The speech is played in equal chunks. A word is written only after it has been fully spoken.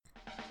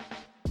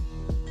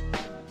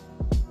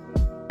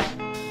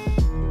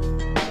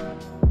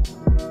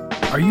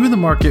Are you in the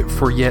market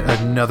for yet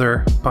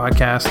another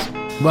podcast?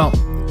 Well,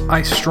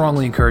 I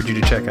strongly encourage you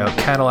to check out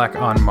Cadillac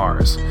on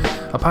Mars,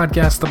 a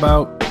podcast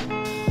about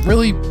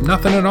really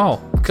nothing at all,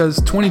 because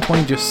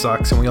 2020 just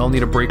sucks and we all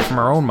need a break from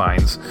our own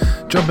minds.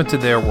 Jump into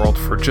their world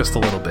for just a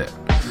little bit.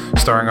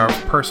 Starring our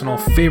personal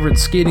favorite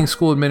skating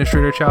school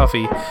administrator,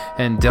 Chalfie,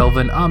 and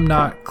Delvin, I'm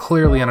not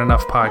clearly on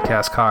enough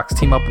podcast cocks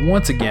team up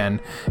once again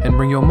and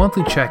bring you a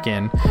monthly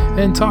check-in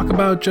and talk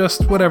about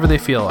just whatever they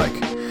feel like.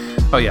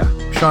 Oh yeah,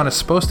 Sean is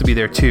supposed to be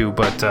there too,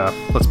 but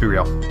let's be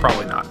real,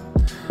 probably not.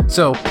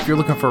 So, if you're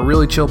looking for a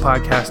really chill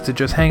podcast to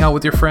just hang out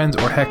with your friends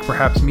or heck,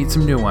 perhaps meet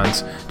some new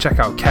ones, check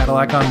out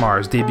Cadillac on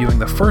Mars, debuting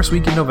the first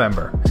week in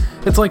November.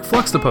 It's like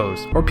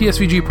Fluxtapose or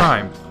PSVG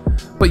Prime,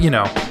 but you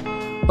know,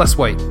 less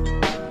white.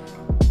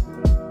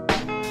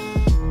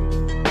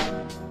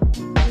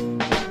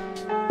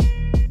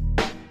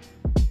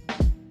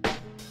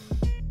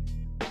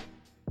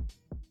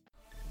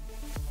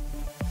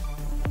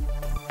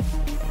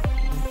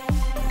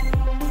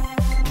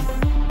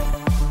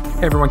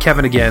 Hey everyone,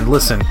 Kevin again.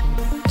 Listen,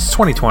 it's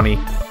 2020,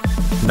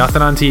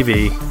 nothing on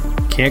TV,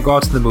 can't go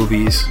out to the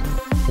movies,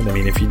 and I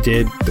mean, if you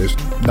did, there's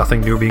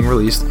nothing new being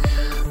released.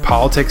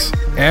 Politics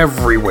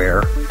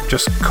everywhere,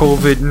 just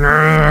COVID,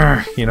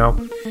 you know.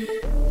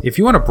 If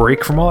you want a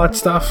break from all that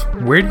stuff,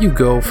 where do you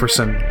go for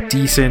some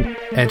decent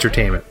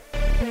entertainment?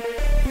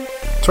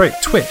 That's right,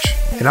 Twitch,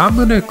 and I'm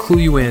going to clue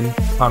you in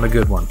on a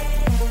good one.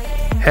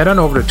 Head on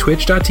over to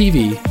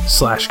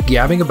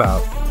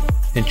twitch.tv/gabbingabout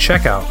and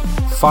check out,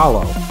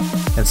 follow,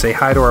 and say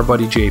hi to our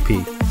buddy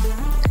JP.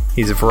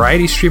 He's a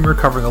variety streamer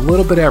covering a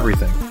little bit of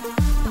everything.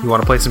 You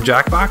want to play some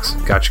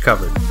Jackbox? Got you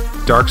covered.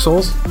 Dark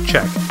Souls?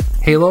 Check.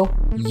 Halo?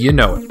 You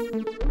know it.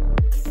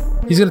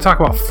 He's going to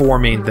talk about 4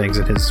 main things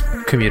in his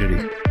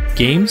community: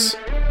 games,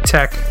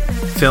 tech,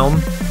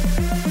 film,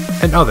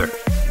 and other.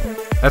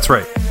 That's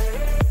right.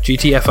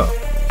 GTFO.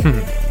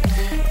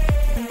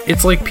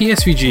 It's like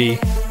PSVG.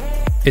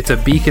 It's a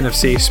beacon of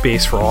safe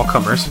space for all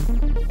comers.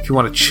 If you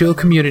want a chill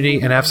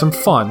community and have some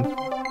fun,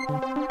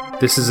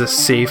 this is a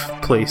safe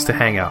place to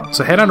hang out.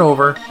 So head on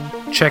over,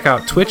 check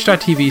out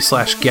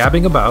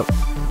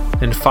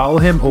twitch.tv/gabbingabout, and follow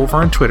him over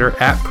on Twitter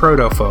at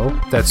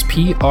Protofo. That's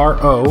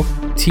PROTOFOE.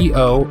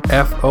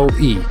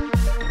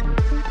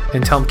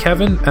 And tell him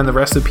Kevin and the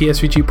rest of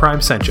PSVG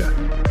Prime sent you.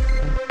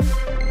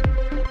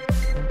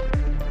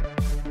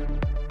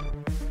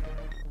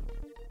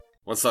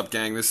 What's up,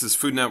 gang? This is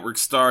Food Network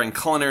star and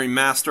culinary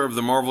master of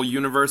the Marvel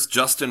Universe,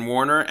 Justin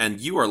Warner, and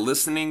you are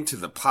listening to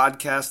the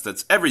podcast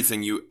that's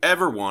everything you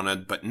ever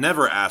wanted but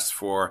never asked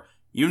for.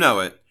 You know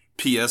it,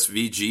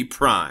 PSVG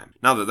Prime.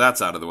 Now that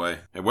that's out of the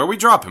way, hey, where we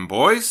dropping,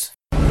 boys?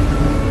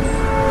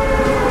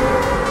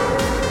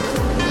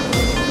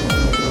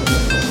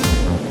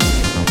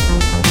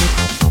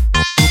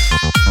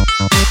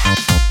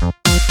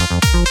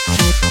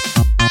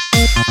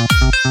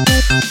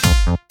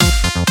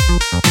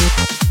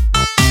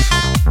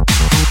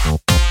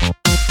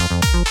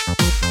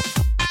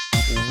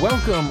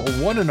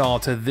 Welcome, one and all,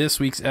 to this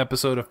week's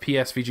episode of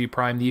PSVG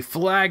Prime, the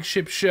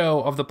flagship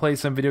show of the Play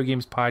Some Video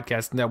Games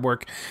Podcast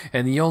Network,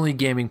 and the only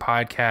gaming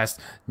podcast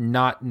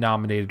not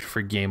nominated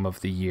for Game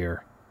of the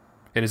Year.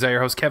 It is I,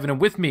 your host, Kevin,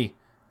 and with me,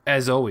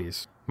 as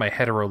always, my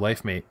hetero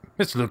life mate,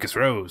 Mr. Lucas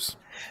Rose.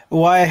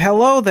 Why,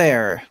 hello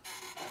there.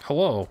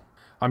 Hello.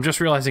 I'm just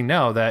realizing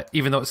now that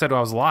even though it said I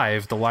was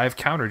live, the live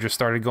counter just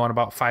started going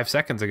about 5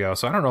 seconds ago,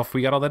 so I don't know if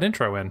we got all that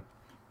intro in.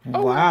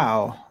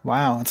 Oh.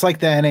 Wow. It's like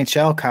the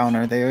NHL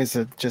counter. They always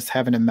are just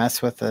having to mess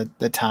with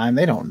the time.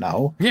 They don't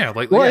know. Yeah,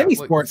 any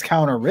sports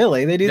counter,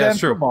 really. They do that in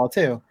football,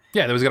 too.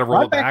 Yeah, they always got to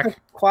roll it back. The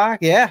clock,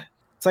 yeah.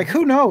 It's like,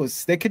 who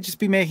knows? They could just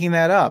be making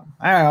that up.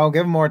 I don't know.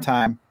 Give them more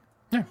time.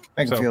 Yeah.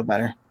 Make them feel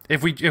better.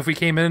 If we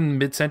came in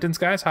mid-sentence,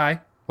 guys,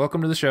 hi.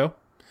 Welcome to the show.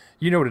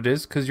 You know what it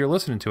is because you're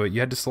listening to it. You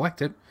had to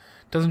select it.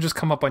 It doesn't just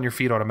come up on your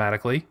feed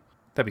automatically.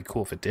 That'd be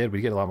cool if it did. We'd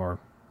get a lot more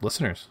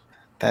listeners.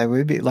 That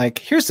would be like,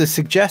 here's a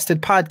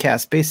suggested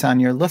podcast based on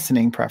your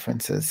listening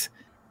preferences.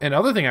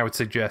 Another thing I would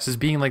suggest is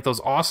being like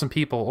those awesome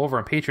people over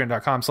on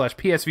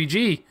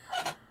patreon.com/PSVG.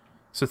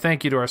 So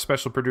thank you to our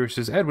special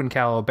producers, Edwin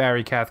Callow,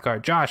 Barry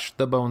Cathcart, Josh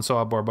the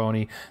Bonesaw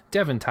Borboni,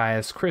 Devin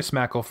Tyus, Chris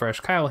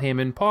McElfresh, Kyle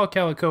Heyman, Paul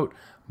Kellicote,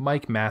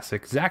 Mike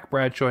Masick, Zach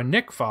Bradshaw,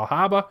 Nick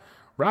Falhaba,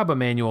 Rob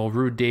Emanuel,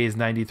 Rude Days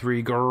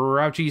 93,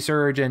 Grouchy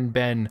Surge, and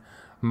Ben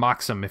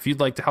Moxham. If you'd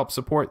like to help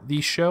support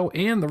the show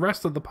and the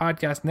rest of the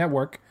podcast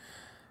network,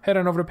 head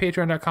on over to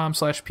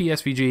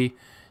patreon.com/PSVG.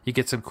 You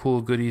get some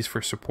cool goodies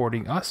for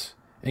supporting us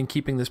and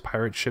keeping this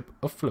pirate ship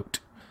afloat.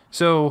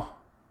 So,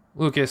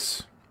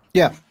 Lucas.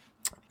 Yeah.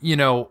 You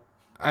know,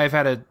 I've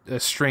had a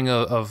string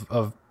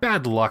of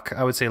bad luck,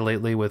 I would say,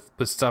 lately with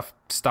stuff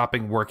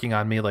stopping working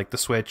on me, like the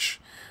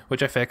Switch,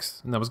 which I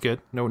fixed, and that was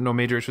good. No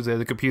major issues there.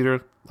 The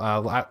computer,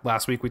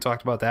 last week we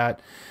talked about that.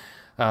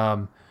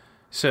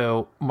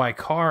 So my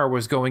car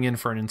was going in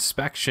for an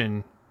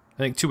inspection,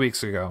 I think 2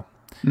 weeks ago.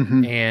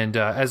 Mm-hmm. And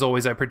as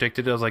always, I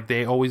predicted, I was like,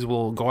 they always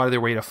will go out of their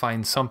way to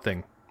find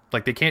something.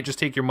 Like, they can't just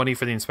take your money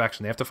for the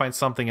inspection. They have to find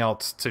something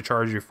else to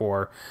charge you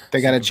for.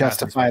 They got to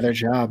justify their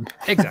job.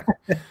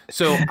 Exactly.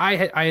 So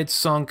I had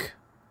sunk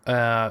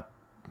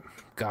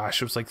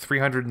Gosh, it was like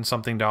 $300 and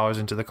something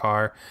into the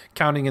car,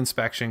 counting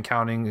inspection,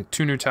 counting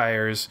 2 new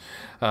tires,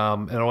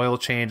 an oil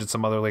change, and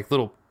some other like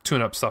little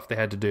tune-up stuff they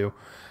had to do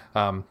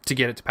to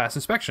get it to pass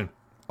inspection.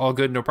 All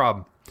good, no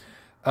problem.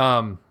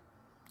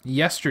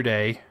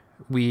 Yesterday,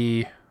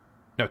 2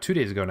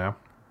 days ago now.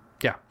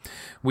 Yeah,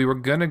 we were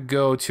gonna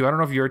go to, I don't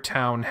know if your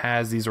town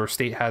has these or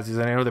state has these,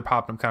 and I know they're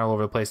popping up kind of all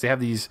over the place. They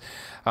have these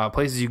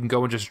places you can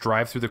go and just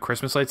drive through the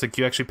Christmas lights. Like,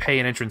 you actually pay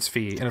an entrance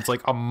fee, and it's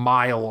like a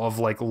mile of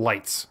like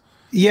lights.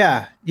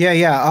 Yeah.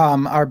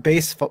 Our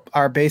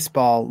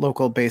baseball,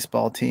 local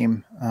baseball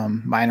team,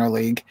 minor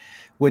league,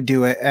 would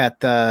do it at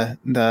the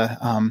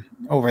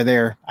over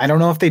there. I don't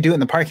know if they do it in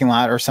the parking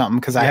lot or something,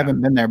 because I haven't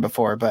been there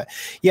before. But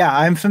yeah,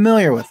 I'm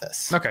familiar with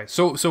this. Okay,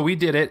 so we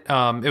did it.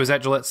 It was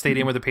at Gillette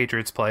Stadium where the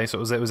Patriots play. So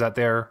it was at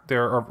their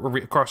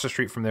across the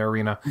street from their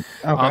arena.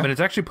 Okay. And it's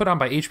actually put on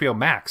by HBO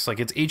Max. Like,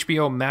 it's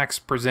HBO Max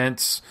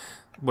presents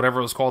whatever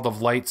it was called,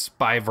 of Lights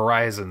by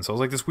Verizon. So it was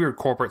like this weird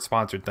corporate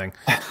sponsored thing.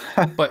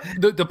 But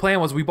the plan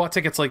was, we bought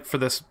tickets like for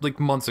this like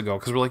months ago,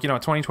 because we're like,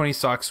 2020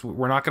 sucks.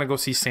 We're not going to go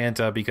see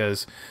Santa,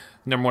 because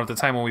number one, at the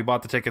time when we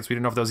bought the tickets, we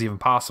didn't know if that was even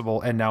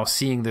possible. And now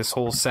seeing this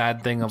whole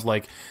sad thing of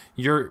like,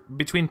 you're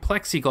between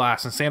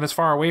plexiglass and Santa's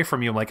far away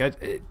from you, I'm like,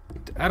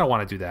 I don't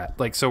want to do that.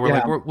 Like, so we're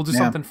like, we'll do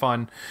something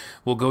fun.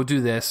 We'll go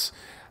do this.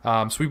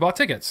 So we bought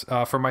tickets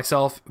for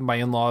myself, my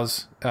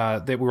in-laws,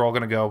 that we were all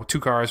going to go. 2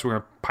 cars. We're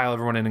going to pile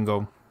everyone in and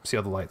go see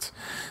all the lights.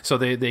 So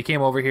they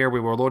came over here. We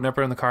were loading up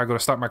in the car. Go to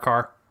start my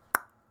car.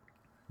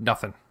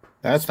 Nothing.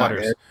 That's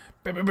sputters.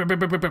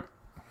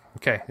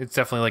 Okay, it's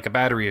definitely like a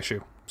battery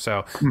issue.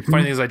 So the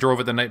funny thing is, I drove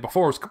it the night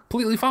before. It was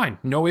completely fine.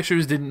 No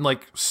issues. Didn't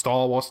like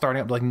stall while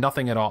starting up. Like,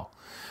 nothing at all.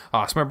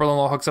 So my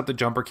brother-in-law hooks up the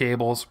jumper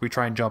cables. We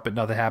try and jump it.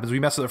 Nothing happens. We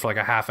mess with it for like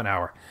a half an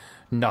hour.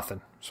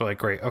 Nothing. So like,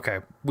 great.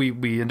 Okay.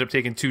 We end up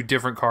taking 2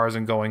 different cars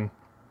and going.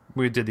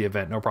 We did the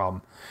event. No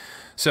problem.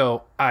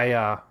 So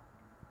I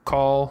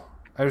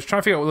was trying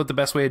to figure out what the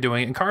best way of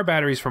doing it. And car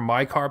batteries for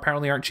my car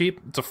apparently aren't cheap.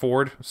 It's a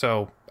Ford,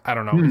 so I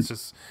don't know.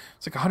 It's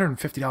like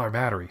 $150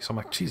 battery. So I'm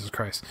like, Jesus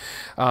Christ.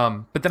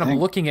 But then I'm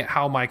looking at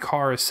how my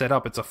car is set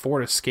up. It's a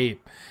Ford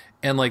Escape,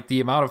 and like the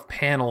amount of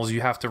panels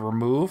you have to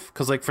remove,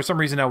 because like for some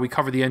reason now we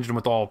cover the engine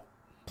with all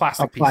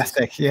plastic pieces.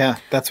 Plastic, yeah,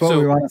 that's what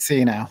we want to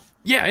see now.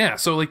 Yeah.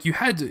 So like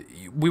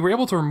we were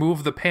able to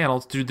remove the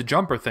panel to do the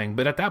jumper thing,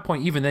 but at that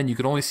point, even then, you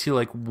could only see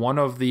like one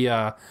of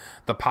the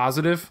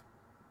positive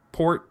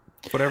port,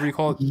 whatever you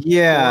call it.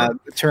 Yeah,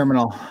 the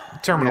terminal.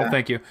 Yeah.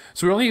 Thank you.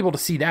 So we were only able to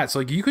see that. So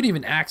like, you couldn't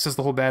even access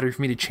the whole battery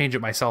for me to change it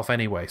myself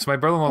anyway. So my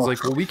brother-in-law was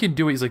like, well, we can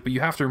do it. He's like, but you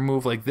have to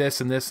remove like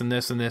this and this and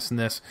this and this and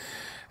this.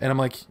 And I'm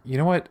like, you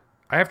know what?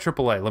 I have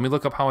AAA. Let me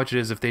look up how much it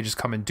is if they just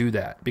come and do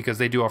that, because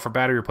they do offer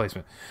battery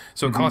replacement.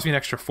 So it cost me an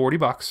extra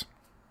 $40.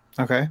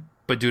 Okay.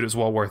 But dude, it was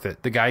well worth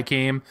it. The guy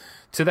came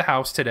to the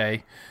house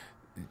today,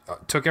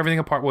 took everything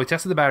apart. Well, he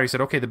tested the battery. He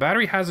said, okay, the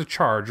battery has a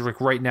charge like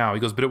right now. He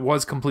goes, but it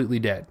was completely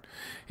dead.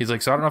 He's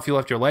like, so I don't know if you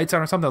left your lights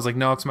on or something. I was like,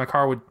 no, because my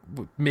car would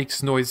make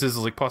noises.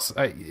 Like, plus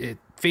it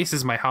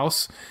faces my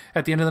house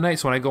at the end of the night.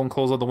 So when I go and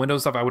close all the windows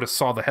and stuff, I would have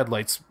saw the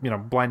headlights,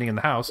 blinding in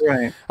the house.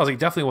 Right. I was like,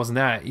 definitely wasn't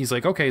that. He's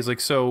like, okay. He's like,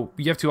 so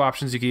you have 2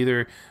 options. You can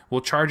either,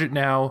 we'll charge it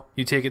now,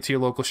 you take it to your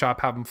local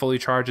shop, have them fully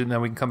charge it, and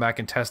then we can come back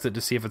and test it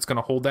to see if it's going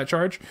to hold that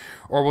charge,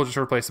 or we'll just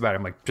replace the battery.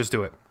 I'm like, just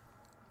do it.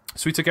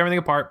 So we took everything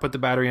apart, put the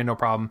battery in, no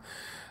problem.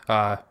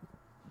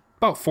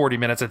 About 40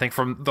 minutes, I think,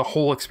 from the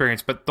whole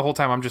experience, but the whole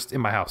time I'm just in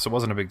my house, so it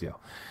wasn't a big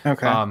deal.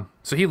 Okay.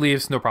 So he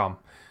leaves, no problem.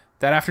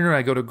 That afternoon,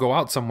 I go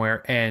out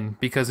somewhere, and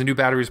because the new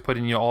battery was put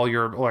in, all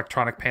your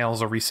electronic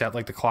panels are reset,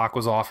 like the clock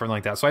was off or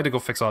like that, so I had to go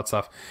fix all that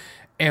stuff.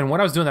 And when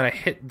I was doing that, I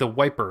hit the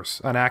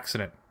wipers on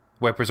accident.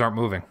 Wipers aren't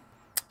moving.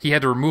 He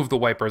had to remove the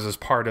wipers as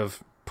part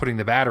of putting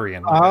the battery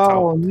in.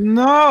 Oh,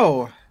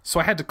 no. So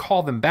I had to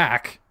call them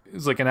back. It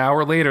was like an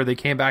hour later, they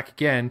came back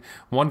again.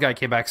 One guy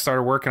came back,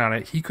 started working on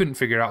it. He couldn't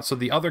figure it out. So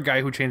the other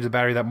guy who changed the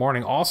battery that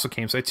morning also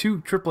came. So I had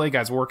 2 AAA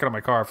guys working on my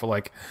car for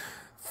like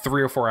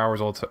 3 or 4 hours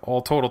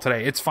all total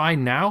today. It's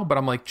fine now, but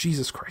I'm like,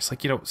 Jesus Christ.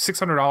 Like,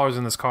 $600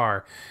 in this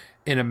car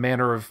in a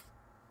manner of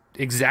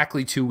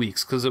exactly 2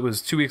 weeks. Because it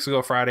was 2 weeks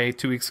ago Friday,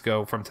 2 weeks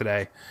ago from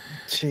today.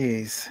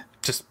 Jeez.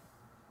 Just.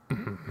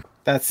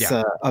 That's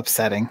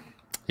upsetting.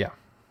 Yeah.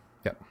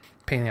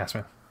 Pain in the ass,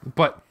 man.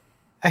 But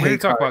we're going to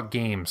talk about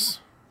games.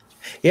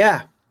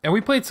 Yeah. And we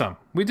played some.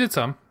 We did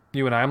some.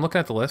 You and I. I'm looking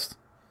at the list.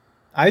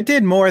 I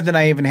did more than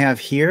I even have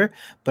here,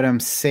 but I'm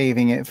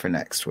saving it for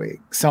next week.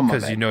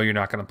 Because you're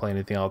not going to play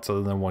anything else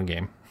other than one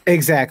game.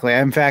 Exactly.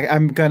 In fact,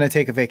 I'm going to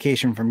take a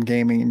vacation from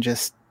gaming and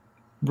just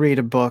read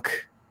a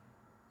book.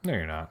 No,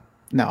 you're not.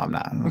 No, I'm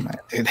not. I'm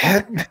not going to do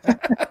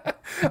that.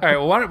 All right.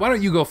 Well, why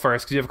don't you go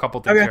first? Because you have a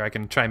couple things here I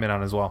can chime in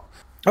on as well.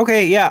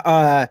 Okay.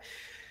 Yeah.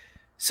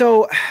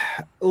 So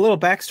a little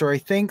backstory.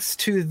 Thanks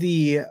to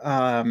the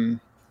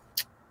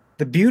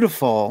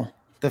beautiful,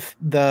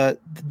 the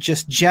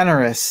just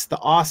generous, the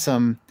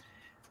awesome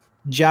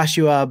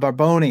Joshua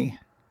Barboni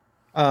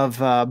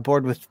of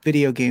Board with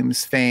Video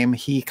Games fame,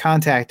 he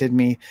contacted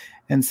me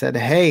and said,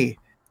 hey,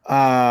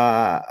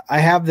 I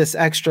have this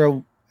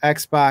extra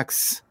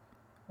Xbox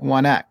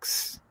One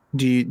X.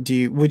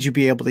 would you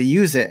be able to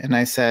use it? And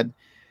I said,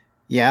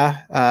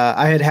 yeah.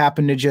 I had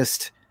happened to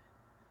just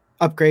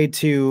upgrade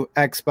to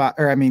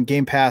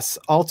Game Pass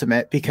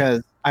Ultimate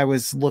because I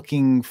was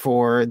looking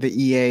for the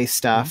EA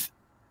stuff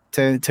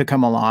to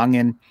come along.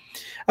 And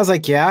I was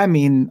like, yeah, I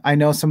mean, I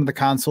know some of the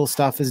console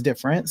stuff is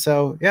different.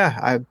 So yeah,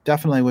 I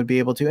definitely would be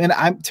able to.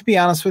 And to be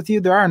honest with you,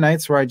 there are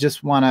nights where I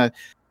just want to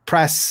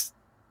press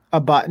a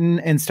button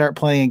and start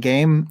playing a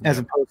game as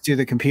opposed to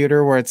the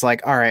computer where it's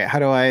like, all right, how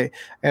do I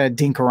gotta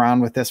dink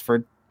around with this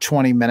for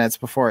 20 minutes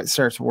before it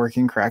starts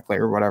working correctly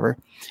or whatever.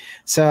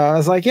 So I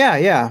was like,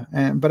 yeah.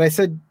 But I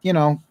said,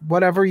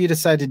 whatever you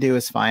decide to do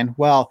is fine.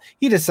 Well,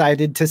 he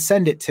decided to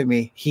send it to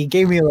me. He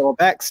gave me a little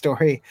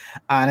backstory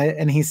on it.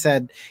 And he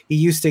said he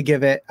used to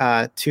give it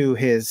to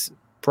his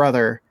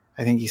brother,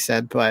 I think he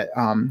said, but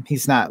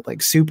he's not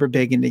like super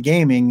big into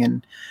gaming.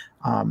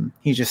 And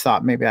he just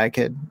thought maybe I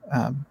could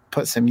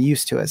put some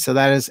use to it. So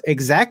that is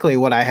exactly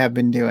what I have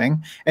been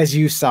doing. As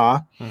you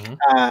saw,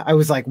 I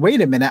was like, wait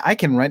a minute, I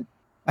can rent.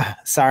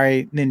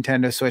 Sorry,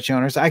 Nintendo Switch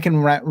owners, I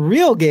can rent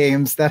real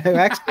games that I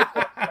actually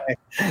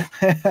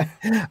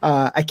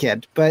I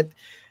kid, but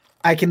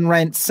I can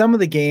rent some of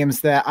the games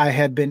that I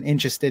had been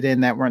interested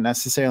in that weren't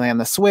necessarily on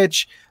the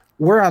Switch.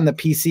 We're on the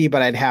PC,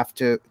 but I'd have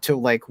to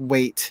like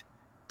wait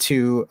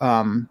to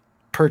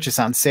purchase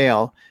on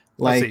sale.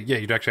 Like,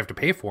 you'd actually have to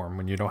pay for them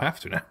when you don't have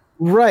to now.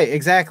 Right,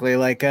 exactly.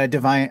 Like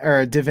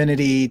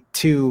Divinity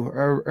 2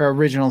 or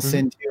Original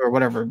Sin 2 or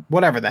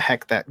whatever the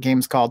heck that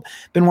game's called.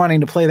 Been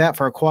wanting to play that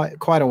for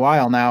quite a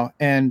while now,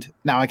 and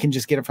now I can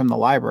just get it from the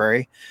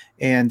library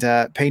and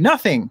pay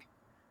nothing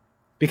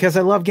because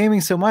I love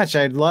gaming so much.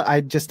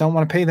 I just don't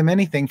want to pay them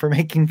anything for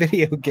making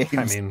video games.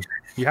 I mean,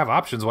 you have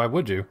options. Why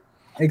would you?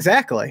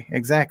 Exactly.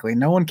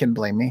 No one can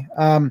blame me.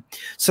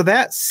 So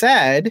that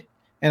said.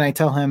 And I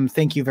tell him,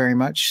 thank you very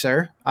much,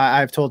 sir.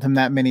 I've told him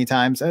that many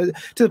times to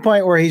the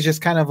point where he's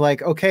just kind of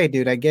like, okay,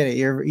 dude, I get it.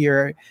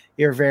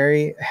 You're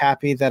very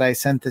happy that I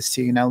sent this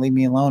to you. Now leave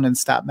me alone and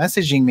stop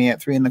messaging me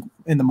at 3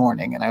 in the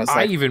morning. And I was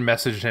like, I even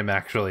messaged him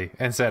actually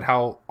and said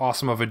how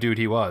awesome of a dude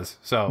he was.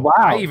 So wow.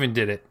 I even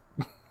did it.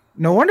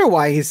 No wonder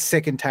why he's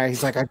sick and tired.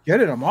 He's like, I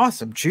get it. I'm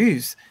awesome.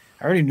 Jeez.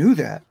 I already knew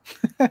that.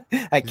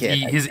 I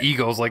can't. His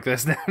ego's like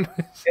this now.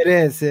 It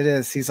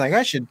is. He's like,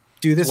 I should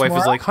do this. His wife more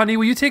is like, honey,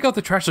 will you take out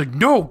the trash? Like,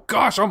 no,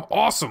 gosh, I'm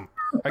awesome.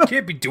 I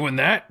can't be doing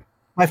that.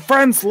 My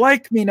friends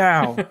like me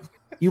now.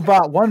 You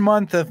bought 1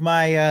 month of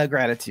my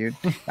gratitude.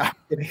 No, I'm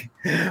kidding.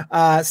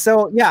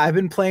 So yeah, I've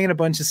been playing a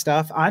bunch of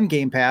stuff on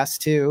Game Pass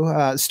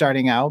too,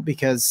 starting out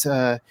because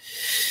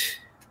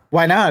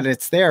why not?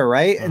 It's there,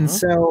 right? And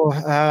so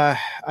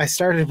I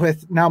started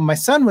with. Now my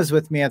son was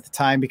with me at the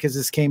time because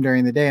this came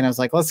during the day, and I was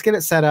like, let's get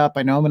it set up.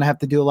 I know I'm going to have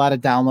to do a lot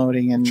of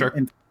downloading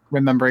and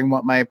remembering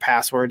what my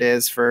password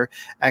is for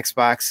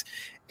Xbox.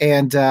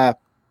 And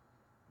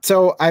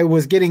so I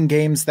was getting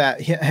games that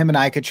him and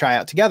I could try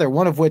out together,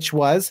 one of which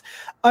was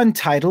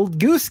Untitled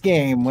Goose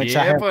Game, which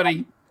I have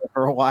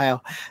for a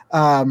while.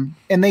 And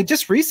they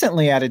just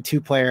recently added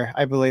 2-player,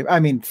 I believe. I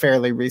mean,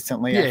 fairly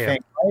recently, I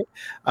think.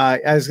 Right?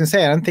 I was going to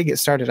say, I don't think it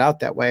started out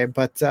that way.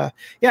 But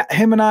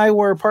him and I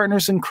were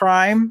partners in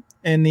crime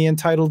in the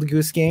Untitled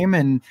Goose Game.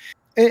 And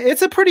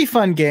it's a pretty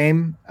fun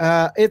game.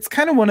 It's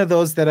kind of one of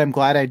those that I'm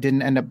glad I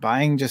didn't end up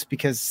buying just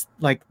because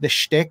like the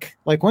shtick,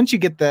 like once you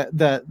get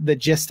the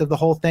gist of the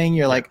whole thing,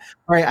 you're like,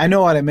 all right, I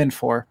know what I'm in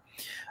for.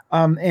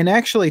 And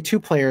actually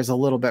 2-player is a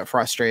little bit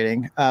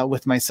frustrating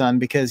with my son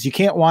because you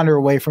can't wander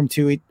away from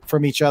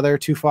each other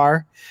too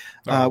far,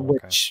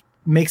 which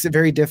makes it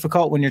very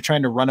difficult when you're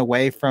trying to run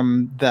away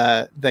from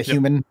the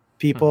human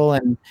people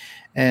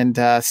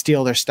and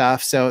steal their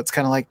stuff. So it's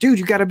kind of like, dude,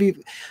 you got to be.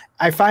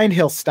 I find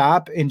he'll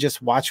stop and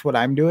just watch what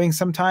I'm doing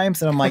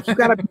sometimes. And I'm like, you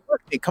got to be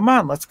with me. Come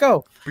on, let's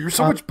go. But you're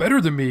so much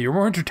better than me. You're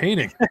more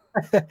entertaining.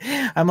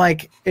 I'm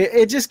like,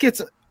 it just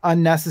gets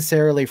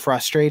unnecessarily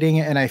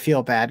frustrating. And I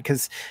feel bad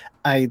because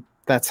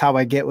that's how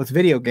I get with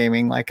video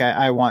gaming. Like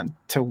I want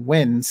to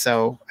win.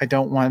 So I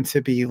don't want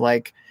to be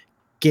like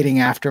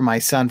getting after my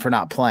son for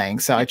not playing.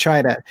 So I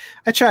try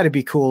to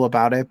be cool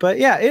about it, but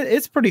yeah,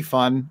 it's pretty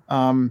fun.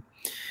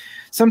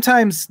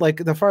 Sometimes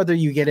like the farther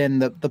you get in,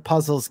 the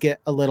puzzles get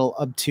a little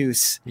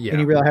obtuse and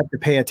you really have to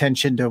pay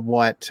attention to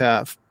what,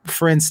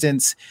 for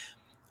instance,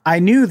 I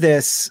knew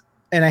this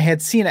and I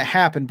had seen it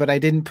happen, but I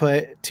didn't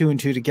put 2 and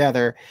 2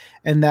 together.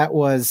 And that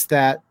was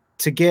that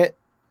to get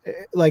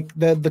like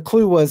the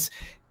clue was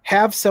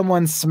have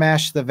someone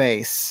smash the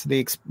vase,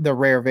 the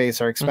rare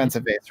vase or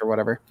expensive vase or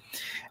whatever.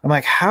 I'm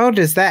like, how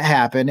does that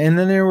happen? And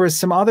then there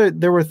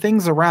were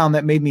things around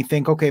that made me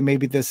think, okay,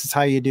 maybe this is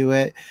how you do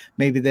it.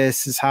 Maybe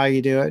this is how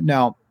you do it.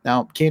 No,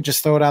 can't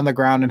just throw it on the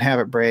ground and have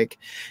it break.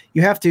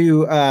 You have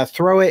to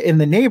throw it in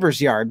the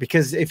neighbor's yard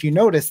because if you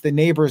notice, the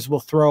neighbors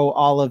will throw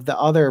all of the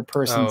other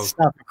person's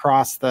stuff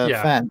across the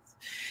fence.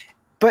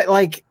 But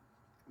like,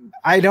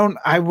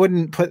 I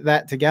wouldn't put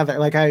that together.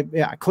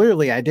 Like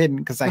clearly I didn't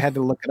because I had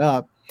to look it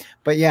up.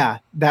 But yeah,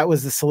 that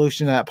was the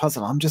solution to that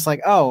puzzle. I'm just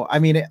like, oh, I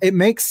mean, it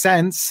makes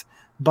sense,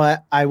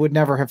 but I would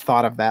never have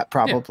thought of that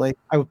probably.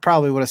 I would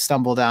have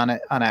stumbled on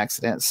it on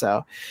accident.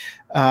 So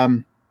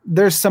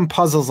there's some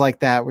puzzles like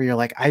that where you're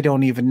like, I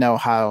don't even know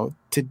how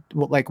to,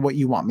 like, what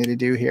you want me to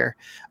do here.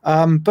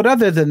 But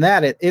other than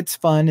that, it's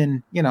fun,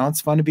 and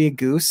it's fun to be a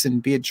goose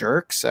and be a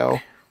jerk. So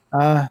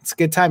it's a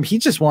good time. He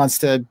just wants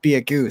to be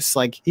a goose.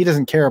 Like, he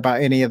doesn't care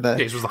about any of the.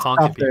 He just was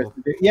honking people.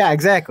 Yeah,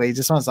 exactly. He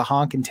just wants to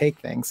honk and take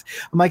things.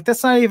 I'm like,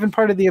 that's not even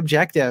part of the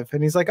objective.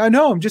 And he's like, I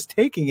know, I'm just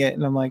taking it.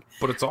 And I'm like,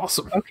 but it's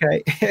awesome.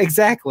 Okay,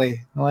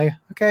 exactly. I'm like,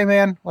 okay,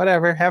 man,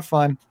 whatever, have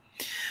fun.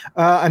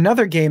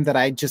 Another game that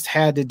I just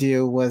had to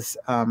do was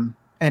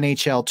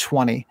NHL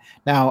 20.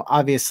 Now,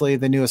 obviously,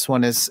 the newest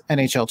one is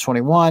NHL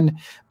 21,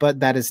 but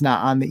that is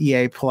not on the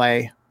EA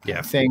Play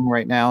thing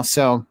right now.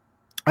 So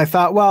I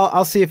thought, well,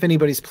 I'll see if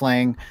anybody's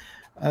playing.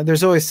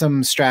 There's always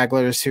some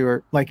stragglers who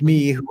are like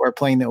me who are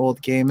playing the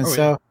old game.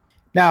 And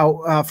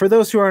now, for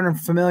those who aren't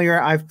familiar,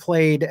 I've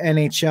played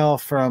NHL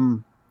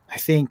from, I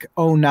think,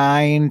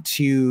 2009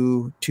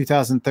 to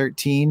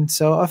 2013.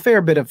 So a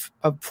fair bit of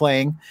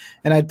playing.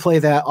 And I'd play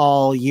that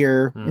all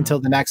year until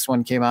the next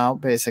one came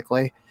out,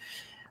 basically.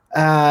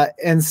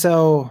 And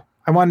so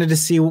I wanted to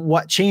see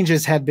what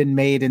changes had been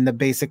made in the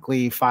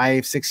basically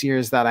 5-6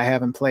 years that I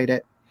haven't played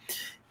it.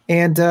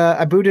 And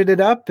I booted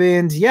it up,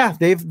 and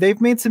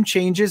they've made some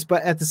changes,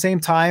 but at the same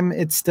time,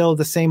 it's still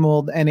the same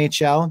old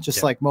NHL,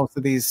 just like most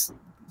of these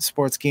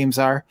sports games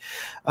are.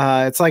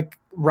 It's like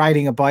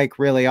riding a bike,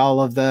 really.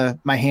 All of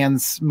my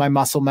hands, my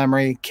muscle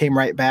memory came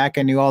right back.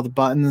 I knew all the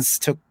buttons,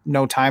 took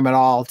no time at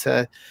all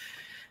to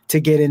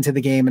get into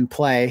the game and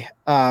play.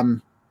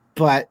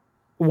 But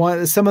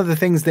some of the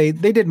things they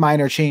did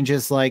minor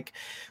changes, like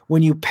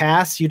when you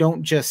pass, you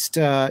don't just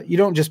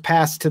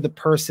pass to the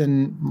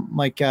person.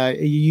 Like you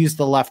use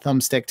the left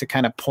thumbstick to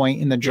kind of point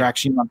in the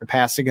direction you want the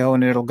pass to go,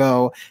 and it'll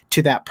go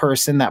to that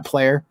person, that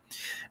player.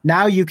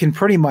 Now you can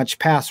pretty much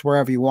pass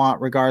wherever you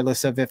want,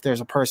 regardless of if there's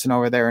a person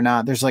over there or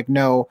not. There's like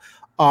no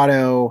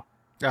auto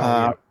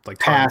like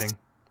pass. targeting.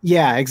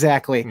 Yeah,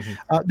 exactly.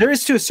 There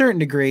is to a certain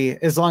degree,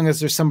 as long as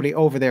there's somebody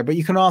over there, but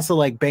you can also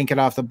like bank it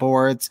off the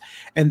boards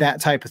and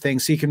that type of thing.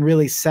 So you can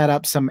really set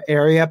up some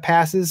area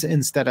passes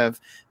instead of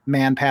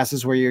man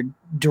passes where you're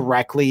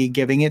directly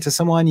giving it to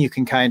someone. You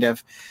can kind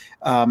of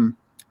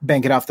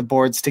bank it off the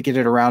boards to get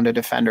it around a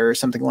defender or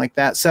something like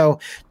that. So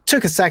it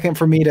took a second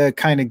for me to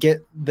kind of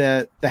get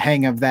the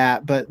hang of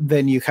that, but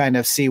then you kind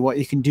of see what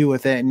you can do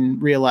with it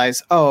and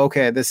realize, oh,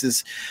 okay, this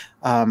is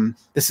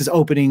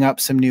opening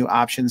up some new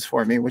options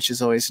for me, which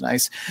is always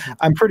nice.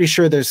 I'm pretty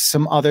sure there's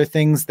some other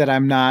things that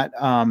I'm not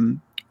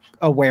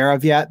aware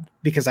of yet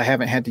because I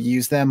haven't had to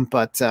use them,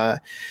 but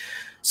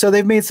so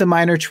they've made some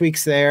minor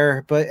tweaks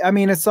there, but I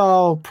mean, it's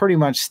all pretty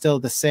much still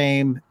the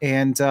same.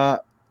 And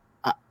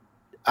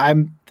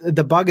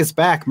the bug is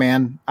back,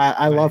 man.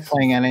 I love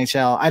playing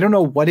NHL. I don't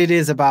know what it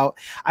is about.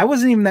 I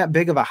wasn't even that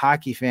big of a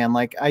hockey fan.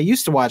 Like, I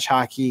used to watch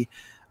hockey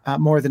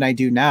more than I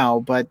do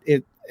now, but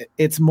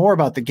it's more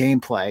about the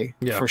gameplay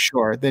for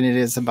sure than it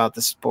is about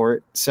the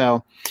sport.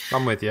 So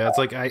I'm with you. It's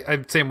like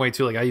I same way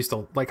too. Like, I used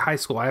to, like, high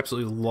school, I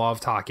absolutely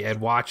loved hockey. I'd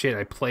watch it.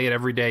 I'd play it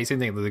every day. Same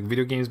thing with like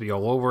video games, be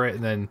all over it.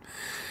 And then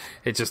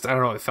it just, I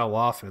don't know, it fell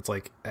off. And it's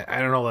like, I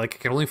don't know, like, I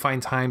can only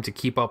find time to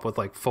keep up with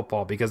like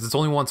football because it's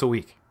only once a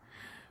week.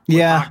 With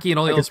hockey and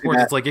all the other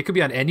sports, it's like it could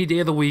be on any day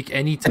of the week,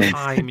 any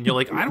time, and you're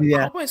like, how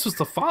am I supposed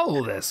to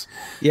follow this?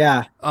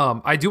 Yeah.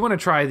 I do want to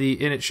try and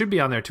it should be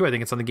on there too. I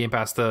think it's on the Game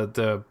Pass,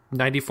 the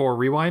 94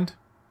 Rewind.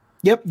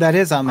 Yep, that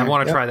is on there. I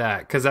want to try that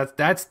because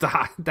that's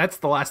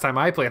the last time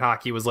I played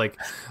hockey was like,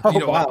 a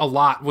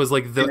lot was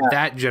like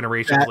that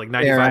generation was like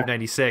 95,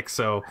 96.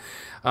 So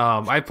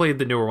I played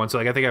the newer one. So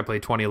like I think I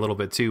played 20 a little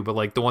bit too, but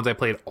like the ones I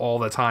played all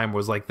the time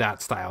was like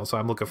that style. So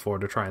I'm looking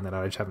forward to trying that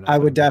out. I just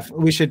haven't.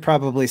 We should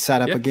probably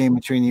set up a game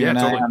between you and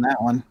I on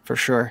that one for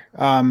sure.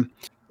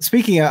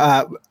 Speaking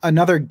of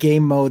another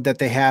game mode that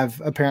they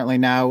have apparently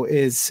now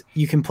is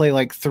you can play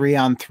like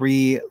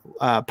 3-on-3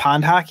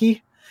 pond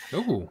hockey.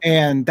 Ooh.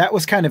 And that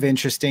was kind of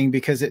interesting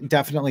because it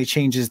definitely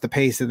changes the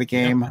pace of the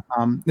game.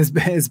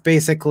 It's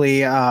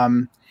basically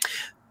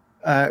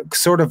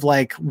sort of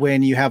like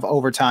when you have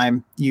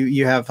overtime,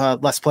 you have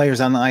less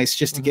players on the ice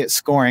just to get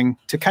scoring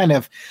to kind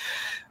of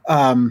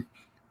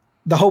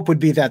the hope would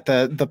be that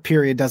the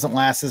period doesn't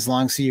last as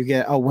long, so you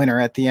get a winner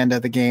at the end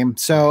of the game.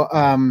 So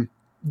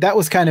that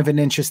was kind of an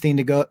interesting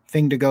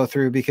thing to go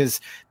through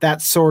because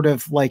that's sort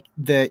of like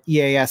the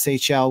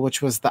EASHL,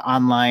 which was the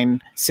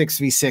online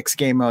 6v6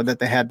 game mode that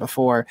they had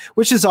before,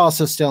 which is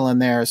also still in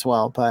there as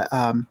well. But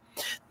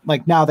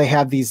like now they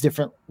have these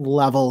different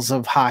levels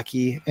of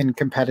hockey and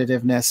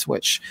competitiveness,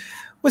 which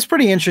was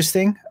pretty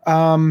interesting.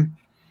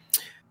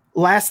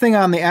 Last thing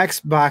on the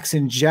Xbox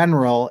in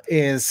general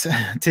is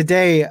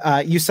today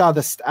you saw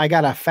this. I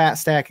got a fat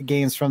stack of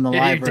games from the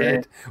library.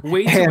 You did.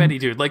 Way too many,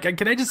 dude. Like,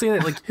 can I just say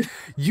that? Like,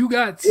 you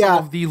got some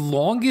of the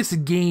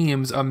longest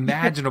games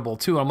imaginable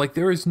too. I'm like,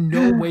 there is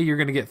no way you're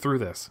gonna get through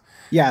this.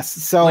 Yes.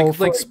 So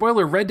like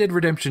spoiler, Red Dead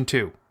Redemption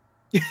 2.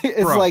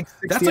 It's bro, like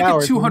 60 that's like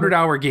hours, a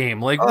 200-hour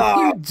game. Like, what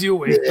are you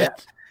doing? Yeah.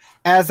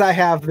 As I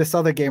have this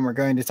other game we're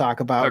going to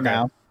talk about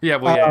now. Yeah.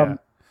 Well,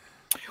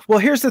 Well,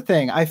 here's the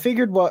thing. I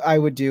figured what I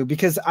would do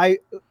because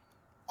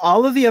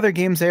all of the other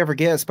games I ever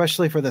get,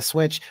 especially for the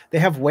Switch, they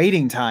have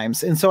waiting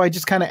times. And so I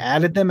just kind of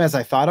added them as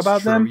I thought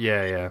about them.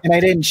 Yeah. And I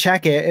didn't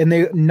check it.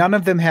 And none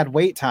of them had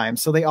wait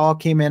times. So they all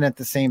came in at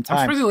the same time.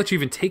 I'm surprised they let you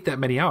even take that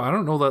many out. I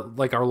don't know that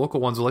like our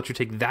local ones will let you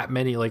take that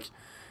many. Like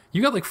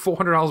you got like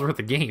 $400 worth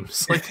of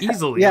games, like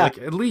easily, like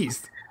at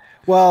least.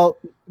 Well,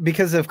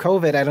 because of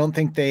COVID, I don't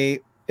think they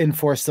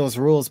enforce those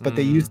rules, but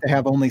they used to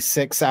have only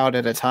 6 out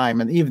at a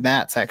time. And even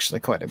that's actually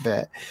quite a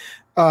bit.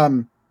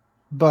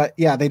 But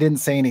yeah, they didn't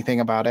say anything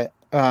about it.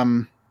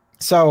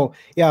 So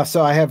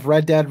I have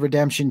Red Dead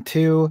Redemption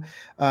 2,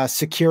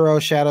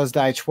 Sekiro Shadows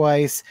Die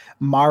Twice,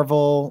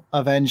 Marvel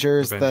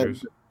Avengers.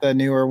 The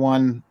newer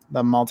one,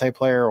 the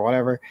multiplayer or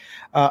whatever,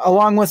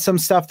 along with some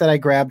stuff that I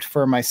grabbed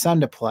for my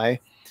son to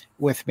play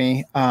with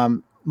me,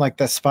 like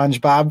the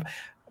SpongeBob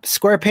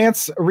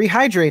SquarePants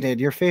Rehydrated,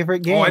 your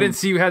favorite game. Oh, I didn't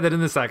see you had that in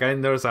the sack. I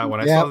didn't notice that one.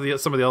 I saw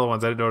some of the other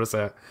ones. I didn't notice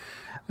that.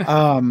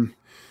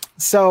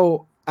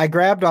 So I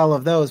grabbed all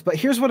of those, but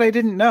here's what I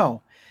didn't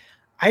know.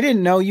 I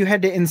didn't know you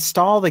had to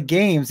install the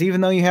games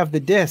even though you have the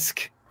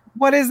disc.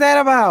 What is that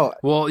about?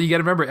 Well, you got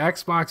to remember,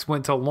 Xbox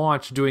went to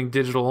launch doing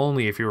digital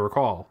only, if you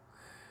recall.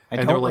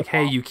 And they're like,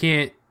 hey, you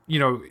can't,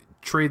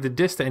 trade the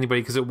disc to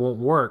anybody because it won't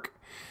work.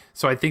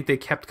 So I think they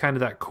kept kind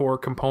of that core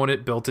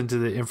component built into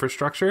the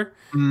infrastructure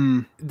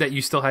that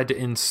you still had to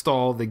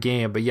install the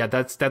game. But yeah,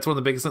 that's one of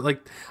the biggest,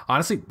 like,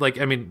 honestly,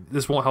 like, I mean,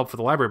 this won't help for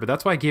the library, but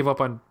that's why I gave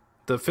up on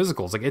the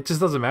physicals. Like, it just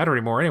doesn't matter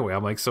anymore anyway.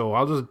 I'm like, so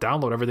I'll just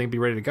download everything and be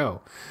ready to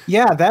go.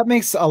 Yeah, that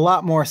makes a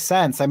lot more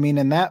sense. I mean,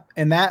 in that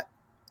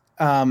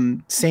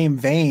same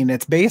vein,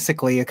 it's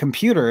basically a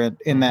computer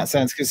in that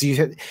sense, because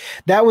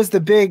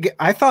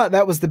I thought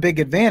that was the big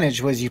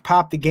advantage, was you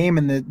pop the game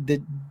in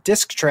the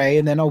disc tray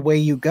and then away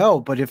you go.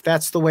 But if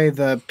that's the way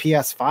the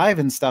PS5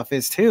 and stuff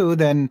is too,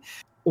 then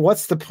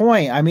what's the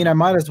point? I mean, I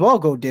might as well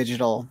go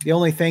digital. The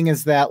only thing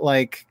is that,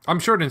 like, I'm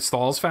sure it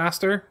installs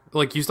faster.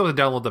 Like, you still have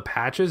to download the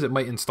patches. It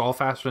might install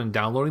faster than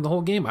downloading the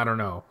whole game. I don't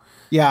know.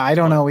 Yeah, I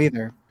don't know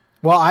either.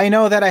 Well, I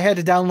know that I had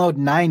to download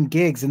 9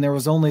 gigs and there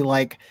was only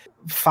like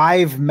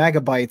 5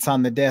 megabytes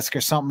on the disc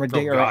or something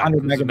ridiculous. Or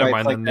 100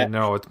 megabytes like that.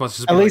 No, it must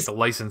just be like the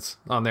license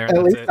on there.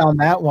 At least on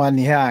that one,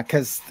 yeah,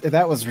 because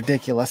that was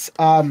ridiculous.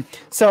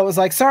 So it was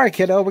like, sorry,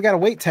 kiddo, we got to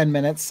wait 10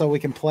 minutes so we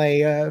can play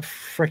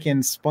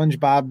freaking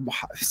SpongeBob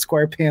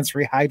SquarePants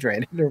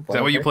Rehydrated. Is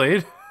that what you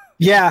played?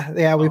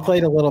 Yeah, we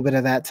played a little bit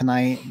of that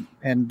tonight,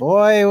 and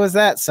boy, was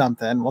that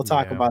something. We'll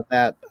talk about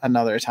that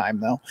another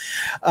time, though.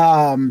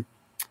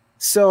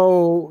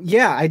 So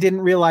yeah, I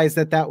didn't realize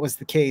that was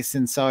the case,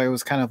 and so it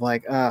was kind of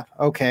like,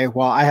 okay,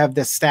 well, I have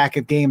this stack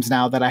of games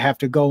now that I have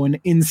to go and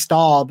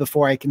install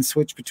before I can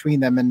switch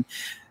between them. And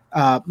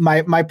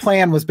my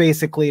plan was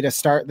basically to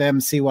start them,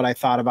 see what I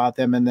thought about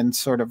them, and then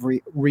sort of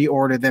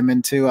reorder them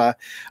into a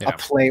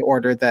play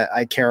order that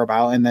I care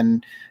about, and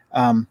then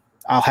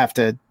I'll have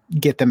to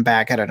get them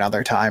back at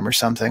another time or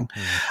something.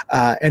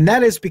 And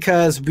that is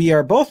because we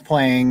are both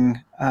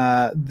playing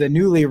the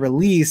newly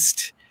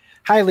released,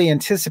 highly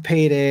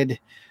anticipated,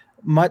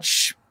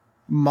 much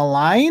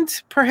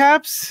maligned,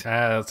 perhaps,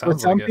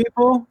 with some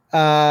people,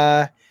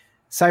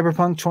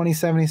 Cyberpunk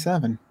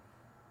 2077.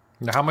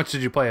 Now, how much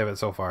did you play of it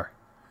so far?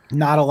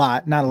 Not a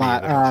lot.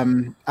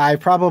 I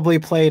probably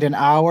played an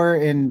hour,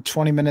 and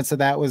 20 minutes of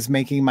that was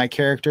making my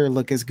character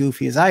look as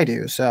goofy as I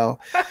do. So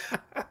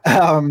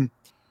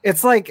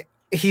it's like,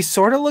 he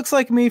sort of looks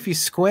like me if you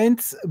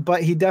squint,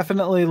 but he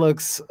definitely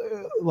looks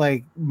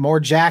like more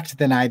jacked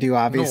than I do,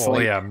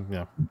 obviously. Oh,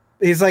 yeah.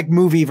 He's like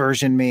movie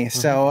version me.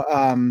 So,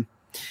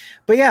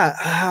 but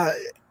yeah,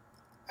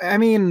 I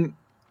mean,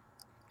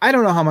 I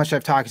don't know how much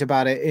I've talked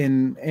about it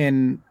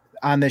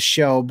on this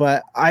show,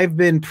 but I've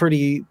been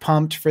pretty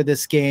pumped for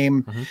this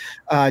game,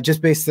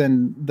 just based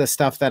on the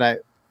stuff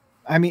that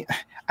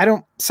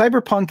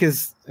Cyberpunk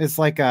is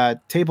like a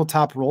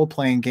tabletop role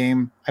playing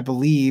game, I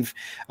believe,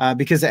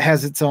 because it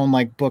has its own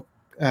like book,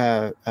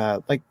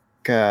 like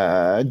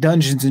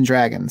Dungeons and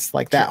Dragons,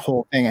 like that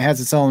whole thing. It has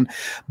its own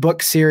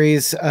book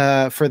series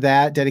for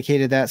that,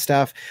 dedicated to that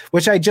stuff,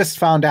 which I just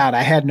found out.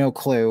 I had no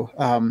clue.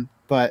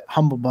 But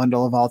Humble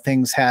Bundle of all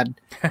things had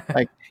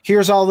like,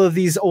 here's all of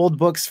these old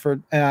books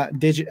for on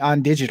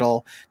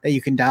digital that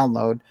you can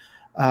download.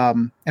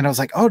 And I was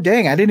like, oh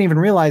dang, I didn't even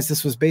realize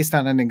this was based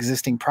on an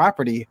existing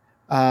property.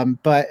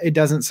 But it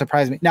doesn't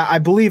surprise me. Now, I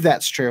believe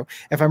that's true.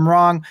 If I'm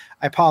wrong,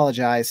 I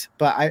apologize,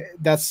 but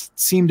that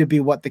seemed to be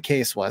what the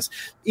case was.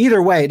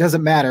 Either way, it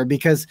doesn't matter,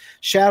 because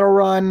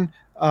Shadowrun,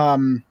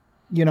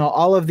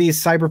 all of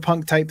these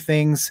cyberpunk type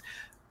things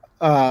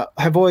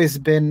have always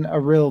been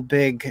a real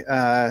big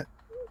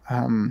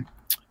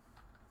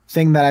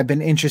thing that I've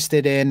been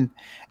interested in.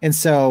 And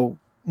so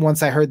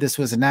once I heard this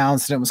was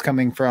announced and it was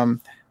coming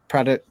from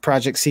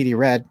Project CD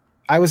Red,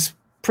 I was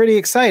pretty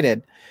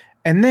excited.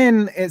 And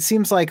then it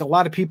seems like a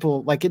lot of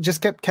people, like, it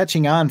just kept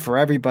catching on for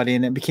everybody,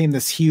 and it became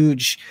this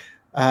huge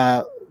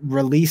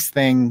release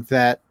thing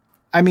that,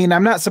 I mean,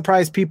 I'm not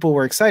surprised people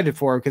were excited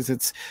for, because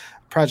it's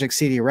Project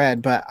CD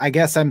Red, but I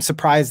guess I'm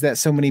surprised that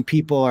so many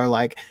people are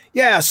like,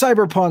 yeah,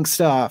 cyberpunk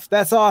stuff,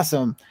 that's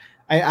awesome.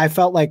 I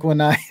felt like when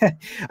I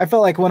I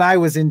felt like when I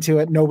was into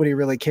it, nobody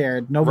really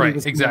cared. Nobody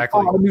was exactly.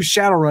 Like, oh, a new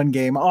Shadowrun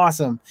game,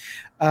 awesome.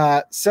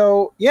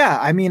 So yeah,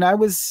 I mean, I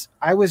was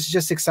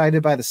just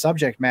excited by the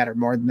subject matter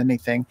more than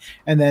anything,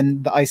 and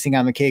then the icing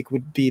on the cake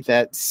would be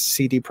that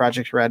CD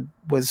Projekt Red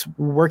was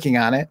working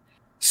on it.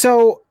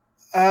 So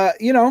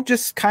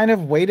just kind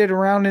of waited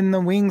around in the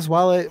wings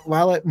while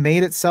it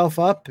made itself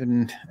up,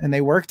 and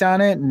they worked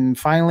on it, and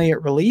finally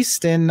it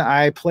released, and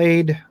I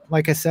played,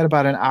 like I said,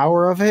 about an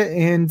hour of it,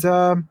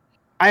 and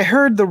I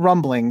heard the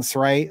rumblings,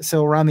 right?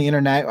 So around the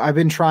internet, I've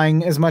been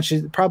trying, as much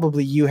as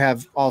probably you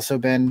have also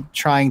been,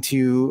 trying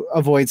to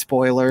avoid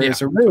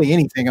spoilers or really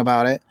anything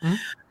about it. Mm-hmm.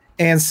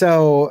 And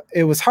so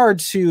it was hard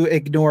to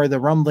ignore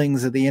the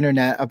rumblings of the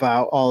internet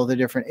about all of the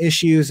different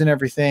issues and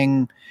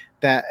everything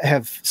that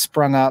have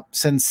sprung up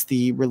since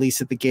the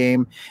release of the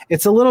game.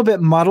 It's a little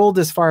bit muddled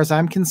as far as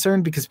I'm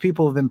concerned, because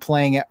people have been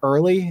playing it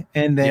early,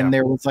 and then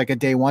there was like a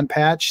day one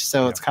patch.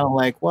 So it's kind of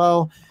like,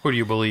 well, who do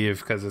you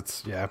believe? Because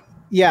it's,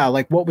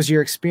 like, what was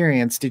your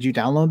experience? Did you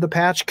download the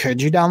patch?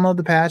 Could you download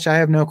the patch? I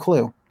have no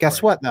clue.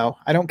 Guess what, though?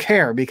 I don't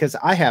care, because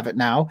I have it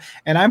now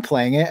and I'm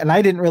playing it, and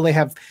I didn't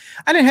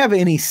have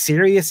any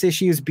serious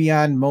issues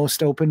beyond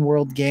most open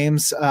world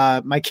games.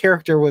 My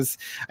character was,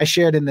 I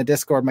shared in the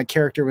Discord, my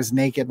character was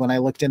naked when I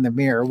looked in the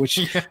mirror, which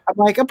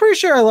I'm pretty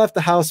sure I left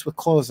the house with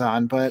clothes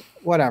on, but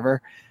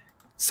whatever.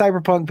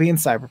 Cyberpunk being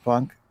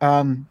cyberpunk.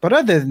 But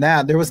other than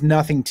that, there was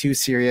nothing too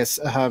serious.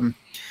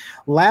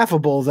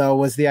 Laughable, though,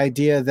 was the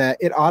idea that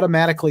it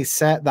automatically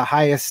set the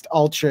highest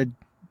ultra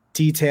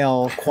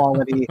detail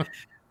quality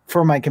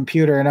for my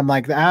computer, and I'm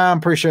like, I'm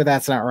pretty sure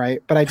that's not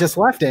right, but I just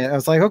left it. I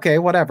was like, okay,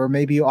 whatever,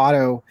 maybe you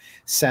auto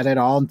set it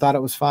all and thought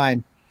it was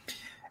fine.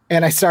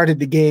 And I started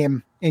the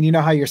game, and you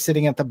know how you're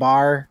sitting at the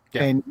bar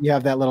and you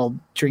have that little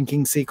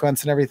drinking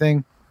sequence and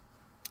everything.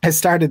 I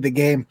started the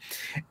game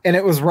and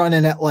it was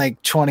running at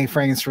like 20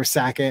 frames per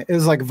second. It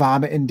was like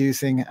vomit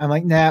inducing. I'm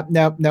like,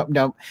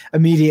 nope.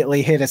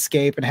 Immediately hit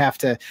escape and have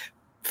to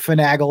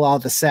finagle all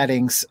the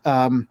settings.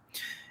 And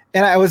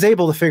I was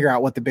able to figure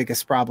out what the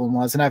biggest problem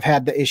was. And I've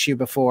had the issue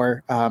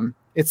before.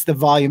 It's the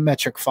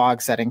volumetric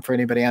fog setting for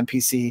anybody on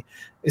PC.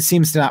 It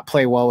seems to not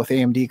play well with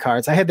AMD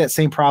cards. I had that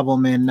same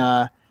problem in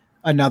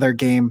another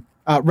game,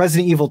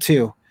 Resident Evil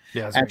 2.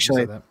 Yeah,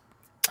 actually.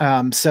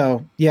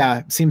 So yeah,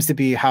 it seems to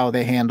be how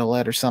they handle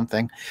it or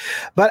something.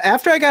 But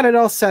after I got it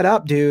all set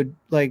up, dude,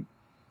 like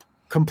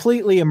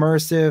completely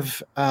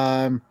immersive.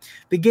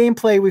 The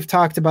gameplay we've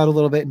talked about a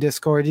little bit in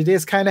Discord. It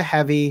is kind of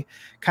heavy,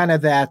 kind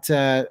of that,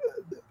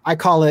 I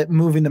call it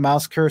moving the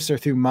mouse cursor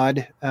through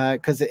mud,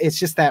 because it's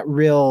just that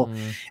real,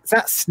 it's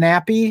not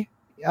snappy.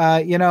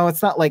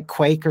 It's not like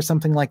Quake or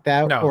something like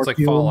that. No, or it's like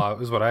Doom.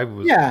 Fallout is what I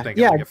was thinking.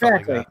 Yeah, like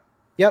exactly. Like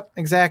Yep,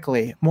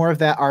 exactly. More of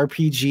that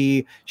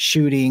RPG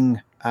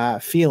shooting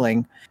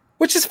feeling,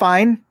 which is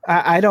fine.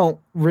 I don't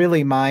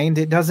really mind.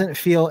 It doesn't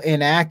feel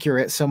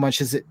inaccurate so much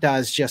as it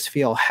does just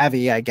feel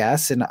heavy, I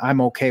guess, and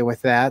I'm okay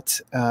with that.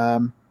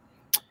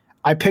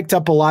 I picked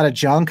up a lot of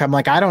junk. I'm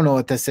like, I don't know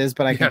what this is,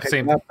 but I can pick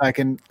it up. I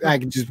can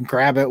just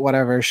grab it,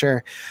 whatever,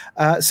 sure.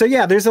 So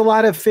yeah, there's a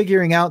lot of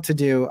figuring out to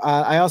do.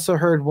 I also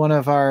heard one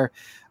of our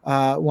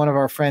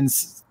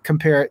friends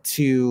compare it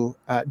to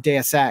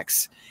Deus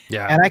Ex.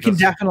 Yeah, and I can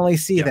definitely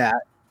see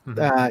that.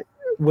 Mm-hmm.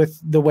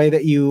 With the way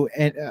that you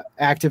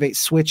activate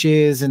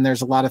switches, and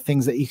there's a lot of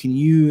things that you can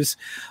use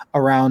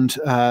around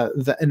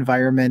the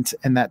environment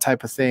and that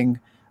type of thing.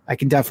 I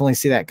can definitely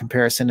see that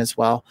comparison as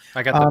well.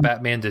 I got the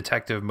Batman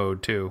detective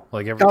mode too.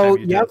 Like every time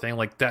you do a thing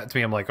like that, to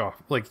me, I'm like, oh,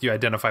 like you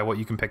identify what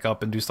you can pick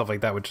up and do stuff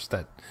like that with just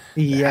that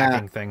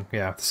hacking thing.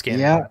 Yeah, the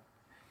scanning. Yeah,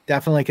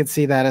 definitely could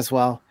see that as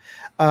well.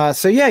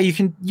 So yeah, you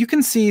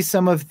can see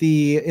some of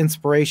the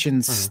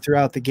inspirations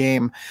throughout the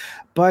game.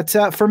 But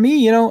for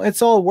me,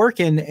 it's all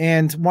working.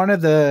 And one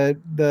of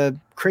the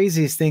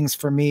craziest things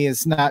for me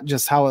is not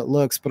just how it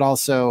looks, but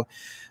also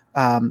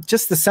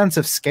just the sense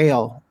of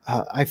scale.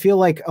 I feel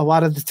like a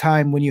lot of the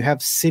time when you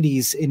have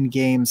cities in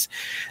games,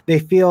 they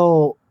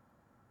feel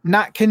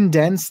not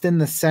condensed in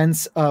the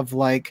sense of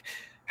like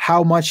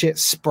how much it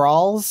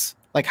sprawls,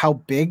 like how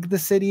big the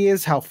city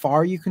is, how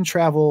far you can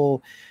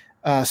travel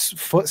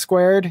foot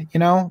squared,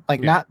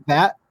 not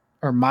that,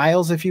 or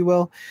miles, if you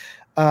will.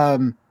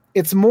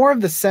 It's more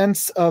of the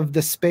sense of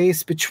the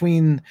space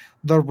between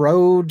the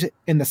road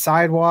and the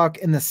sidewalk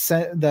and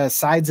the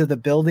sides of the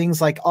buildings.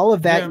 Like all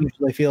of that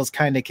usually feels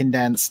kind of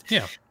condensed.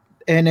 Yeah.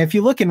 And if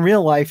you look in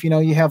real life,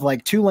 you have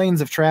like 2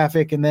 lanes of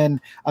traffic and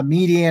then a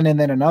median and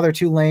then another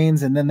 2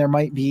 lanes. And then there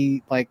might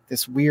be like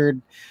this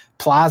weird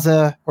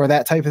plaza or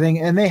that type of thing.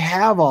 And they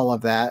have all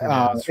of that.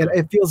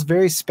 It feels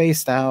very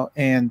spaced out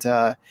and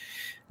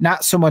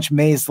not so much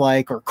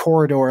maze-like or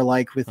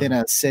corridor-like within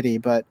a city,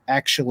 but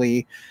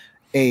actually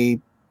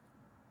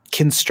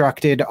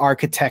constructed,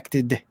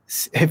 architected,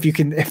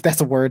 if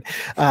that's a word,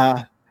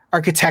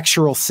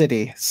 architectural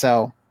city.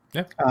 So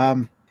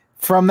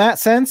from that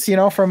sense,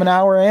 from an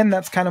hour in,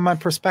 that's kind of my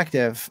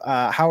perspective.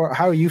 How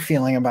are you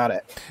feeling about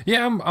it?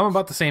 Yeah, I'm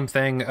about the same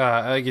thing.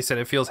 Like you said,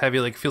 it feels heavy,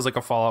 like it feels like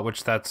a Fallout,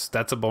 which that's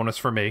a bonus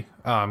for me,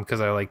 because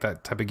I like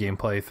that type of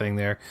gameplay thing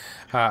there.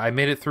 I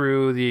made it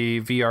through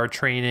the VR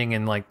training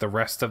and like the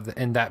rest of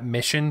in that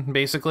mission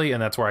basically,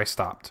 and that's where I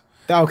stopped.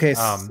 Okay,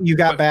 you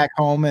got back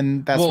home,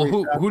 and that's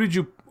well.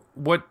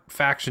 What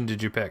faction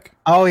did you pick?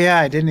 Oh yeah,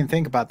 I didn't even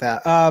think about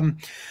that.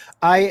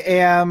 I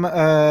am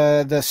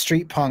the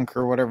street punk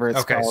or whatever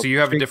it's called. Okay, so you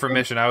have a different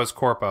mission. I was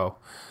Corpo.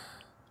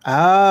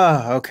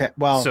 Ah, okay.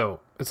 Well,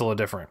 so it's a little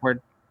different.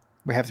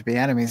 We have to be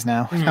enemies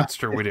now. That's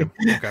true. We do.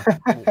 Okay,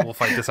 we'll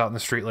fight this out in the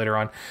street later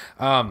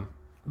on.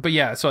 But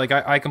yeah, so like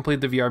I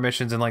completed the VR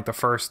missions in like the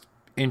first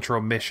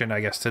intro mission, I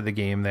guess, to the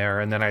game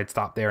there, and then I'd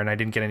stopped there, and I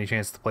didn't get any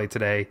chance to play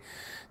today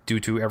due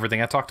to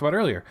everything I talked about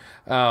earlier.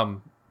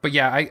 But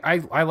yeah,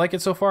 I like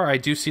it so far. I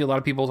do see a lot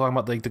of people talking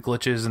about like the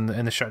glitches and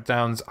the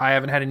shutdowns. I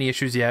haven't had any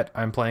issues yet.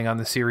 I'm playing on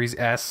the Series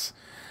S.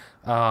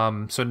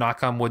 So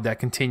knock on wood that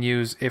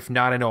continues. If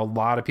not, I know a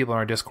lot of people in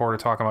our Discord are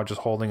talking about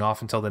just holding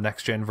off until the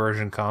next gen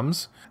version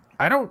comes.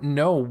 I don't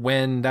know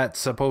when that's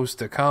supposed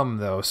to come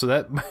though. So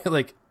that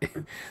like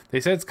they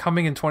said it's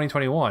coming in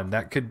 2021.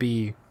 That could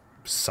be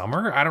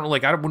summer. I don't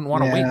like I wouldn't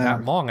want to wait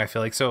that long, I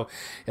feel like. So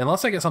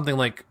unless I get something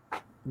like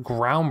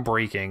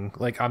groundbreaking,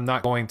 like I'm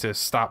not going to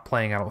stop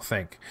playing, I don't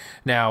think.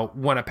 Now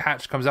when a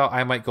patch comes out,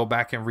 I might go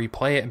back and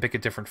replay it and pick a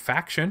different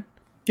faction.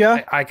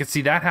 Yeah, I could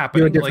see that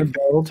happening. Do a different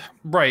build,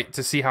 right?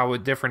 To see how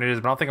different it is,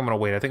 but I don't think I'm going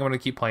to wait. I think I'm going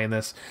to keep playing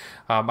this.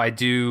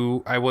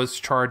 I was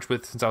charged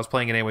with, since I was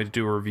playing it anyway, to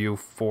do a review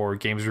for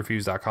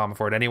GamesReviews.com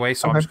for it anyway.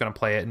 So I'm just going to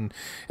play it, and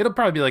it'll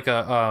probably be like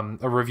a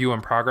review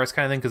in progress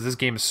kind of thing, because this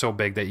game is so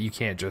big that you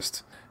can't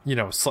just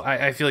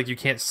I feel like you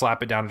can't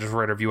slap it down and just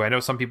write a review. I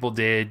know some people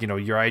did,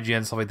 your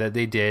IGN stuff like that,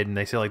 they did, and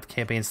they say like the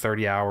campaign's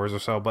 30 hours or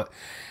so, but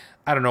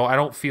I don't know. I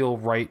don't feel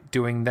right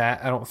doing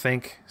that, I don't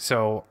think.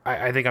 So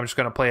I think I'm just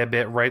going to play a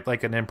bit, write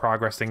like an in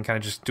progress thing, kind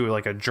of just do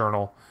like a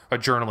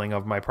journaling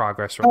of my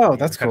progress. Oh,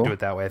 that's cool. Do it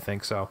that way, I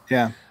think. So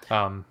yeah.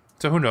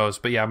 So who knows?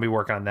 But yeah, I'll be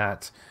working on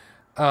that.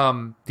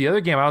 The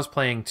other game I was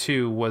playing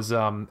too was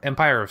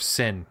Empire of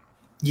Sin.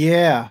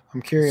 Yeah,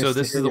 I'm curious. So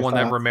this is the one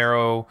that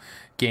Romero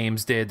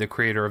Games did, the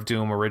creator of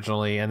Doom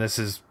originally, and this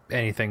is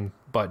anything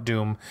but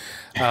Doom.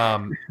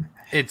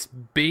 It's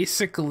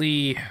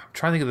basically, I'm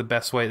trying to think of the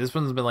best way. This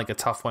one's been like a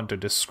tough one to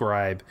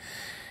describe.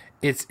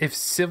 It's if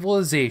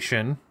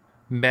Civilization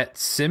met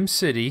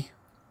SimCity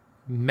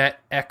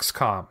met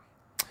XCOM.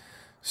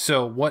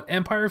 So what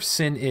Empire of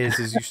Sin is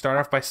you start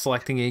off by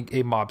selecting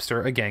a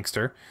mobster, a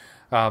gangster,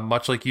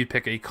 much like you'd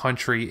pick a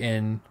country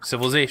in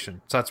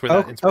Civilization. So that's where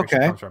that inspiration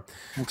comes from.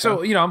 Okay.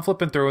 So, I'm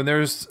flipping through, and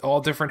there's all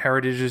different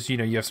heritages. You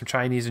have some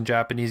Chinese and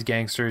Japanese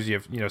gangsters.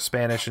 You have,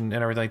 Spanish and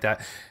everything like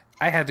that.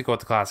 I had to go with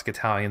the classic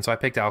Italian, so I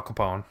picked Al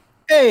Capone.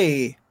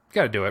 Hey!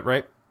 Got to do it,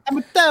 right? I'm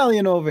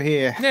Italian over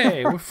here.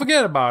 Hey,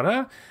 forget about it,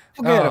 huh?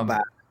 Forget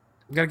about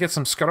it. Got to get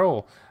some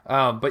scroll.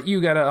 But you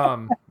got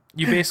to...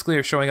 you basically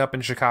are showing up in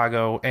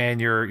Chicago,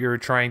 and you're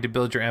trying to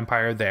build your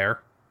empire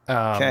there.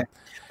 Okay.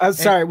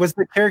 Sorry, was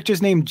the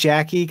character's name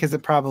Jackie? Because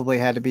it probably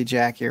had to be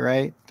Jackie,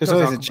 right? There's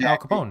always a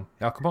Jackie. Al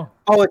Capone.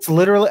 Oh, it's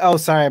literally... Oh,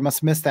 sorry, I must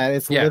have missed that.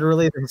 It's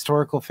literally the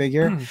historical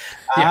figure.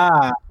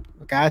 Yeah.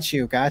 Got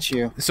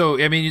you. So,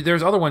 I mean,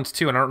 there's other ones,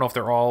 too, and I don't know if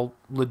they're all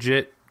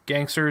legit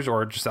gangsters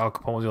or just Al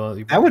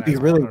Capone. That would be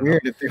really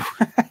weird if they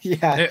were.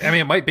 Yeah. I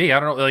mean, it might be. I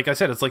don't know. Like I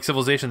said, it's like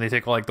Civilization. They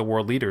take like the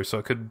world leaders, so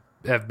it could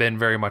have been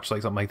very much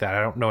like something like that.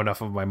 I don't know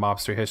enough of my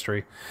mobster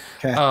history.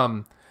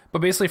 Okay. But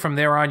basically from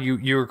there on,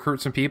 you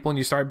recruit some people and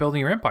you start building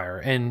your empire.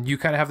 And you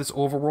kind of have this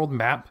overworld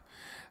map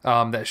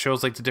that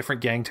shows like the different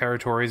gang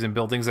territories and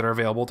buildings that are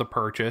available to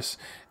purchase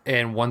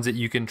and ones that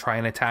you can try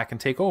and attack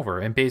and take over.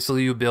 And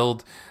basically you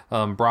build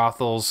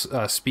brothels,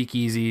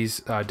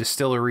 speakeasies,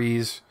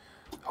 distilleries,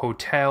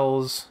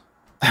 hotels.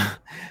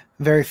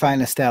 Very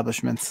fine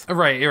establishments.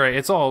 Right.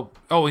 It's all...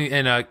 Oh,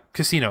 and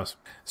casinos.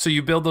 So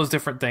you build those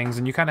different things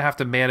and you kind of have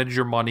to manage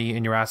your money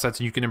and your assets,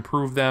 and you can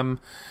improve them.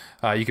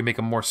 You can make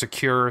them more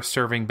secure,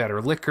 serving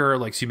better liquor,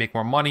 so you make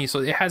more money. So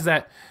it has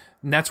that,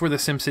 and that's where the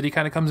SimCity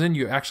kind of comes in.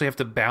 You actually have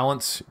to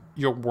balance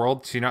your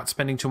world, so you're not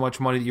spending too much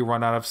money that you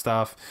run out of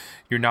stuff.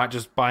 You're not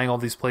just buying all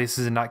these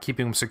places and not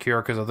keeping them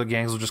secure because other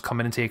gangs will just come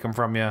in and take them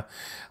from you.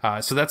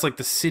 So that's like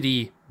the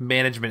city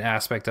management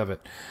aspect of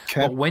it.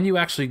 Okay. But when you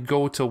actually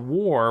go to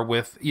war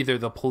with either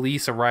the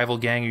police, a rival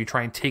gang, or you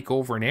try and take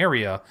over an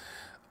area,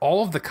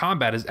 all of the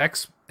combat is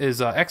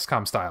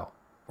XCOM style.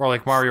 Or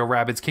like Mario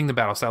Rabbids Kingdom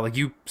Battle style. Like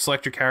you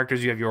select your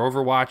characters, you have your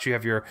Overwatch, you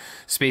have your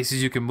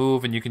spaces you can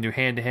move, and you can do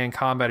hand-to-hand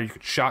combat, or you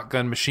can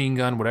shotgun, machine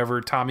gun, whatever,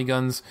 Tommy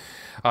guns.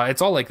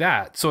 It's all like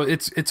that. So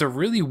it's a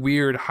really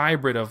weird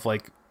hybrid of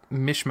like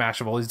mishmash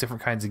of all these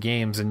different kinds of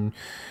games, and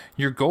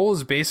your goal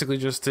is basically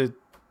just to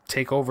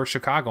take over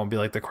Chicago and be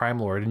like the crime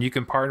lord. And you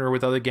can partner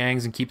with other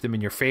gangs and keep them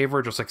in your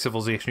favor, just like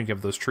Civilization. You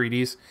have those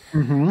treaties,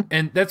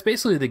 and that's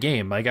basically the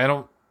game. Like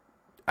I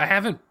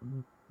haven't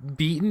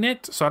beaten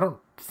it, so I don't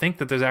think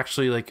that there's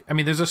actually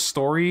there's a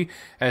story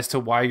as to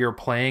why you're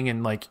playing,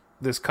 and like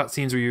there's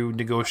cutscenes where you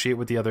negotiate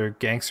with the other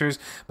gangsters,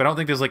 but I don't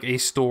think there's like a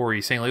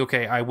story saying like,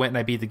 okay, I went and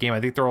I beat the game. I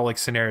think they're all like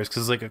scenarios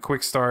because it's like a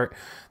quick start.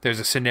 There's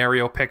a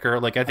scenario picker.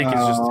 Like I think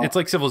it's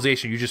like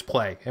Civilization. You just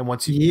play, and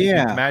once you beat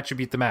the match, you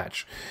beat the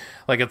match.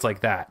 Like it's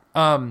like that.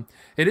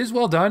 It is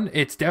well done.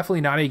 It's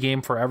definitely not a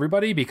game for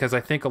everybody because I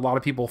think a lot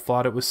of people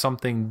thought it was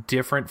something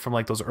different from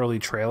like those early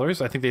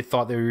trailers. I think they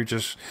thought they were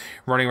just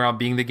running around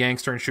being the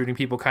gangster and shooting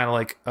people, kind of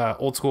like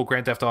old school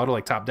Grand Theft Auto,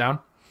 like top down.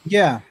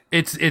 Yeah,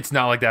 it's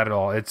not like that at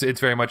all. It's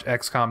very much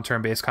XCOM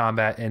turn-based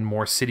combat and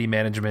more city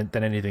management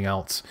than anything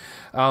else.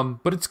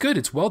 But it's good.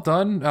 It's well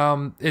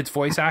done. It's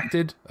voice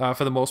acted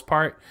for the most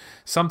part.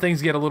 Some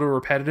things get a little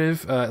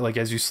repetitive. Like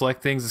as you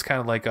select things, it's kind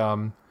of like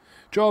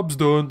job's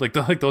done, like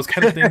those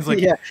kind of things. Like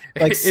yeah,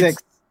 like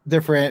six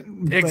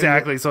different.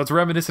 Exactly. So it's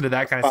reminiscent of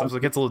that kind of stuff. So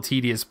it gets a little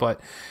tedious, but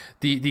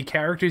the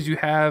characters you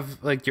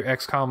have, like your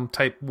XCOM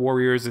type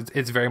warriors,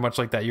 it's very much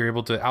like that. You're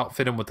able to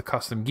outfit them with the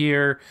custom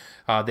gear.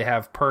 They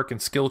have perk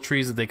and skill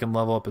trees that they can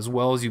level up as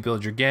well as you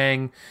build your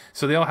gang.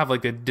 So they all have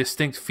like a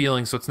distinct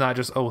feeling. So it's not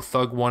just,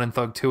 Thug 1 and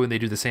Thug 2 and they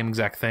do the same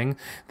exact thing.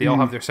 They all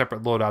have their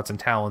separate loadouts and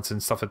talents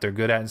and stuff that they're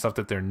good at and stuff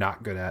that they're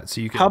not good at.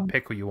 So you can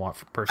pick what you want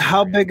for person.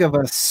 How big of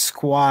a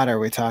squad are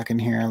we talking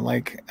here?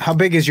 Like, how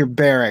big is your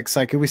barracks?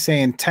 Like, are we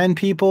saying 10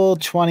 people,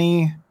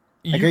 20?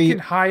 Like, you can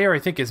hire, I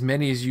think, as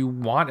many as you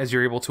want as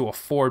you're able to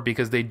afford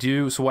because they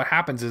do. So what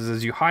happens is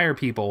as you hire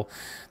people,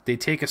 they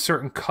take a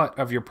certain cut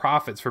of your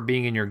profits for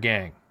being in your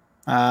gang.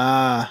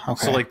 Okay.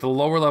 So like the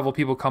lower level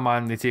people come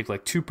on, they take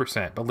like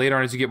 2%, but later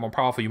on as you get more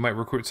powerful, you might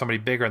recruit somebody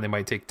bigger and they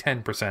might take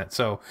 10%.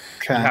 So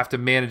you have to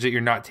manage it.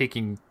 You're not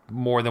taking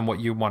more than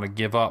what you want to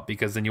give up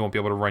because then you won't be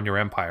able to run your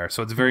empire.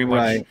 So it's very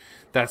much,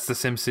 that's the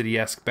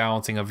SimCity-esque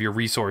balancing of your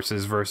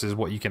resources versus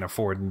what you can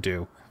afford and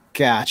do.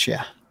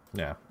 Gotcha.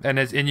 Yeah.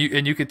 And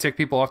you could tick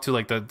people off too.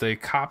 Like the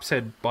cops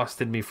had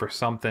busted me for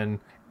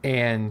something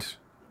and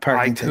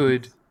I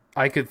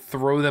could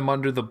throw them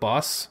under the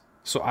bus.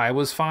 So I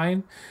was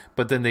fine,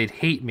 but then they'd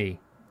hate me.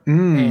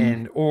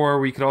 Or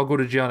we could all go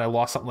to jail and I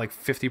lost something like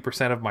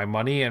 50% of my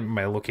money and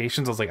my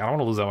locations. I was like, I don't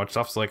want to lose that much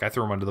stuff. So like I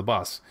threw them under the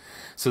bus.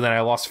 So then I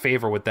lost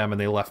favor with them and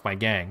they left my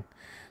gang.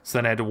 So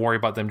then I had to worry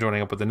about them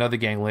joining up with another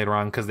gang later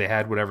on because they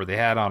had whatever they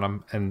had on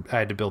them and I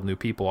had to build new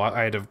people.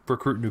 I had to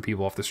recruit new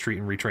people off the street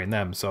and retrain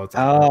them. So it's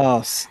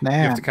like, snap. You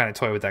have to kind of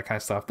toy with that kind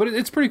of stuff. But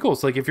it's pretty cool.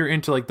 So like if you're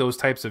into like those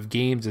types of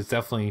games, it's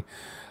definitely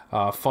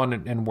fun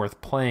and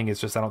worth playing.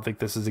 It's just I don't think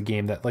this is a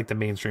game that like the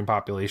mainstream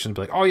population be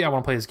like, oh yeah, I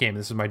want to play this game.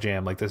 This is my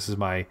jam. Like this is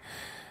my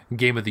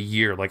game of the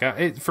year.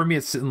 Like for me,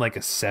 it's sitting like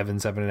a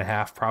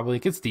 7.5 probably.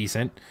 Like, it's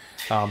decent,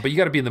 but you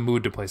got to be in the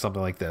mood to play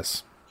something like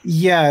this.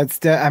 Yeah,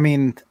 I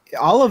mean,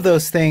 all of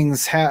those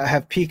things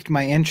have piqued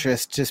my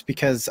interest just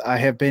because I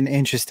have been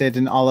interested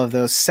in all of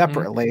those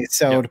separately.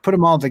 So to put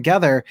them all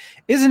together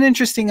is an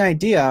interesting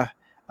idea.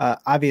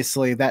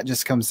 Obviously, that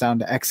just comes down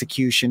to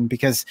execution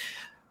because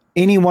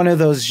any one of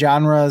those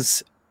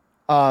genres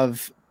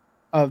of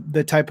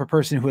the type of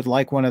person who would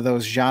like one of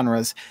those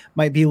genres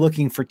might be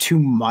looking for too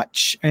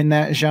much in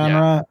that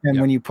genre.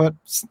 And when you put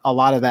a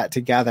lot of that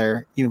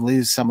together, you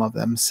lose some of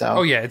them.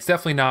 So, it's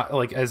definitely not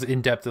like as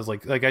in depth as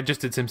like I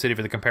just did SimCity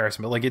for the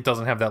comparison, but like it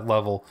doesn't have that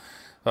level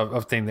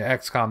of thing. The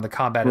XCOM, the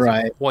combat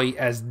isn't quite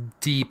as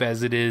deep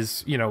as it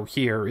is,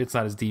 here. It's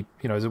not as deep,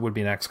 as it would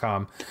be in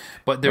XCOM,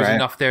 but there's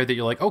enough there that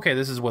you're like, okay,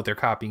 this is what they're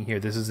copying here.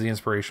 This is the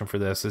inspiration for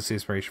this. This is the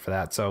inspiration for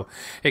that. So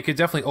it could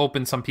definitely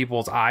open some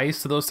people's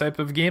eyes to those type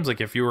of games.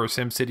 Like if you were a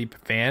SimCity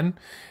fan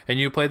and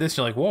you play this,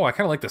 you're like, whoa, I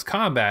kind of like this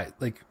combat.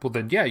 Like, well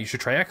then, you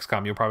should try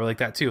XCOM. You'll probably like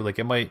that too. Like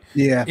it might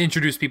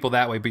introduce people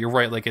that way, but you're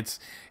right. Like it's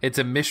a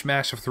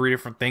mishmash of 3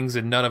 different things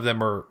and none of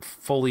them are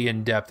fully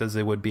in depth as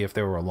they would be if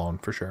they were alone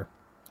for sure.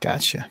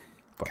 Gotcha.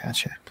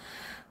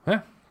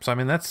 Yeah. So I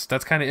mean that's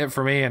kind of it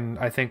for me, and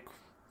I think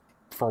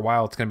for a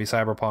while it's going to be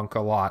Cyberpunk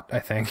a lot. I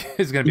think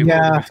is going to be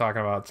what we're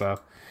talking about. So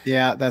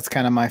yeah, that's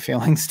kind of my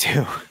feelings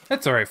too.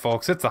 That's all right,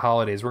 folks. It's the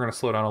holidays. We're going to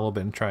slow down a little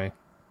bit and try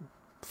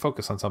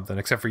focus on something.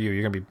 Except for you,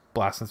 you're going to be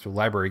blasting through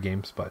library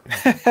games. But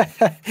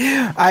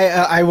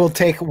I will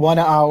take 1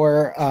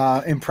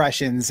 hour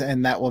impressions,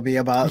 and that will be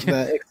about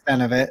the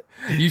extent of it.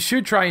 You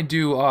should try and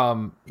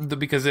do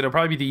because it'll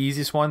probably be the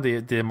easiest one.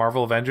 The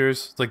Marvel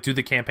Avengers, like do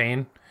the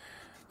campaign.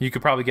 You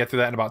could probably get through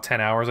that in about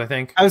 10 hours, I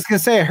think. I was going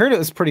to say, I heard it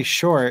was pretty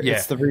short. Yeah.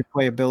 It's the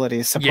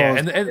replayability, suppose. Yeah,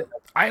 and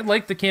I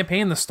liked the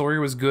campaign. The story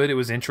was good. It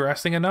was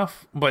interesting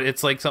enough. But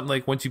it's like something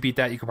like once you beat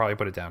that, you could probably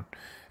put it down.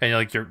 And you're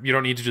like, you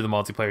don't need to do the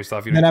multiplayer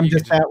stuff. And I'm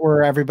just at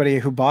where everybody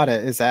who bought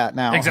it is at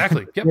now.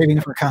 Exactly. Yep.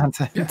 Waiting for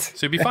content. Yeah.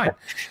 So you'd be fine.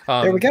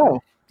 There we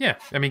go. Yeah.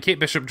 I mean, Kate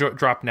Bishop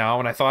dropped now,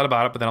 and I thought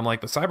about it, but then I'm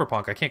like, but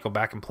Cyberpunk, I can't go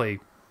back and play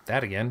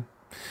that again.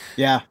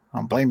 Yeah, I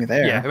don't blame you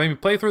there. Yeah, I mean,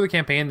 play through the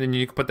campaign, then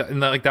you can put that, and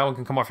like that one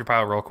can come off your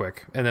pile real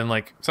quick, and then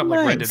like something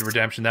like Red Dead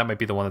Redemption, that might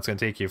be the one that's going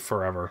to take you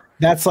forever.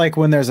 That's like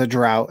when there's a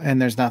drought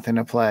and there's nothing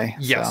to play.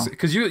 Yes,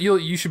 because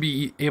you should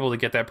be able to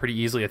get that pretty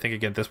easily. I think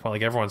again at this point,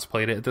 like everyone's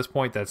played it at this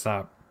point. That's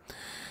not.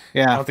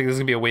 Yeah, I don't think there's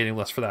going to be a waiting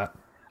list for that.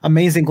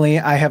 Amazingly,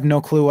 I have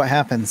no clue what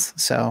happens.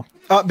 So,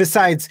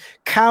 besides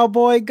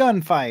cowboy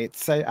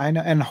gunfights, I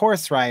know, and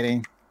horse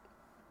riding.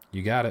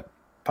 You got it.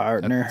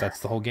 partner. That's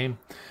the whole game.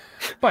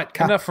 But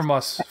enough from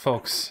us,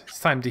 folks. It's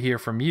time to hear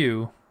from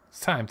you. It's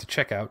time to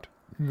check out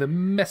the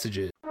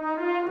messages.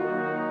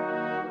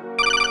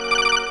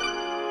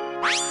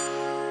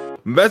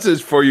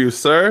 Message for you,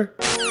 sir.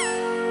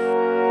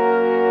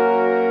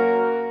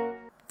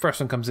 First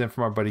one comes in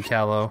from our buddy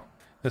Callow.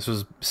 This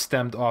was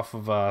stemmed off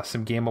of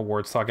some Game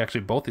Awards talk.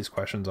 Actually, both these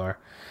questions are.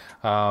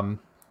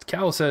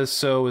 Callow says,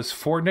 so is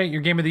Fortnite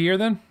your game of the year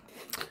then?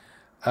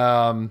 So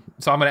I'm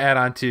going to add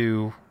on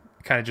to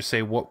kind of just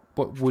say what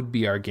would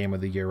be our game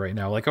of the year right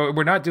now. Like,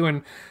 we're not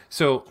doing...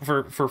 So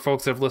for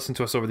folks that have listened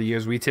to us over the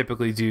years, we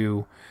typically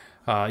do...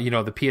 the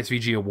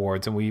PSVG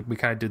awards, and we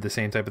kind of did the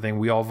same type of thing.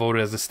 We all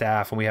voted as a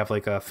staff, and we have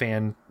like a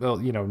fan,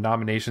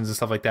 nominations and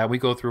stuff like that. We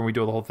go through and we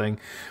do the whole thing.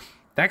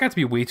 That got to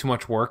be way too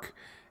much work,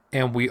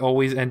 and we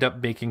always end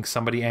up making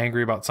somebody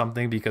angry about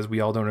something because we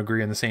all don't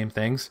agree on the same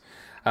things.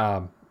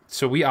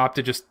 So we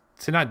opted just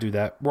to not do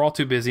that. We're all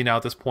too busy now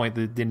at this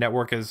point. The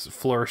network has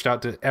flourished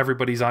out to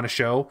everybody's on a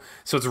show,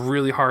 so it's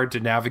really hard to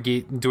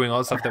navigate doing all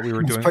the stuff that we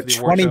were doing. Put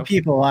 20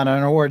 people on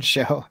an award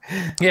show.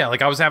 Yeah,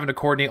 like I was having to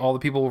coordinate all the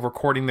people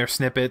recording their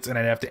snippets, and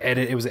I'd have to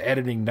edit. It was an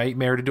editing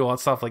nightmare to do all that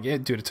stuff. Like,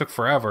 it took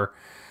forever.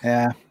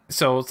 Yeah.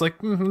 So it's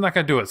like, I'm not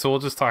going to do it. So we'll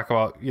just talk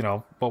about,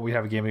 what we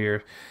have a game of the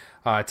year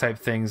type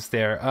things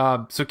there.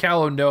 So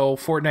Callow, no,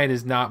 Fortnite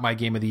is not my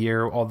game of the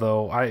year,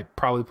 although I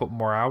probably put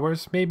more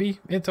hours maybe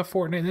into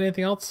Fortnite than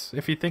anything else,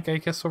 if you think I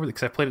guess over,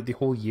 because I played it the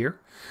whole year.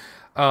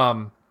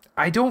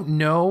 I don't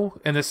know,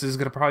 and this is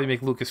going to probably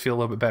make Lucas feel a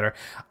little bit better.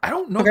 I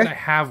don't know that I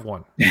have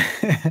one.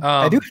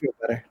 I do feel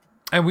better.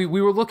 And we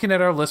were looking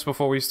at our list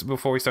before we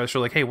started the show,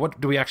 like, hey, what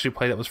do we actually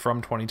play that was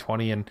from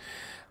 2020? And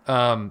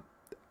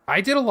I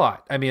did a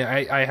lot. I mean,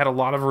 I had a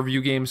lot of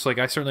review games. Like,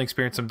 I certainly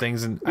experienced some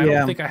things, and I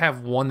don't think I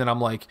have one that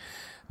I'm like,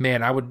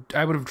 man, I would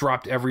have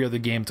dropped every other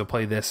game to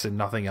play this and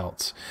nothing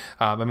else.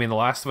 I mean, The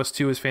Last of Us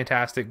 2 is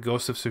fantastic.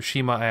 Ghost of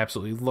Tsushima, I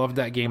absolutely loved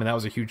that game, and that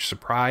was a huge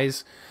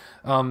surprise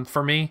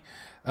for me.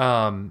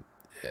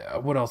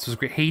 What else was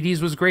great?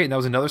 Hades was great, and that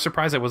was another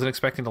surprise. I wasn't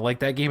expecting to like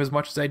that game as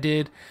much as I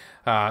did.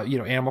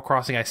 Animal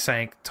Crossing, I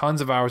sank tons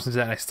of hours into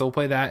that, and I still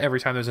play that. Every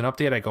time there's an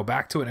update, I go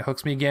back to it, and it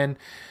hooks me again.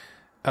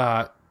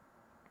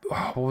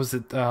 What was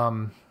it?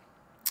 What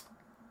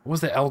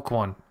was the Elk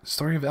one?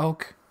 Story of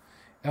Elk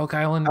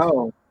Island?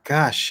 Oh,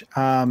 gosh.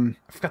 I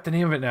forgot the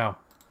name of it now.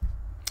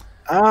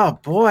 Oh,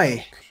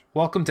 boy.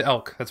 Welcome to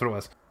Elk. That's what it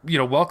was.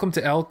 Welcome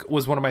to Elk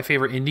was one of my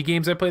favorite indie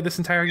games I played this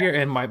entire year,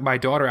 and my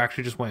daughter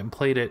actually just went and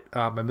played it.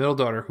 My middle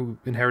daughter, who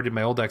inherited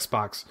my old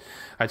Xbox,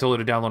 I told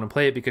her to download and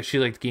play it because she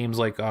liked games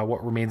like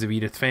What Remains of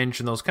Edith Finch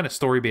and those kind of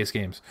story-based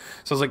games.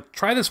 So I was like,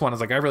 try this one. I was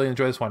like, I really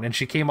enjoy this one. And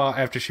she came out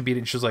after she beat it,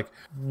 and she was like,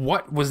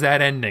 what was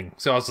that ending?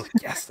 So I was like,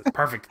 yes, that's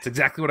perfect. It's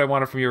exactly what I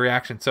wanted from your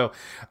reaction. So,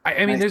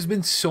 I mean, there's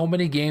been so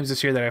many games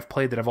this year that I've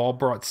played that have all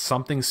brought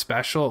something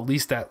special, at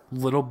least that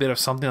little bit of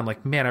something. I'm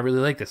like, man, I really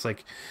like this.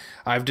 Like,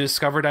 I've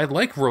discovered I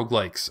like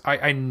roguelikes.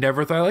 I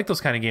never thought I liked those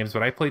kind of games,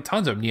 but I played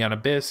tons of them. Neon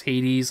Abyss,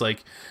 Hades,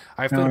 like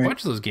I've played a bunch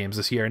of those games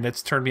this year, and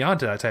it's turned me on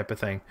to that type of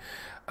thing.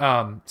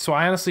 So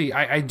I honestly,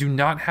 I do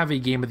not have a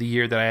game of the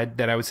year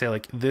that I would say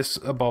like this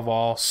above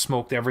all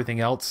smoked everything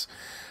else.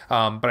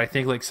 But I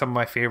think like some of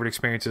my favorite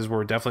experiences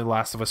were definitely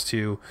Last of Us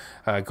 2,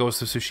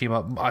 Ghost of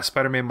Tsushima,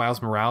 Spider-Man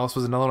Miles Morales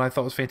was another one I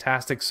thought was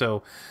fantastic.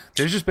 So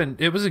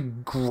it was a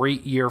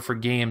great year for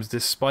games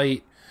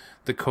despite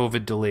the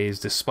COVID delays,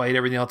 despite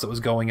everything else that was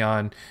going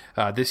on.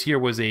 This year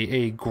was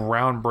a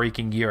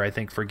groundbreaking year, I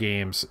think, for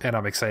games, and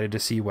I'm excited to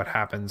see what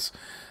happens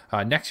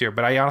next year.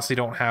 But I honestly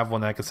don't have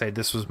one that I could say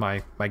this was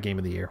my game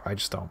of the year. I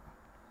just don't.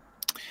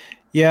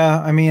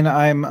 Yeah, I mean,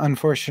 I'm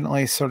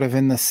unfortunately sort of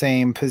in the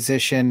same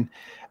position.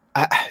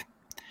 I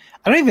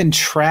don't even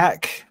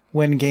track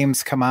when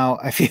games come out.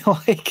 I feel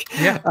like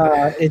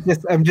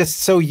I'm just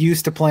so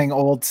used to playing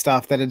old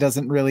stuff that it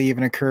doesn't really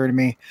even occur to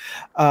me,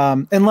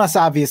 unless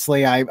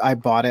obviously I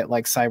bought it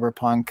like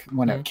Cyberpunk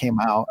when it came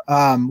out,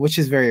 which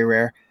is very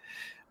rare.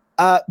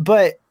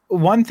 But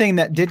one thing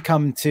that did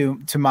come to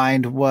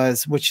mind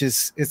was,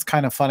 it's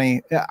kind of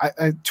funny.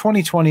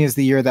 2020 is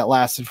the year that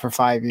lasted for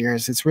 5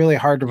 years. It's really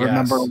hard to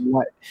remember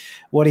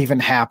what even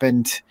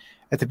happened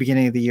at the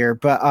beginning of the year.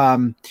 But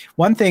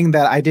one thing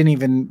that I didn't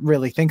even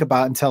really think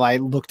about until I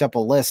looked up a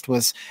list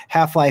was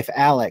Half-Life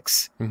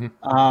Alyx,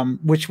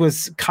 which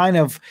was kind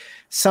of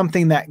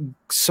something that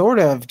sort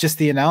of just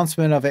the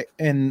announcement of it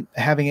and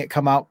having it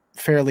come out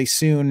fairly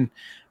soon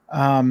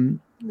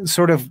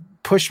sort of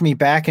pushed me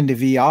back into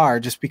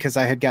VR just because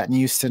I had gotten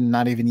used to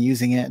not even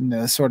using it, and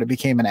it sort of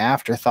became an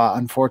afterthought,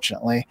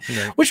 unfortunately,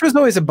 which was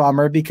always a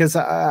bummer because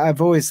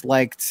I've always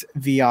liked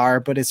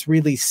VR, but it's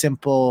really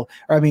simple,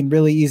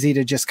 really easy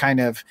to just kind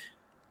of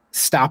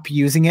stop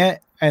using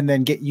it and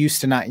then get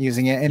used to not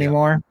using it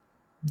anymore.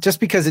 Just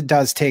because it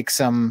does take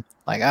some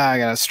like, I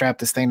gotta strap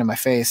this thing to my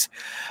face.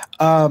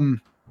 So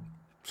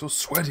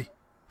sweaty.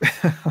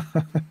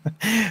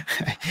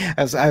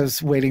 I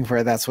was waiting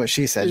for that's what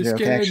she said. It's joke,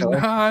 getting actually.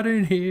 hot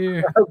in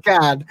here. Oh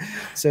God!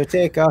 So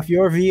take off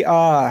your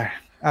VR.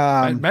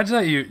 Imagine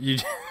that you.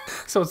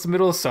 So it's the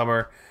middle of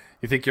summer.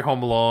 You think you're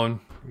home alone.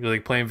 You're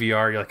like playing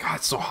VR. You're like, oh,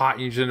 it's so hot.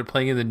 And you just end up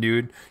playing in the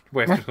nude.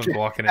 Your wife just comes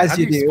walking in. As How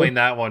do you you do. explain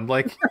that one?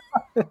 Like,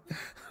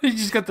 you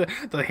just got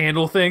the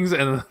handle things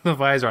and the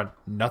visor on.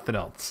 Nothing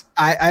else.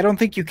 I don't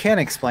think you can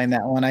explain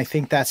that one. I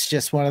think that's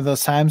just one of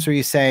those times where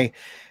you say,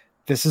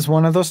 this is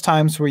one of those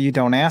times where you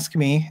don't ask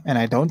me and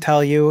I don't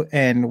tell you,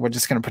 and we're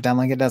just going to pretend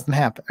like it doesn't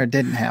happen or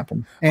didn't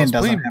happen. And I was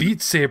doesn't playing happen.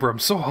 Beat Saber. I'm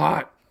so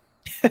hot.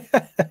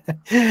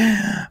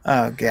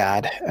 Oh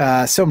God.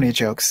 So many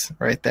jokes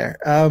right there.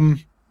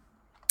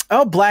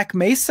 Oh, Black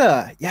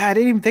Mesa. Yeah, I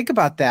didn't even think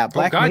about that.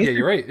 Black oh God, Mesa yeah,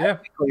 you're right. Yeah.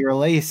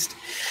 released.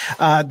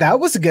 That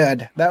was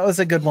good. That was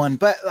a good one.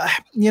 But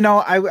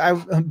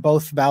I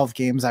both Valve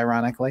games,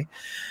 ironically.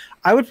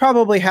 I would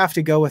probably have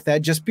to go with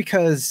that just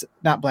because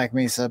not Black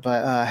Mesa,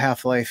 but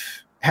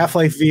Half-Life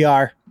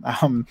VR,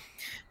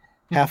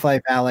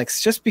 Half-Life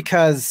Alyx, just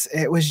because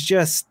it was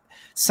just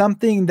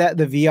something that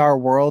the VR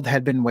world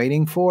had been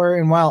waiting for.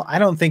 And while I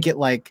don't think it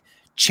like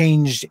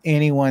changed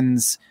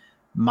anyone's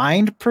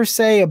mind per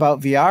se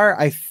about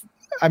VR,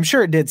 I'm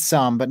sure it did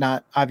some, but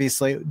not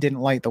obviously it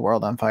didn't light the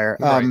world on fire.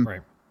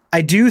 Right.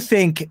 I do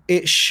think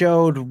it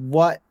showed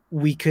what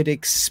we could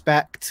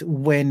expect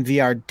when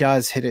VR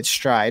does hit its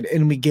stride,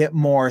 and we get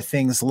more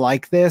things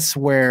like this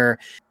where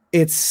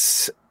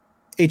it's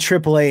a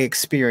AAA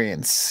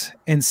experience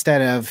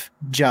instead of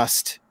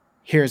just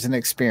here's an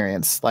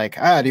experience. Like,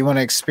 do you want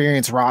to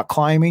experience rock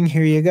climbing?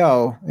 Here you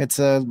go. It's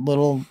a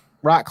little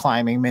rock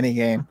climbing mini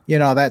game,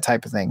 that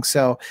type of thing.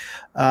 So,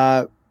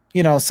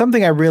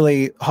 something I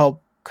really hope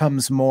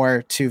comes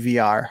more to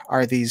VR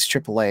are these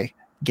AAA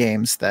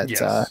games that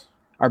Yes.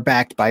 are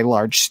backed by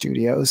large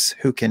studios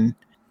who can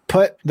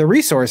put the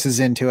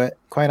resources into it,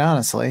 quite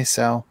honestly.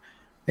 So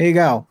there you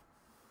go.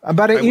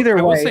 But either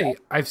I will way, say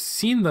I've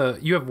seen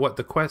you have what,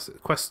 the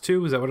Quest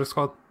 2, is that what it's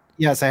called?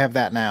 yes, I have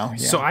that now.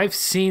 Yeah. So I've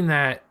seen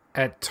that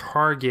at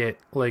Target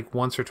like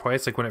once or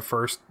twice, like when it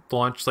first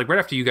launched, like right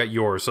after you got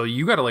yours. So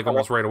you got it like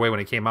almost right away when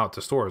it came out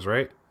to stores,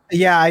 right?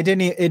 Yeah, it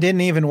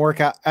didn't even work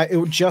out.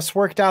 It just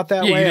worked out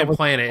that Yeah, way. you I didn't was-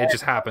 plan it. It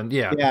just happened.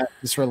 Yeah. Yeah,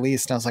 it's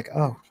released. And I was like,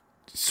 oh,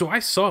 So I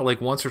saw it like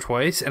once or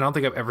twice, and I don't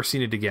think I've ever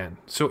seen it again.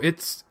 So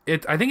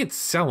I think it's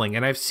selling,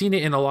 and I've seen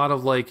it in a lot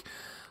of like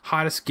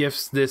hottest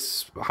gifts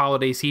this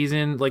holiday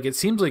season. Like it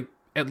seems like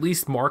at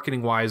least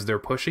marketing wise, they're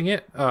pushing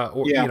it.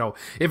 Or Yeah.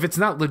 if it's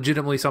not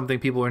legitimately something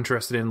people are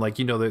interested in, like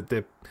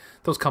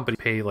those companies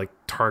pay like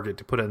Target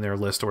to put it in their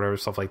list or whatever,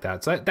 stuff like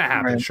that. So that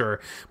happens, Right. sure,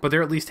 but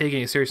they're at least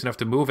taking it serious enough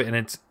to move it,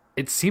 and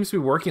it seems to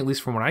be working, at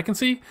least from what I can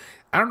see.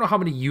 I don't know how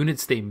many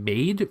units they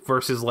made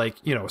versus like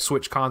a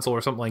Switch console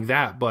or something like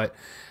that, but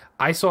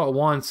I saw it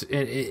once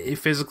it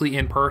physically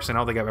in person. I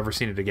don't think I've ever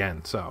seen it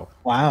again. So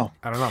wow.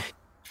 I don't know.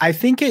 I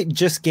think it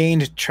just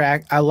gained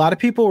track. A lot of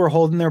people were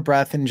holding their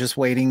breath and just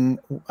waiting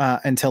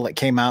until it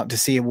came out to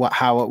see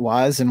how it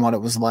was and what it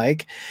was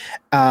like.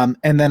 And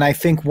then I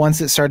think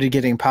once it started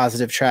getting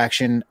positive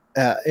traction,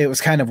 it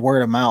was kind of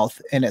word of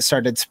mouth, and it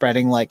started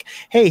spreading like,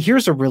 hey,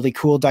 here's a really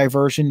cool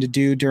diversion to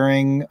do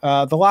during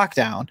the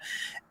lockdown.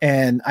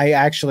 And I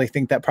actually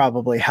think that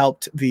probably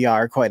helped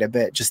VR quite a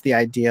bit. Just the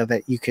idea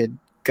that you could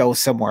go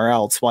somewhere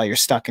else while you're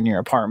stuck in your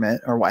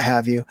apartment or what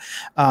have you.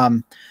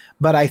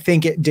 But I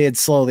think it did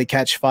slowly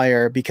catch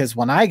fire because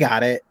when I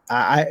got it,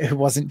 it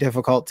wasn't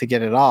difficult to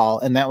get at all.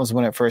 And that was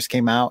when it first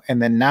came out. And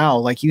then now,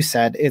 like you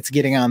said, it's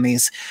getting on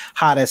these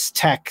hottest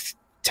tech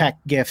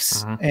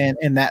gifts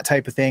and that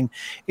type of thing.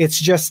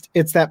 It's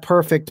that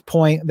perfect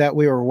point that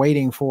we were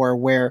waiting for,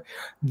 where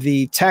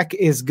the tech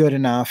is good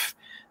enough.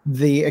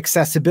 The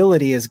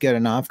accessibility is good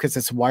enough because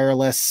it's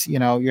wireless.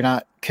 You're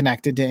not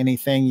connected to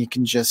anything. You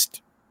can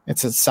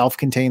it's a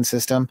self-contained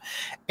system.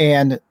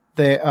 And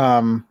the,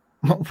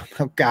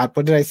 oh God,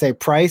 what did I say?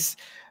 Price,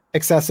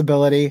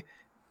 accessibility,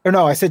 or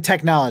no, I said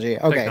technology.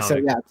 Okay. So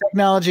yeah,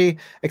 technology,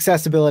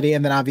 accessibility,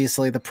 and then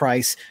obviously the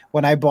price.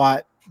 When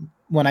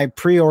I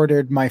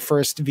pre-ordered my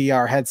first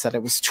VR headset,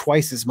 it was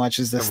twice as much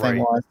as this thing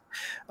was.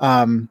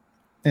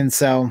 And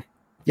so,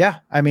 yeah,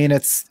 I mean,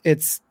 it's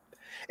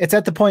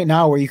at the point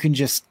now where you can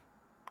just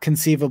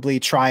conceivably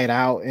try it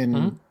out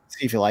and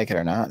see if you like it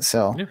or not.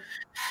 So,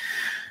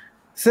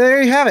 so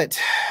there you have it.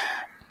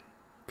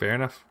 Fair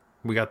enough.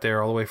 We got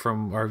there all the way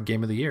from our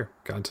game of the year.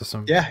 Got into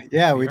some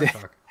yeah, we did.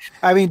 talk.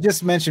 I mean,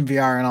 just mention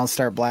VR and I'll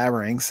start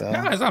blabbering. So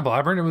No, it's not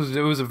blabbering.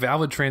 It was a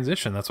valid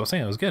transition. That's what I'm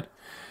saying. It was good.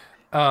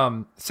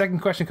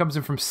 Second question comes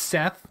in from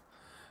Seth.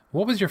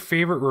 What was your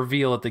favorite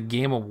reveal at the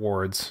Game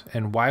Awards,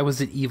 and why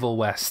was it Evil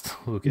West,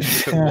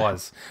 Lucas? If it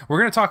was, we're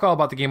going to talk all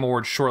about the Game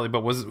Awards shortly.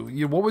 But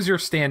what was your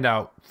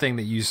standout thing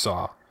that you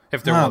saw,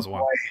 if there was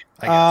one?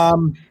 I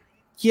guess.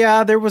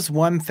 Yeah, there was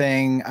one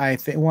thing. I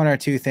think one or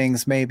two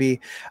things maybe.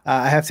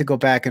 I have to go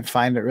back and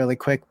find it really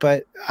quick.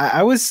 But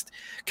I was.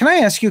 Can I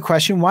ask you a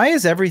question? Why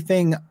is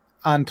everything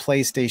on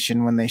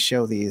PlayStation when they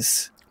show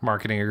these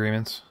Marketing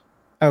agreements?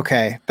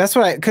 Okay, that's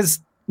what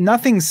because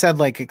nothing said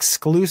like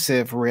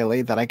exclusive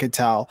really that I could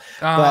tell.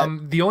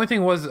 The only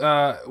thing was,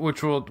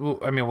 which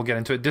we'll get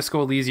into it.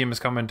 Disco Elysium is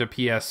coming to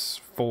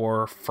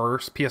PS4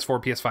 first,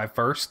 PS4, PS5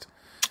 first.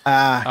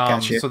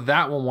 Gotcha. So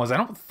that one was. I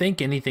don't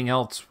think anything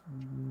else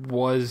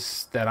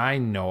was that I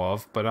know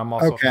of, but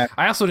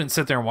I also didn't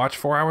sit there and watch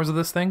 4 hours of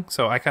this thing,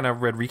 so I kind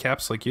of read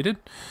recaps like you did.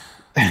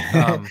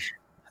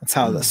 That's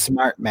how the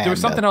smart man. There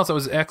was something else that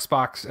was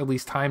Xbox at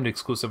least timed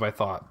exclusive, I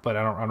thought, but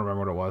I don't remember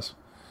what it was.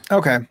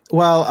 Okay,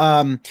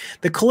 well,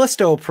 the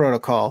Callisto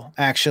Protocol,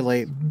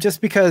 actually,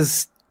 just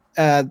because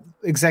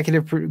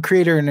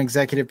creator and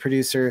executive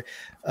producer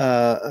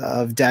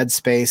of Dead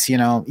Space,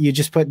 you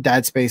just put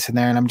Dead Space in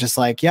there, and I'm just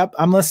like, yep,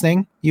 I'm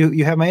listening.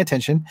 You have my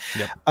attention.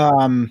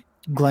 Yep.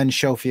 Glenn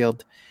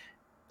Schofield.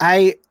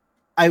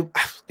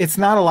 It's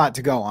not a lot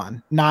to go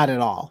on. Not at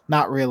all.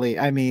 Not really.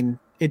 I mean,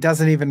 it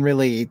doesn't even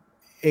really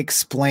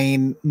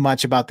explain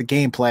much about the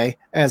gameplay,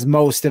 as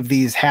most of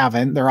these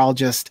haven't. They're all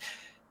just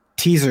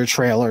teaser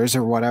trailers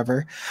or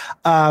whatever.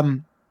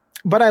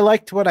 But I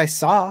liked what I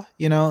saw.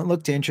 It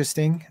looked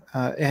interesting.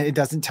 It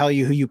doesn't tell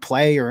you who you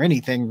play or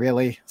anything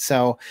really.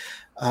 So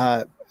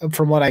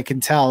from what I can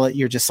tell,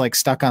 you're just like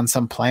stuck on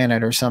some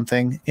planet or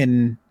something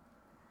in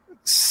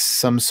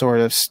some sort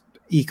of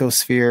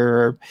ecosphere,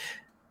 or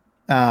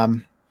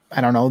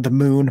I don't know, the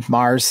moon,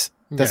 Mars,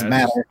 doesn't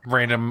matter.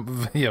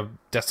 Random,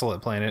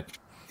 desolate planet.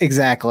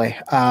 Exactly.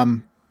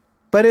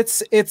 But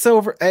it's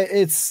over.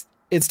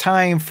 It's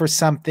time for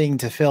something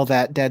to fill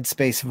that Dead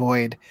Space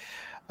void,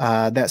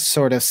 that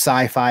sort of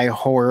sci-fi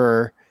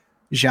horror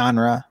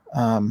genre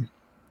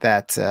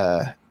that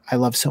I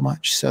love so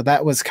much. So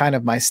that was kind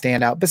of my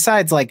standout.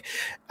 Besides,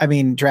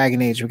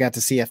 Dragon Age, we got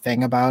to see a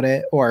thing about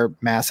it, or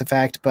Mass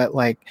Effect, but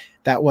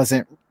that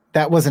wasn't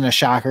a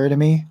shocker to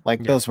me.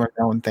 Those were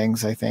known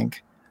things, I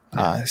think.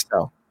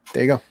 So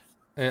there you go.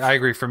 I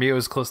agree. For me, it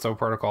was Callisto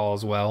Protocol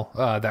as well.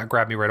 That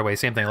grabbed me right away.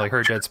 Same thing,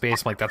 her Dead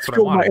Space. I'm like, that's what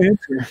I wanted.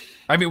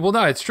 I mean, well,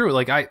 no, it's true.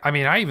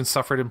 I even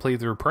suffered and played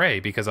through Prey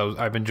because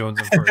I've been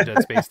jonesing for a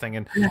Dead Space thing,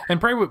 and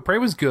Prey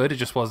was good. It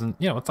just wasn't,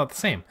 it's not the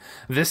same.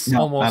 This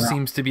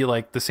seems to be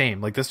the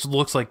same. This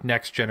looks like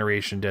next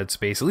generation Dead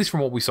Space, at least from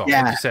what we saw.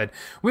 Yeah. Like you said,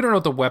 we don't know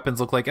what the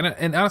weapons look like,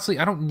 and honestly,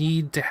 I don't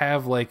need to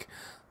have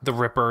the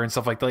Ripper and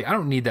stuff like that. I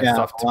don't need that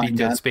stuff to be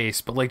Dead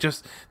Space, but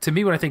just to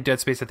me, when I think Dead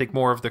Space, I think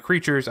more of the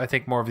creatures, I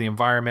think more of the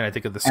environment, I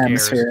think of the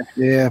scares. Atmosphere.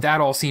 Yeah. That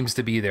all seems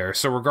to be there.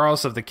 So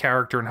regardless of the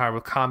character and how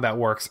combat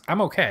works, I'm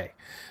okay.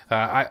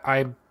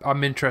 I'm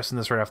interested in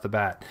this right off the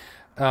bat.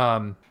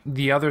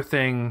 The other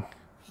thing,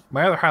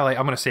 my other highlight,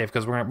 I'm going to save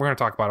because we're going to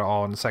talk about it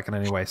all in a second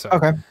anyway. So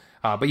okay.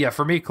 But yeah,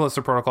 for me,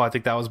 Callisto Protocol, I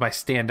think that was my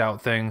standout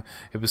thing.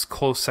 It was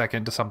close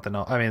second to something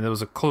else. I mean, there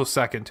was a close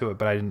second to it,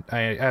 but I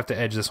have to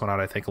edge this one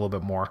out, I think, a little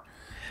bit more.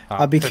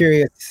 I'll be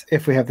curious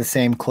if we have the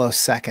same close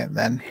second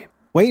then.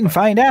 Wait and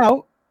find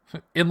out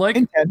in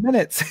 10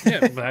 minutes.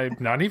 Yeah,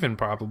 not even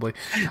probably.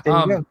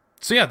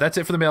 So yeah, that's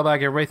it for the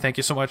mailbag, everybody. Thank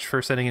you so much for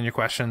sending in your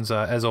questions.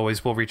 As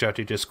always, we'll reach out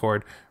to you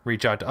Discord,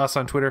 reach out to us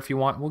on Twitter if you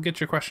want. We'll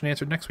get your question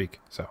answered next week.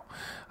 So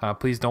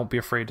please don't be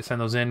afraid to send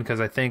those in, because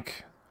I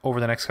think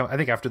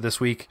after this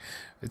week,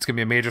 it's going to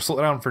be a major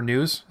slowdown for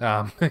news,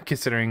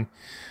 considering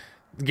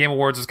the Game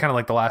Awards is kind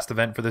of the last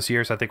event for this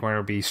year, so I think we're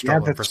going to be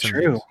struggling for some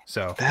news.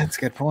 So that's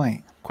a good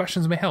point.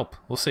 Questions may help.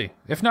 We'll see.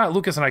 If not,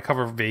 Lucas and I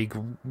cover vague,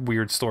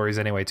 weird stories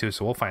anyway, too,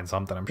 so we'll find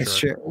something, I'm sure. It's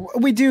true.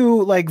 We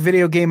do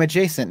video game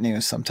adjacent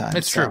news sometimes.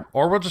 It's true.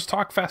 Or we'll just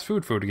talk fast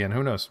food again.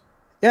 Who knows?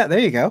 Yeah, there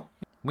you go.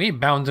 We ain't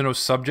bound to no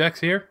subjects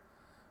here.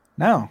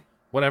 No.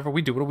 Whatever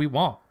we do, what we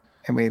want.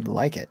 And we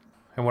like it.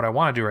 And what I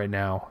want to do right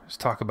now is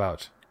talk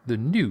about the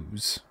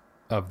news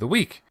of the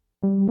week.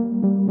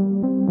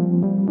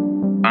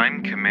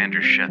 I'm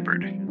Commander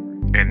Shepard,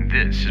 and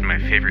this is my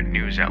favorite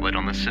news outlet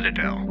on the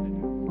Citadel.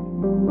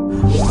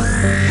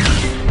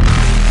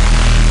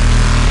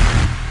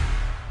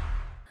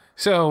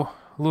 So,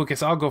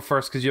 Lucas, I'll go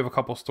first because you have a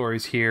couple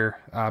stories here.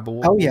 But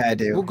I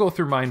do. We'll go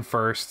through mine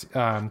first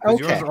because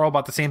yours are all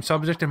about the same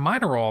subject, and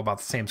mine are all about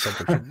the same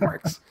subject. It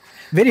works.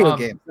 Video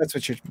games. That's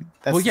what you're.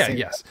 That's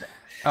yes.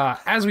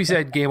 As we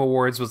said, Game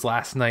Awards was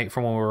last night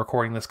from when we were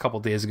recording this a couple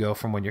days ago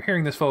from when you're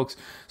hearing this, folks.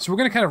 So we're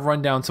going to kind of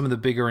run down some of the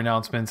bigger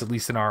announcements, at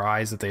least in our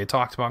eyes, that they had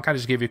talked about, and kind of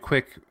just give you a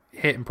quick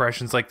hit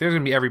impressions. There's going to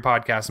be every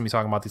podcast going to be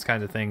talking about these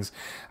kinds of things.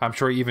 I'm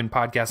sure even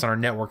podcasts on our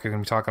network are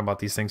going to be talking about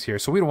these things here.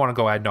 So we don't want to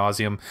go ad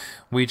nauseum.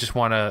 We just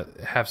want to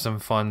have some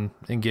fun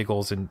and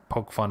giggles and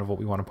poke fun of what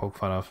we want to poke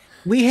fun of.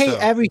 We hate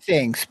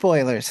everything.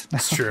 Spoilers.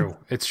 It's true.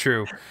 It's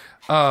true.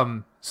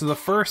 So the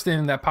first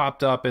thing that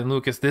popped up, and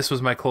Lucas, this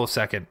was my close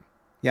second.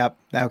 Yep.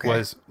 Okay.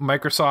 Was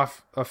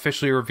Microsoft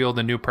officially revealed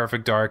the new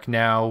Perfect Dark.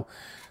 Now,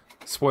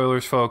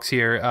 spoilers, folks,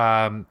 here.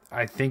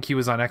 I think he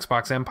was on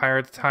Xbox Empire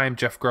at the time.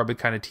 Jeff Grubb had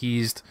kind of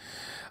teased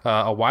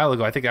a while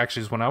ago. I think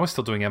actually it was when I was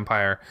still doing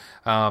Empire,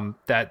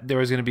 that there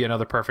was going to be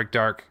another Perfect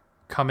Dark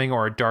coming,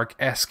 or a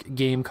Dark-esque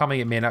game coming.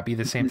 It may not be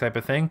the same type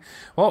of thing.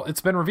 Well,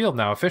 it's been revealed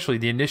now officially.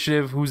 The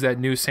Initiative, who's that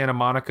new Santa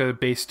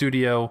Monica-based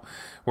studio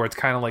where it's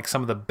kind of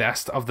some of the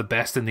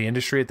best in the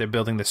industry. They're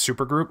building this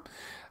super group.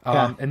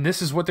 And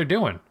this is what they're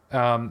doing.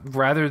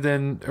 Rather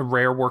than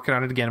Rare working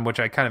on it again, which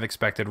I kind of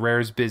expected.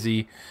 Rare's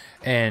busy,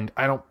 and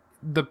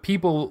the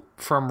people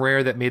from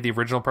Rare that made the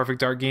original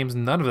Perfect Dark games,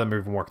 none of them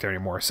even work there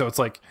anymore. So it's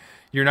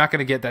You're not going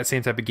to get that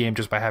same type of game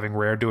just by having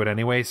Rare do it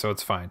anyway, so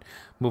it's fine.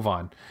 Move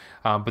on.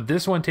 But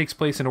this one takes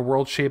place in a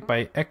world shaped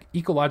by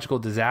ecological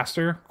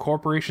disaster.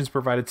 Corporations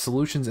provided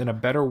solutions in a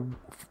better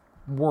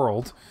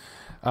world,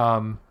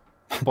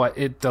 but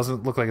it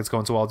doesn't look like it's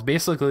going so well. It's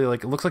basically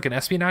like, it looks like an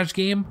espionage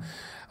game.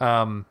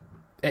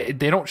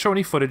 They don't show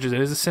any footage. It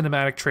is a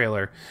cinematic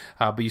trailer,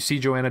 but you see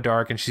Joanna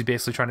Dark, and she's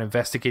basically trying to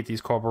investigate these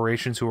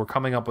corporations who are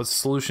coming up with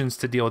solutions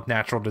to deal with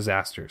natural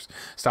disasters,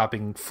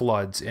 stopping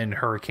floods and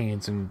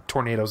hurricanes and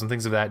tornadoes and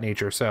things of that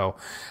nature. So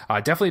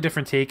definitely a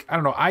different take. I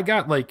don't know. I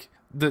got like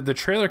the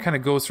trailer kind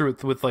of goes through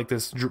with like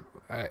this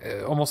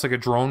almost like a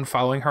drone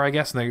following her, I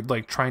guess, and they're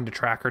like trying to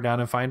track her down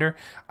and find her.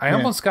 I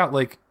almost got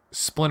like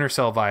Splinter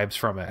Cell vibes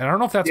from it, and I don't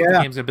know if that's what the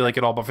game's gonna be like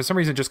at all, but for some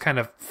reason it just kind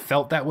of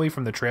felt that way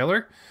from the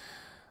trailer.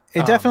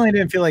 It definitely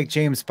didn't feel like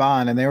James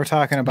Bond, and they were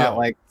talking about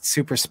like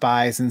super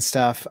spies and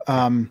stuff.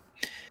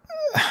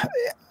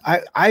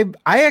 I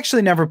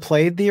actually never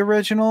played the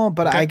original,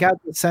 but I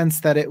got the sense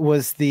that it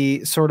was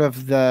the sort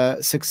of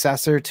the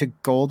successor to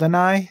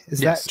GoldenEye. Is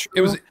that true?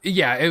 It was,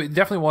 yeah, it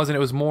definitely was, and it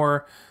was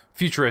more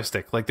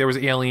futuristic. Like there was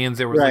aliens,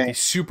 there was like these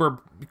super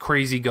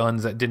crazy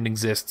guns that didn't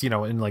exist, you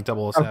know, in like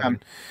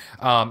 007.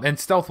 And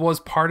stealth was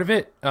part of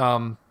it,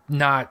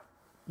 not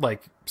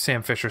like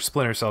Sam Fisher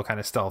Splinter Cell kind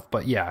of stealth,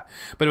 but it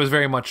was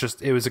very much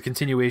just, it was a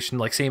continuation,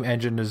 like same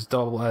engine as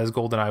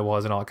GoldenEye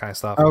was and all that kind of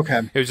stuff. Okay.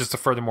 It was just a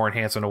furthermore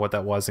enhancement of what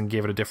that was and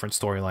gave it a different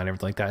storyline and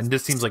everything like that. And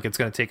this seems like it's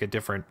going to take a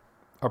different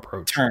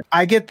approach.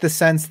 I get the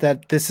sense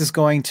that this is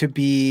going to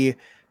be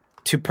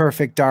to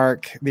Perfect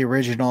Dark, the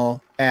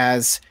original,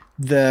 as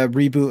the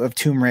reboot of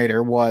Tomb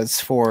Raider was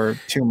for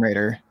Tomb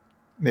Raider.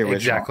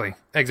 Exactly.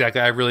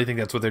 I really think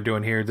that's what they're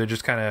doing here. They're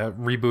just kind of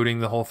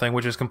rebooting the whole thing,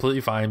 which is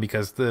completely fine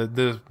because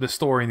the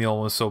story in the old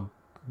one was so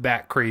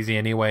bat crazy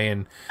anyway,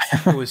 and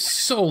it was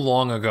so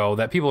long ago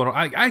that people don't.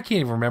 I can't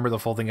even remember the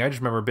full thing. I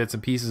just remember bits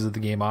and pieces of the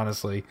game,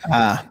 honestly.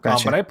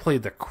 Gotcha. But I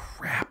played the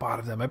crap out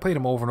of them. I played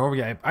them over and over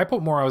again. I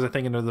put more hours, I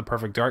think, into the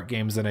Perfect Dark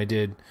games than I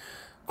did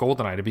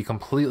GoldenEye, to be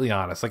completely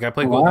honest. Like I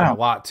played GoldenEye a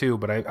lot too,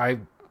 but I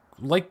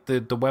like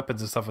the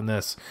weapons and stuff in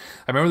this.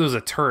 I remember there was a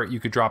turret you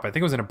could drop. I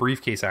think it was in a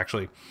briefcase,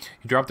 actually.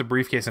 You dropped the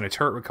briefcase and a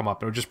turret would come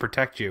up and it would just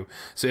protect you.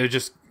 So it would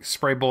just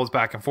spray bullets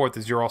back and forth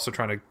as you're also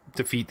trying to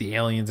defeat the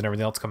aliens and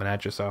everything else coming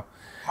at you. So,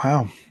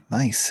 wow,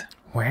 nice.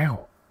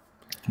 Wow.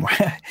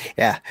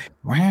 Yeah.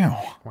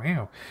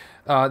 Wow.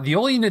 The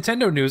only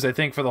Nintendo news, I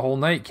think, for the whole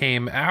night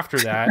came after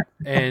that.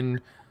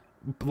 And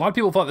a lot of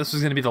people thought this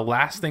was going to be the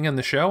last thing in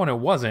the show, and it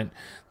wasn't.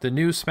 The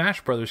new Smash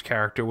Brothers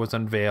character was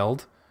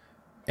unveiled.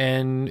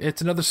 And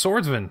it's another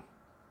swordsman,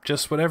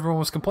 just what everyone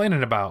was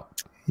complaining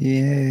about.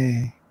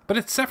 Yay! But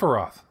it's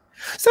Sephiroth.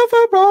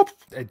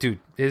 Dude,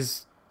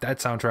 that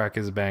soundtrack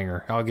is a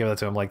banger. I'll give that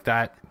to him. Like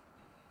that.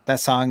 That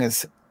song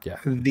is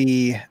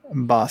the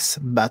boss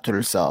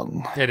battle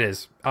song. It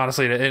is,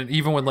 honestly. And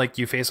even when like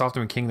you face off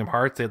them in Kingdom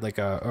Hearts, they had like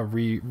a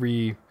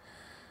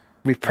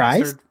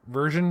reprised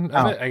version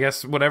of it, I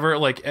guess. Whatever.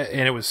 Like,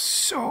 and it was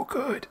so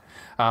good.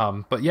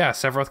 But yeah,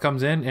 Sephiroth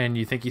comes in, and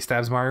you think he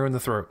stabs Mario in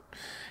the throat.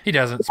 He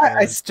doesn't.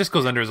 It just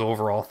goes under his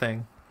overall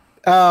thing.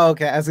 Oh,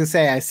 okay. I was going to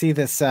say, I see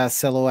this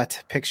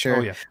silhouette picture. Oh,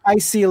 yeah. I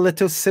see a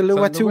little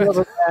silhouette of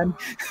a man.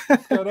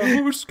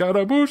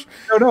 Scaramouche.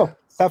 No.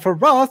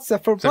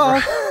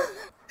 Sephiroth.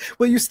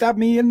 Will you stab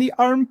me in the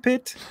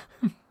armpit?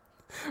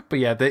 But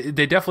yeah, they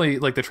definitely,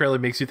 like, the trailer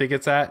makes you think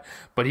it's that,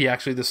 but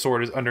the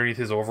sword is underneath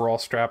his overall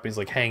strap, and he's,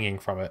 like, hanging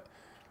from it.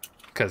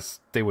 Because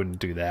they wouldn't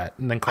do that.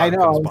 And then Cloud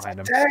comes behind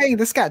him. Dang,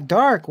 this got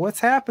dark.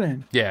 What's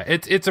happening? Yeah,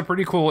 it's a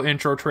pretty cool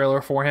intro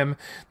trailer for him.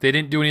 They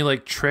didn't do any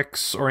like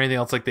tricks or anything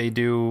else like they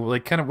do.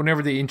 Like kind of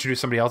whenever they introduce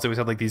somebody else, they always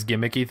have like these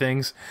gimmicky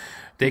things.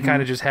 They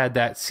kind of just had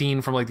that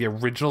scene from like the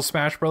original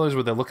Smash Brothers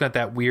where they're looking at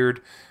that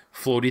weird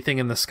floaty thing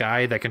in the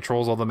sky that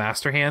controls all the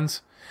master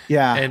hands.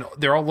 Yeah. And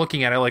they're all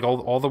looking at it, like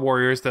all the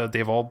warriors,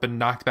 they've all been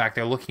knocked back.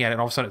 They're looking at it,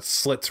 and all of a sudden it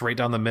slits right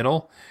down the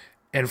middle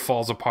and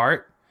falls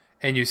apart.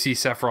 And you see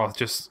Sephiroth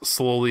just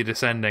slowly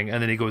descending,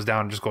 and then he goes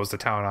down and just goes to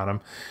town on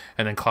him.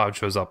 And then Cloud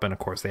shows up, and of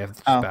course they have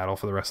this battle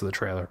for the rest of the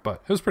trailer.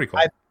 But it was pretty cool.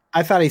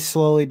 I thought he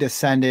slowly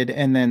descended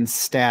and then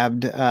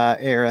stabbed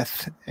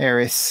Aeris,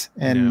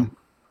 and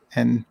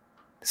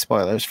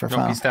spoilers for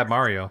fun. He stabbed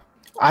Mario.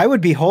 I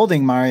would be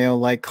holding Mario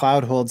like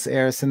Cloud holds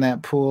Aeris in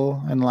that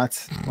pool and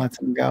lets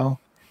him go.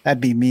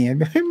 That'd be me. I'd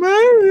be like,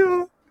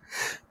 Mario.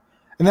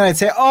 And then I'd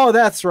say, oh,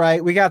 that's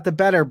right. We got the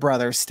better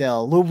brother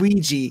still.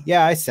 Luigi.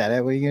 Yeah, I said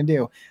it. What are you going to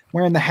do?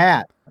 Wearing the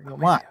hat.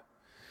 What?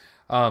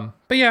 But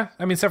yeah,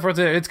 I mean, Sephiroth,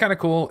 it's kind of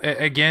cool.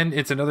 Again,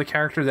 it's another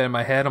character that in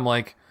my head, I'm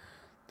like,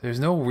 there's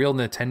no real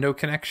Nintendo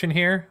connection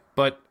here.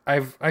 But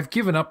I've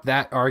given up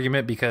that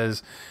argument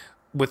because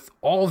with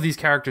all of these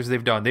characters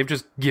they've done, they've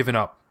just given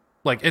up.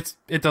 Like,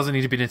 it doesn't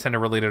need to be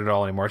Nintendo related at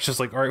all anymore. It's just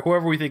like, all right,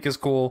 whoever we think is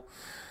cool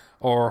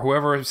or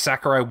whoever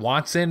Sakurai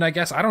wants in, I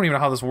guess. I don't even know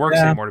how this works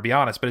anymore, to be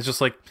honest. But it's just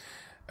like,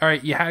 all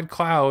right, you had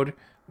Cloud,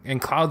 and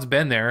Cloud's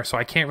been there, so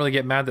I can't really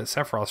get mad that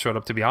Sephiroth showed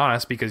up, to be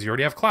honest, because you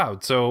already have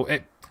Cloud. So,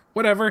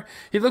 whatever.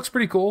 He looks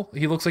pretty cool.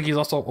 He looks like he's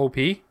also OP.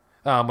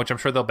 which I'm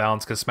sure they'll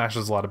balance because Smash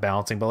does a lot of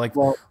balancing. But like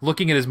Well-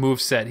 looking at his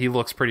move set, he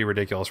looks pretty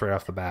ridiculous right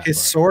off the bat. His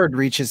but- sword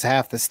reaches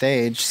half the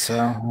stage,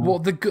 so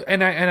Well,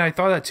 and I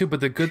thought that too, but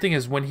the good thing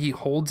is when he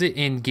holds it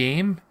in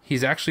game,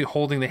 he's actually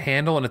holding the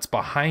handle and it's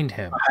behind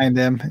him. behind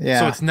him, yeah.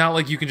 So it's not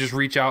like you can just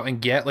reach out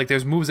and get. Like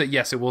there's moves that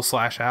yes, it will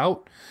slash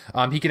out.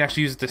 He can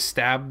actually use it to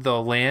stab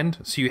the land,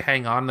 so you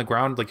hang on the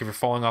ground. Like if you're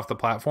falling off the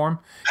platform,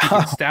 he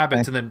can stab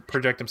it to then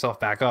project himself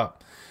back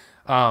up.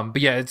 But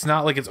yeah, it's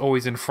not like it's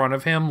always in front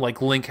of him.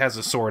 Like Link has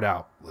a sword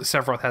out,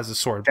 Sephiroth has a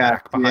sword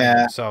back behind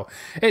him. So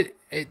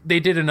they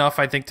did enough,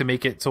 I think, to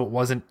make it so it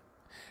wasn't.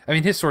 I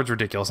mean, his sword's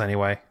ridiculous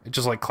anyway,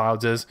 just like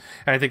Cloud's is.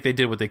 And I think they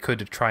did what they could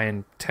to try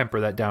and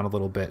temper that down a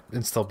little bit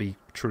and still be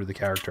true to the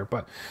character.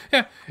 But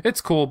yeah, it's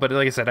cool. But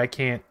like I said, I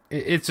can't.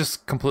 It's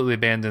just completely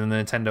abandoned the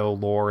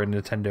Nintendo lore and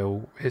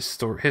Nintendo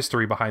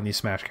history behind these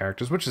Smash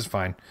characters, which is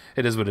fine.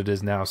 It is what it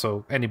is now.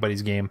 So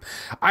anybody's game.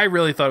 I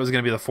really thought it was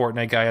going to be the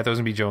Fortnite guy. I thought it was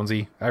going to be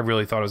Jonesy. I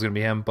really thought it was going to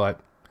be him, but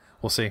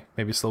we'll see.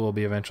 Maybe it still will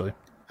be eventually.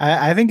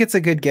 I think it's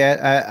a good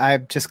get.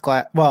 I'm just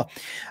glad. Well,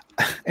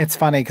 it's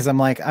funny because I'm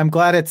like, I'm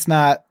glad it's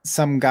not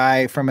some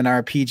guy from an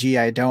RPG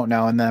I don't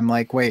know. And then I'm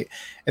like, wait,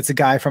 it's a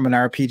guy from an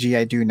RPG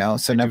I do know.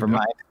 So never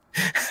mind.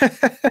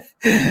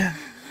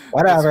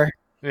 Whatever.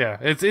 Yeah,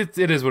 it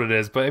is what it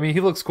is. But I mean, he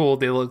looks cool.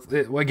 It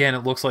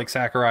looks like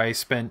Sakurai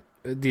spent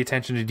the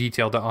attention to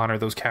detail to honor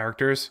those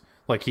characters.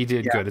 Like he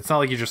did good. It's not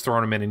like you're just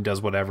throwing him in and he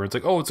does whatever. It's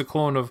like, oh, it's a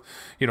clone of,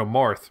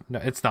 Marth. No,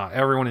 it's not.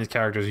 Every one of these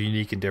characters are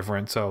unique and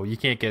different, so you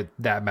can't get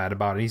that mad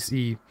about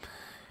it.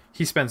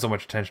 He spends so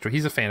much attention to it.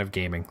 He's a fan of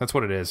gaming. That's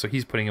what it is. So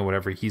he's putting in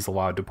whatever he's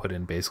allowed to put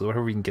in, basically,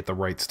 whatever he can get the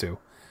rights to,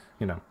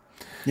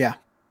 Yeah.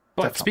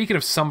 But Definitely. speaking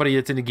of somebody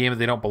that's in a game that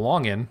they don't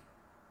belong in,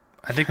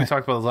 I think we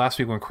talked about this last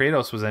week when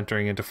Kratos was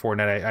entering into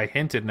Fortnite. I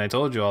hinted and I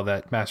told you all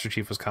that Master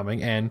Chief was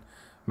coming, and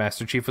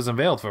Master Chief was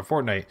unveiled for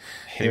Fortnite.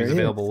 He was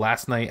available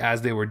last night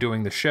as they were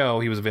doing the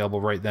show. He was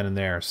available right then and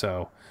there.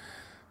 So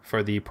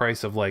for the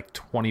price of like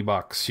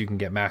 $20, you can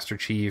get Master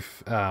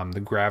Chief,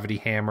 the gravity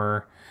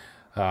hammer,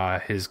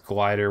 his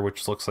glider,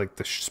 which looks like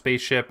the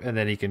spaceship, and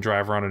then he can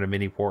drive around in a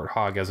mini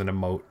warthog as an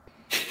emote.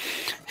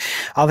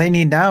 All they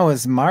need now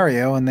is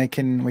Mario, and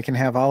we can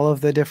have all of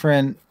the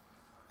different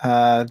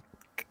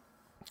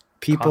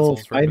people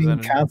Consoles fighting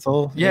represented.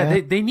 console.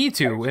 Yeah, they need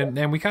to,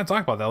 and we kind of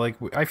talk about that. Like,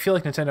 I feel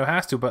like Nintendo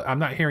has to, but I'm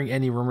not hearing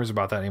any rumors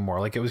about that anymore.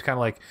 Like, it was kind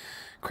of like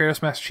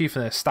Kratos Master Chief,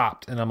 and then it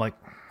stopped, and I'm like,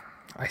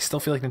 I still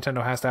feel like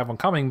Nintendo has to have one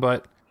coming,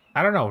 but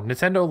I don't know.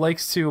 Nintendo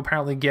likes to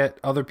apparently get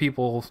other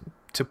people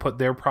to put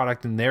their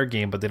product in their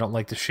game, but they don't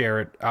like to share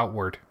it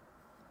outward.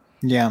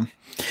 Yeah.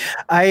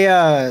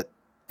 I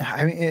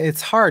mean,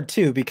 it's hard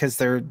too because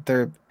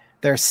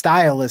their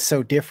style is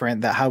so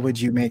different that how would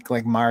you make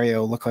like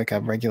Mario look like a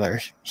regular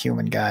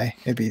human guy?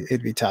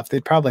 It'd be tough.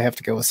 They'd probably have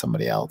to go with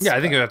somebody else. Yeah,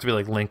 I think it would have to be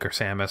like Link or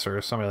Samus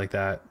or somebody like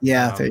that.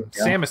 Yeah, there you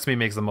go. Samus to me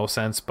makes the most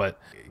sense, but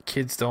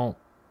kids don't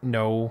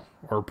know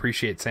or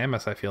appreciate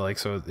Samus, I feel like,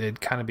 so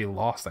it'd kind of be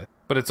lost.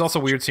 But it's also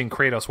weird seeing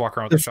Kratos walk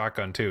around with a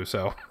shotgun too,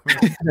 so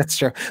That's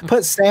true.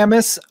 Put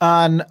Samus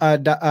on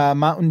a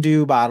Mountain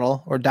Dew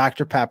bottle or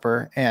Dr.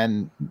 Pepper,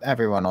 and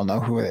everyone will know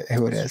who it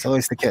is. At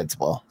least the kids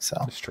will. So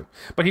it's true.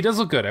 But he does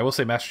look good. I will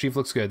say Master Chief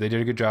looks good. They did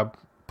a good job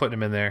putting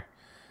him in there.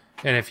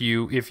 And if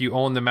you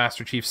own the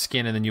Master Chief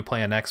skin and then you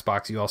play on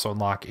Xbox, you also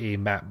unlock a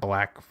matte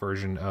black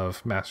version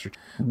of Master Chief,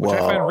 which I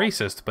find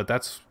racist, but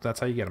that's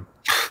how you get him.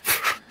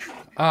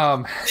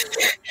 I'm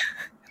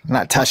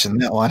not touching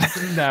that one.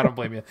 No, I don't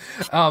blame you.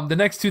 The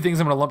next two things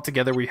I'm going to lump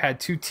together, we had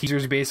two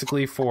teasers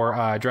basically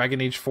for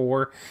Dragon Age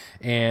 4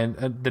 and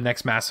the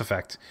next Mass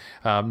Effect.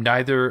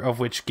 Neither of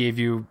which gave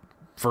you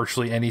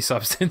virtually any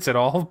substance at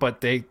all,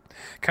 but they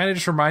kind of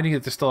just reminding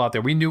that they're still out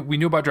there. We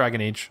knew about Dragon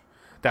Age.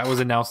 That was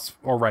announced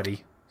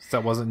already. So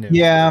that wasn't new.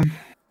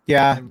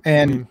 Yeah.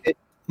 And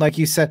like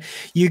you said,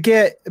 you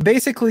get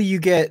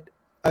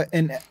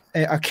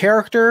a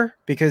character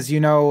because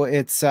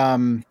it's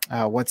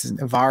what's his,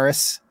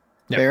 Varys.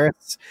 Yep.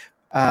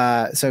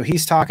 Varys. So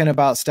he's talking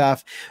about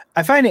stuff.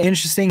 I find it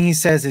interesting. He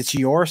says it's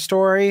your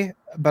story,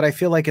 but I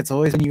feel like it's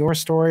always been your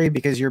story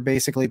because you're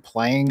basically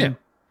playing. Yeah.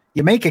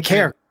 You make a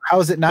character. How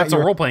is it not? That's a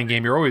role playing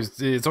game.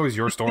 It's always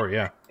your story.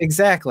 Yeah.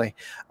 Exactly.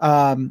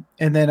 And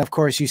then of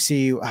course you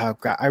see. Oh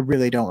God, I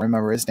really don't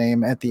remember his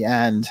name at the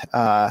end.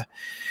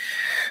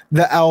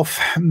 The elf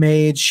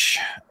mage.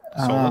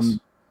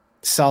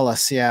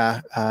 Solus,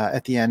 yeah,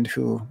 at the end,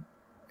 who,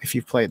 if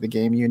you've played the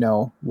game, you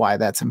know why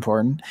that's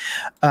important.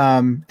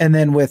 And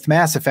then with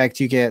Mass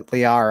Effect, you get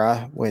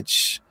Liara,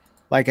 which,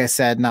 like I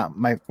said,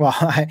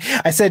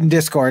 I said in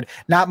Discord,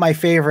 not my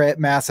favorite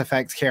Mass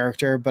Effect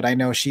character, but I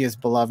know she is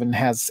beloved and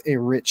has a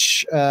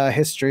rich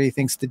history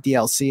thanks to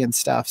DLC and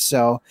stuff.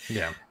 So,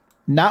 yeah,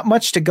 not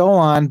much to go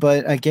on,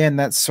 but again,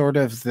 that's sort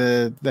of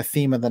the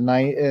theme of the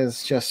night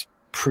is just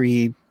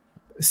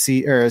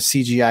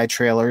CGI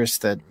trailers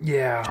that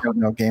show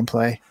no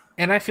gameplay.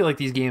 And I feel like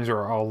these games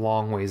are a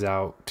long ways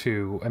out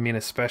too. I mean,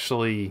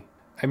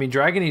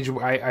 Dragon Age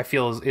I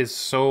feel is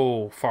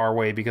so far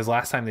away because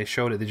last time they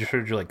showed it, they just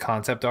showed you like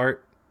concept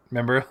art.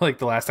 Remember, like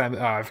the last time,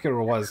 I forget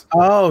what it was.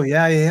 Oh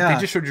yeah, yeah.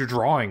 They just showed you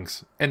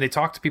drawings, and they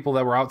talked to people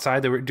that were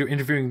outside. They were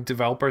interviewing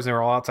developers, and they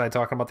were all outside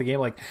talking about the game.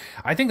 Like,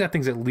 I think that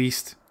thing's at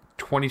least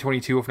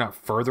 2022, if not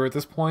further at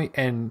this point.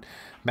 And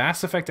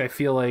Mass Effect, I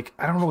feel like,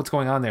 I don't know what's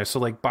going on there. So,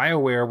 like,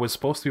 BioWare was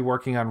supposed to be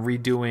working on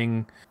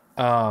redoing,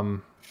 Andromeda.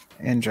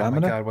 oh my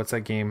God, what's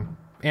that game?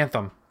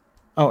 Anthem.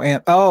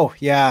 Oh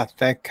yeah,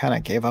 that kind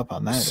of gave up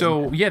on that.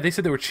 So yeah, they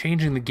said they were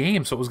changing the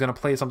game, so it was going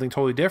to play something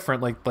totally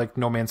different, like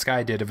No Man's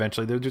Sky did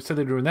eventually. They just said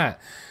they're doing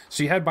that.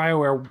 So you had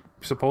BioWare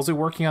supposedly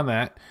working on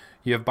that.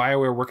 You have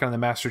BioWare working on the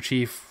Master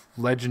Chief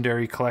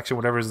Legendary Collection,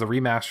 whatever is the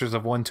remasters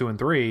of 1, 2, and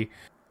 3,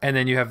 and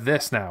then you have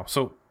this now.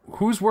 So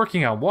who's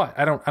working on what?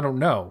 I don't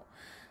know.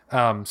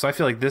 So I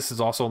feel like this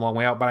is also a long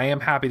way out, but I am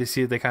happy to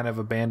see that they kind of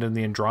abandoned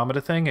the Andromeda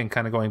thing and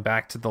kind of going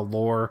back to the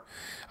lore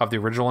of the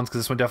original ones,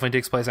 because this one definitely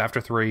takes place after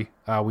 3.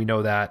 We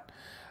know that.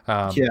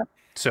 Yeah.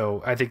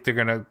 So I think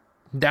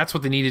that's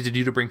what they needed to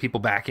do to bring people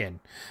back in.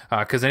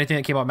 Because anything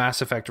that came out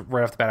Mass Effect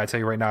right off the bat, I tell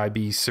you right now, I'd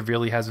be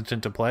severely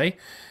hesitant to play.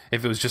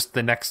 If it was just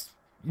the next,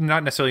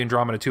 not necessarily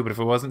Andromeda 2, but if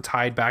it wasn't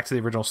tied back to the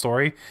original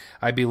story,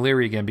 I'd be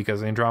leery again,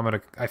 because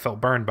Andromeda I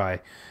felt burned by.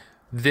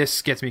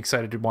 This gets me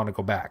excited to want to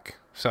go back.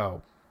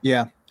 So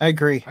yeah, I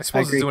agree. I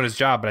suppose it's doing its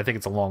job, but I think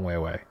it's a long way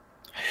away.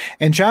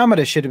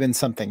 Andromeda should have been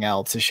something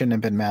else. It shouldn't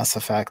have been Mass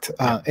Effect.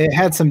 It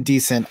had some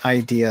decent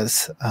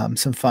ideas,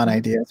 some fun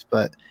ideas,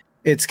 but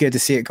it's good to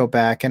see it go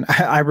back. And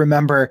I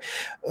remember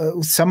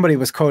somebody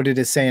was quoted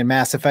as saying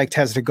Mass Effect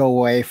has to go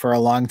away for a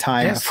long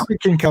time before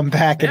it can come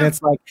back. Yeah. And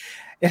it's like,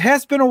 it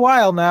has been a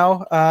while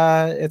now.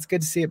 It's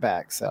good to see it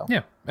back. So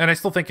yeah. And I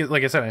still think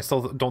like I said, I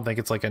still don't think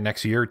it's like a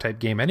next year type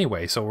game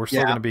anyway. So we're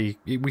still going to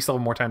we still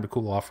have more time to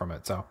cool off from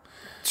it. So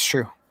it's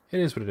true. It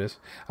is what it is.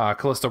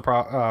 Callisto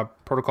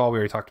Protocol, we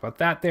already talked about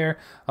that there.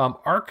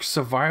 Ark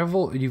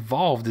Survival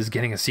Evolved is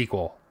getting a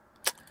sequel.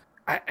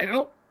 I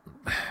don't...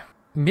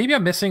 Maybe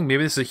I'm missing...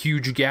 Maybe this is a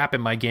huge gap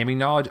in my gaming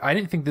knowledge. I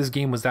didn't think this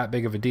game was that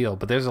big of a deal,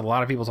 but there's a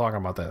lot of people talking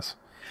about this.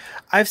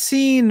 I've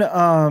seen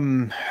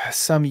some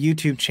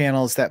YouTube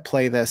channels that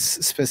play this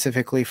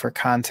specifically for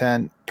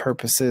content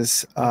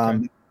purposes.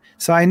 Okay.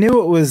 So I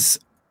knew it was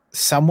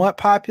somewhat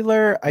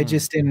popular. I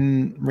just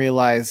didn't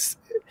realize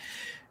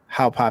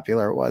how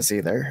popular it was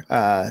either.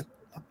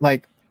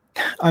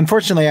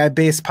 Unfortunately, I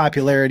base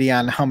popularity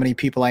on how many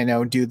people I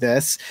know do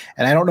this,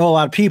 and I don't know a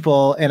lot of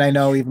people, and I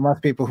know even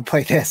less people who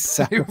play this.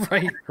 So.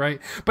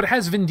 Right. But it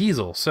has Vin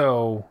Diesel,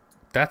 so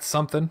that's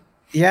something.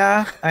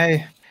 Yeah,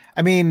 I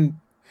mean,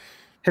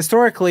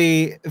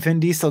 historically, Vin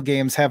Diesel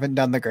games haven't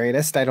done the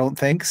greatest, I don't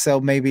think. So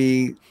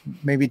maybe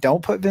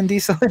don't put Vin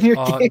Diesel in your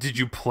game. Did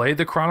you play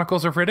the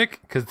Chronicles of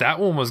Riddick? Because that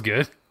one was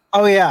good.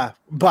 Oh yeah,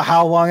 but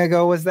how long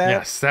ago was that?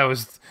 Yes, that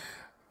was.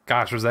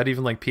 Gosh, was that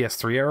even like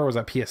PS3 era or was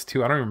that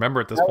PS2? I don't even remember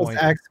at this point.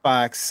 That was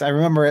Xbox. I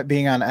remember it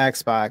being on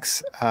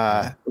Xbox,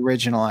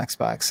 original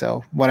Xbox.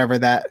 So wherever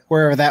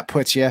that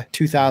puts you,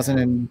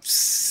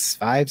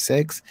 2005,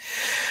 6.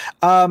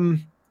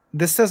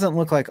 This doesn't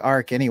look like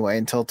Ark anyway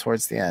until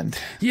towards the end.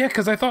 Yeah,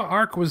 because I thought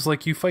Ark was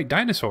like you fight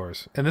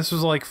dinosaurs, and this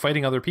was like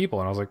fighting other people,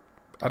 and I was like,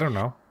 I don't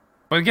know.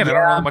 But again, I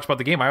don't know much about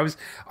the game. I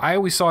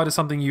always saw it as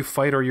something you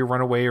fight or you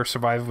run away or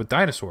survive with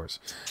dinosaurs,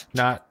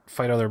 not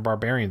fight other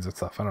barbarians and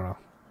stuff. I don't know.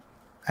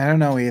 I don't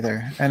know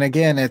either. And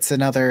again, it's a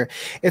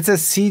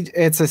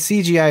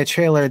CGI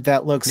trailer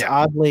that looks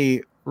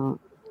oddly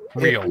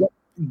real,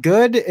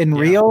 good and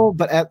real,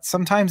 but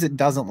sometimes it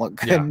doesn't look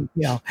good.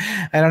 Yeah.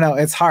 I don't know.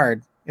 It's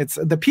hard. It's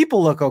the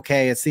people look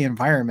okay. It's the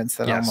environments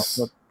that almost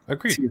look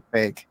too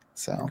fake.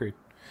 So agreed.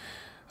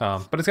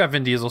 But it's got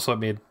Vin Diesel, so it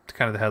made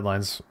kind of the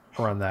headlines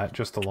around that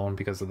just alone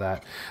because of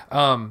that.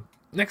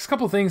 Next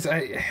couple of things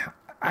I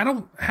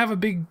don't have a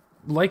big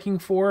liking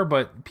for,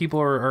 but people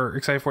are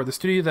excited for it. The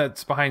studio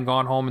that's behind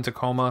Gone Home and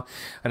Tacoma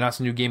announced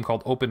a new game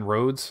called Open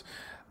Roads,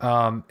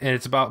 and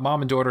it's about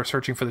mom and daughter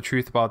searching for the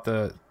truth about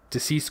the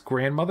deceased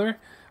grandmother,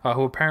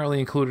 who apparently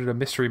included a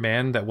mystery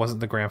man that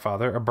wasn't the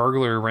grandfather, a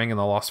burglary ring, and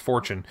a lost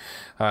fortune.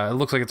 It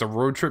looks like it's a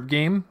road trip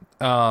game,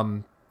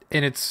 and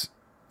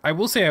I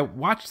will say I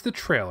watched the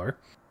trailer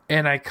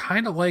and I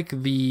kind of like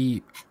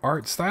the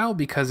art style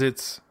because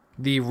it's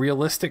the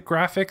realistic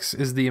graphics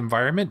is the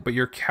environment, but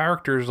your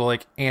characters are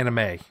like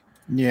anime.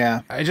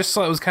 Yeah. I just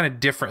thought it was kind of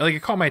different. Like,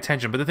 it caught my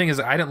attention, but the thing is,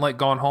 I didn't like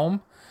Gone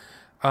Home.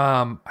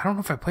 I don't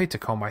know if I played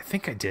Tacoma. I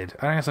think I did.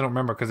 I guess I don't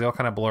remember because they all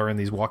kind of blur in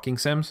these walking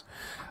sims.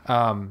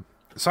 So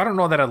I don't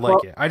know that I'd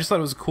like it. I just thought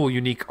it was a cool,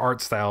 unique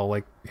art style.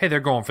 Like, hey,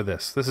 they're going for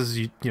this. This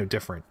is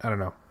different. I don't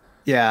know.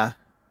 Yeah,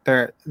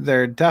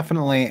 they're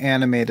definitely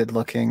animated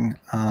looking.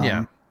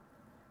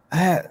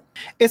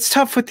 It's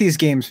tough with these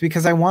games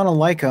because I want to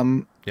like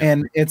them. Yep.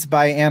 And it's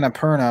by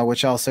Annapurna,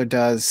 which also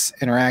does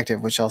interactive,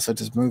 which also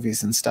does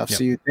movies and stuff. Yep.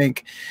 So you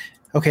think,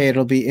 okay,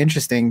 it'll be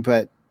interesting,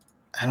 but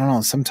I don't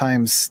know.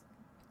 Sometimes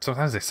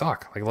they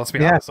suck. Like, let's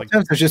be honest.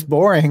 Sometimes they're just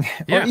boring.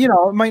 Yeah.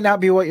 Or, it might not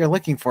be what you're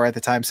looking for at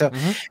the time. So,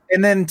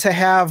 and then to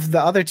have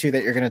the other two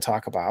that you're going to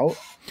talk about.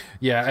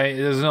 Yeah,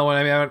 there's no one.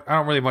 I mean, I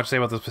don't really much to say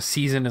about this. But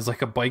Season is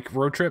like a bike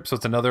road trip, so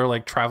it's another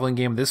like traveling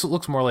game. This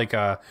looks more like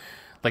a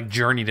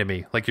Journey to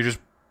me. Like you're just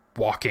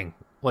walking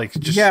like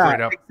just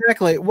straight up.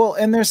 Exactly. Well,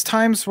 and there's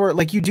times where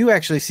like you do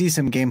actually see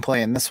some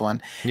gameplay in this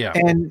one. Yeah.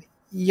 And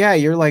yeah,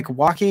 you're like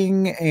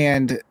walking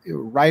and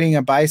riding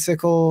a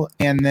bicycle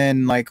and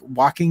then like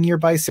walking your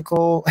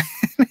bicycle.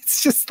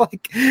 It's just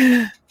like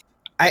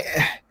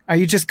are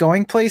you just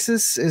going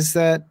places? Is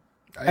that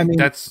I mean,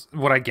 that's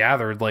what I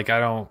gathered. Like I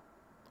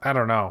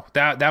don't know.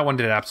 That one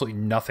did absolutely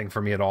nothing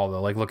for me at all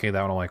though. Like looking at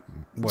that one, I'm like,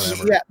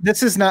 whatever. Yeah,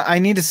 this is not. I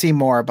need to see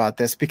more about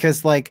this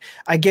because, like,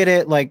 I get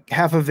it. Like,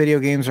 half of video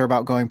games are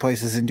about going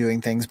places and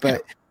doing things,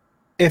 but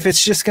if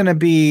it's just going to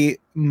be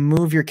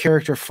move your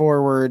character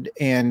forward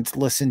and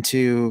listen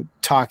to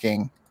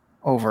talking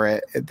over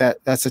it,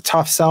 that's a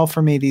tough sell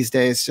for me these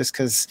days. Just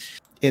because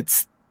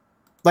it's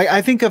like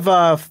I think of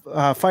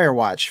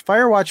Firewatch.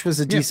 Firewatch was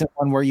a decent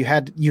one where you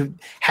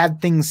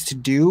had things to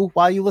do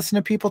while you listen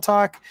to people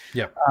talk.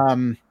 Yeah.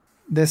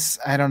 This,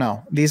 I don't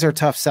know. These are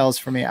tough sells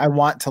for me. I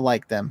want to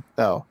like them,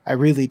 though. I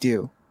really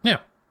do. Yeah.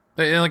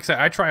 And like I said,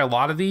 I try a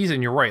lot of these,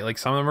 and you're right. Like,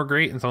 some of them are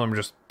great, and some of them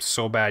are just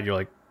so bad, you're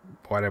like,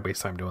 why did I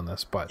waste time doing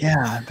this? But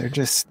yeah, they're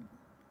just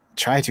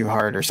try too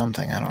hard or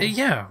something. I don't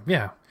know.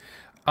 Yeah.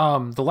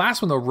 The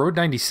last one, though, Road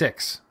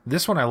 96.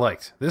 This one I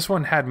liked. This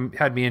one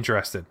had me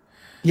interested.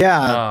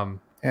 Yeah,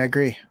 I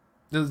agree.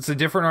 It's a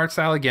different art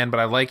style again, but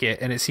I like it,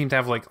 and it seemed to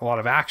have like a lot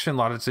of action, a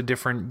lot of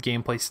different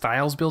gameplay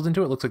styles built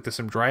into it. It looks like there's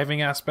some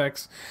driving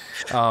aspects,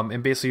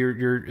 and basically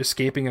you're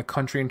escaping a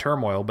country in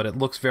turmoil, but it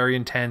looks very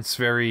intense,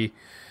 very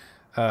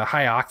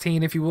high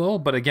octane, if you will.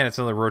 But again, it's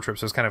another road trip,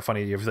 so it's kind of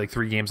funny. You have like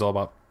 3 games all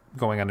about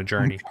going on a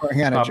journey.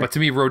 But to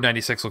me, Road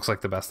 96 looks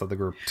like the best of the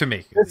group. To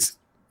me,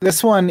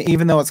 this one,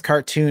 even though it's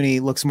cartoony,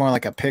 looks more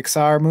like a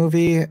Pixar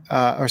movie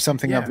or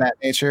something of that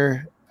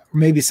nature.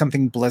 Maybe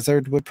something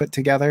Blizzard would put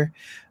together.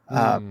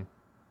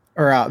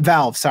 Or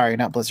Valve, sorry,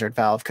 not Blizzard,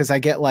 Valve. Because I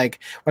get like,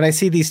 when I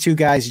see these 2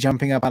 guys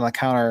jumping up on the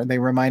counter, they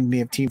remind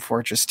me of Team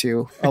Fortress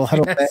 2 a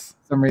little bit for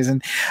some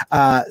reason.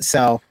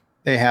 So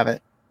they have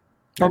it.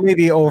 Or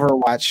maybe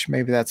Overwatch.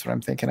 Maybe that's what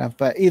I'm thinking of.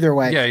 But either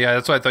way. Yeah,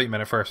 that's what I thought you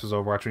meant at first was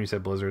Overwatch when you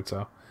said Blizzard.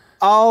 So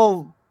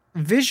all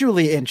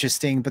visually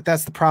interesting, but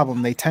that's the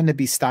problem. They tend to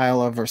be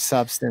style over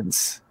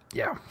substance.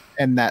 Yeah.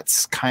 And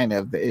that's kind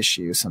of the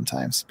issue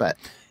sometimes. But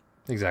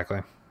exactly.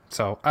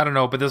 So I don't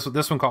know, but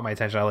this one caught my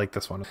attention. I like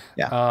this one.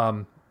 Yeah.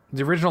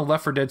 The original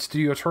Left 4 Dead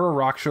studio Turtle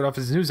Rock showed off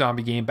his new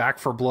zombie game, Back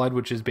 4 Blood,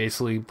 which is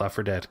basically Left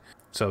 4 Dead.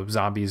 So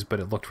zombies, but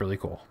it looked really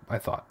cool, I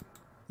thought.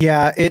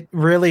 Yeah, it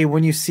really,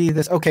 when you see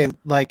this, okay,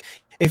 like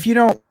if you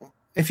don't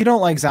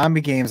like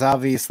zombie games,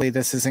 obviously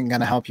this isn't going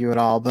to help you at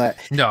all. But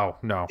no.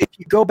 If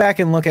you go back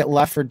and look at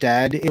Left 4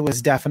 Dead, it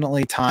was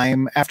definitely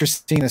time. After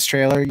seeing this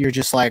trailer, you're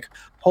just like,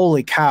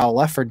 holy cow,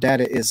 Left 4 Dead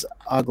is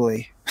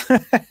ugly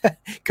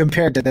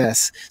compared to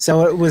this.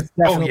 So it was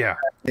definitely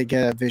they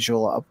get a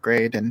visual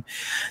upgrade, and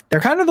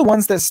they're kind of the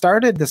ones that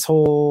started this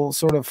whole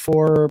sort of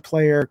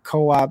 4-player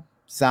co-op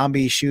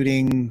zombie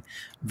shooting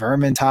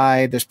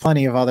Vermintide. There's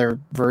plenty of other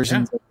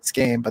versions of this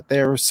game, but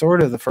they were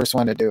sort of the first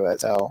one to do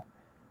it. So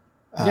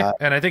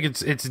and I think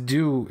it's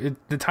due.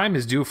 The time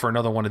is due for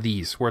another one of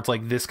these, where it's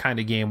like this kind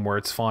of game where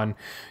it's fun.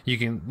 You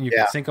can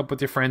sync up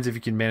with your friends if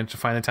you can manage to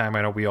find the time.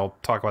 I know we all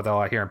talk about that a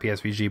lot here on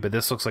PSVG, but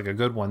this looks like a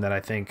good one that I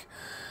think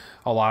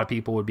a lot of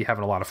people would be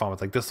having a lot of fun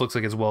with. Like, this looks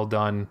like it's well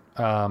done.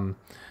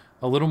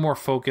 A little more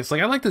focused. Like,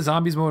 I like the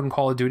zombies mode in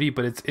Call of Duty,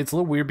 but it's a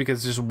little weird because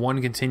it's just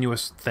one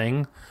continuous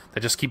thing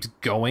that just keeps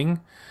going.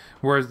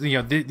 Whereas, these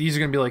are going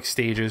to be like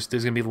stages.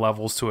 There's going to be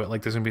levels to it.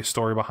 Like, there's going to be a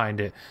story behind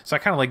it. So I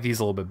kind of like these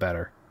a little bit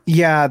better.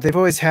 Yeah, they've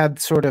always had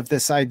sort of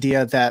this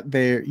idea that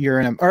you're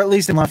in or at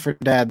least in Left 4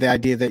 Dead, the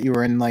idea that you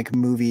were in like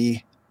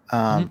movie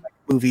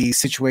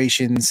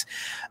situations,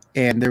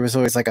 and there was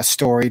always like a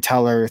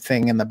storyteller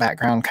thing in the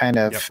background, kind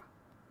of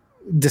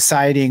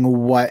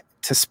deciding what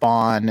to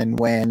spawn and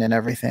when and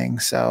everything.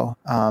 So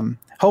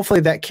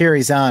hopefully that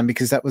carries on,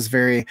 because that was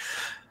very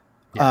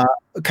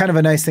kind of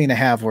a nice thing to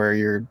have,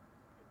 where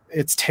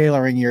it's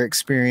tailoring your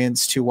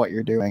experience to what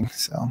you're doing.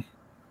 So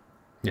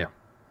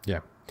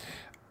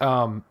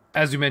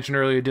as we mentioned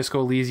earlier,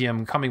 Disco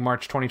Elysium coming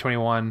March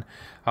 2021.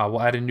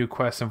 We'll add a new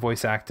quest and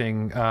voice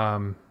acting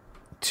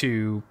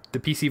to the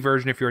PC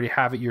version. If you already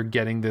have it, you're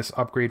getting this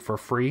upgrade for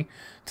free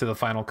to the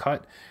final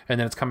cut, and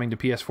then it's coming to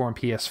PS4 and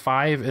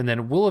PS5, and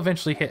then we'll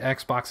eventually hit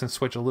Xbox and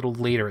Switch a little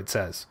later, it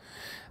says.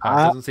 It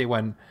doesn't say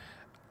when.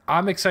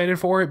 I'm excited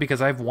for it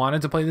because I've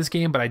wanted to play this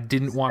game, but I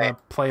didn't want to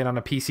play it on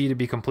a PC, to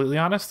be completely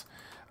honest.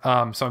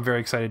 So I'm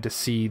very excited to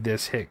see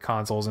this hit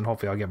consoles, and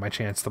hopefully I'll get my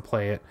chance to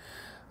play it.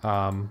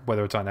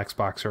 Whether it's on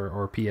Xbox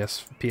or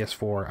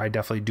PS4, I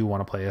definitely do want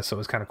to play it. So it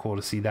was kind of cool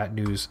to see that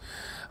news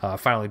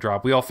finally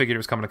drop. We all figured it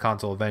was coming to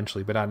console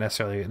eventually, but not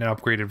necessarily an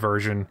upgraded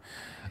version.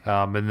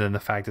 And then the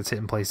fact it's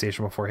hitting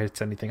PlayStation before it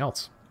hits anything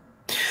else.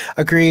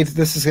 Agreed.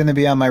 This is going to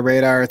be on my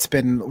radar. It's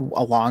been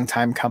a long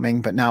time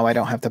coming, but now I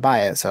don't have to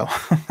buy it. So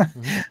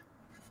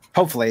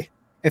hopefully,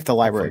 if the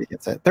library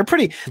gets it.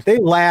 They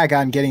lag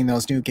on getting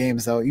those new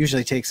games, though. It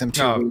usually takes them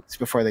 2 weeks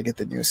before they get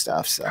the new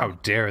stuff. So how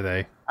dare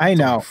they? I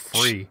know.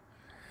 Free.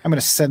 I'm going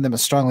to send them a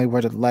strongly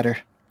worded letter.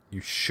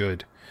 You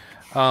should.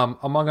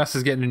 Among Us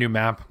is getting a new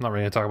map. I'm not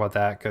really going to talk about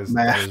that because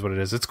that is what it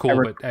is. It's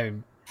cool, but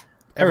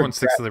Everyone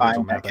sticks to the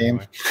original buying map that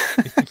game.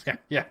 anyway.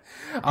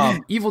 Yeah.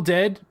 Evil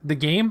Dead, the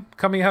game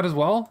coming out as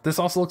well. This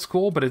also looks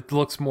cool, but it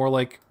looks more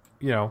like,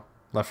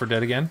 Left 4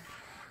 Dead again.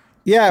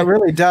 Yeah, it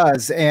really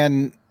does.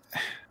 And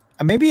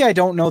maybe I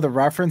don't know the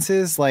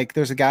references. Like,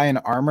 there's a guy in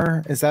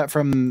armor. Is that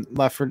from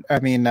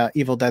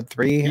Evil Dead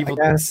 3? Evil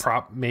I guess.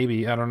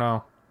 Maybe, I don't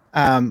know.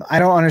 I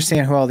don't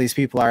understand who all these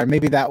people are.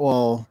 Maybe that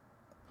will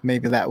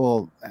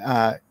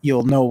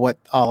you'll know what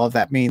all of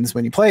that means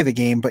when you play the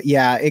game. But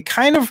yeah,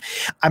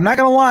 I'm not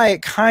gonna lie,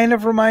 it kind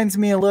of reminds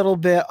me a little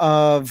bit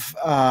of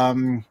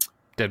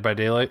Dead by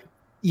Daylight.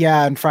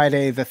 Yeah, and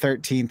Friday the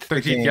 13th.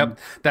 13th, yep.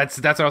 That's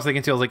what I was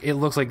thinking too. I was like, it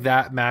looks like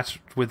that matched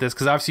with this,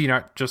 because obviously you're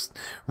not just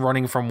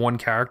running from one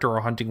character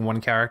or hunting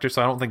one character,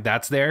 so I don't think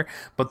that's there.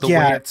 But the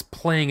way it's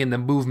playing in the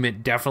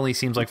movement definitely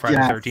seems like Friday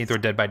the 13th or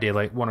Dead by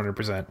Daylight,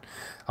 100%.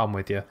 I'm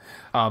with you.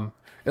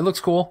 It looks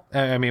cool.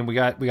 I mean, we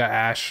got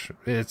Ash.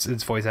 It's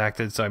voice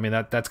acted, so I mean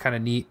that's kind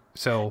of neat.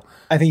 So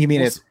I think you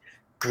mean it's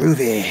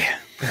groovy.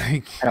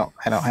 I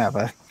don't have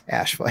a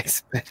Ash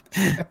voice,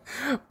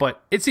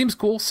 but it seems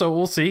cool. So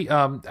we'll see.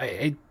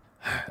 I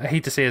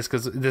hate to say this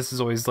because this is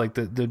always like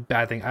the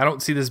bad thing. I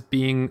don't see this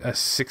being a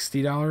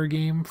 $60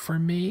 game for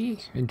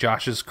me. And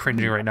Josh is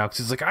cringing right now because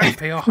he's like, I would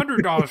pay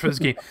 $100 for this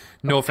game.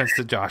 No offense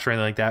to Josh or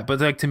anything like that,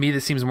 but like to me,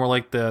 this seems more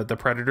like the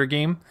Predator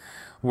game,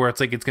 where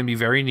it's like it's going to be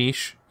very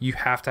niche. You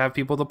have to have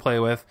people to play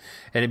with,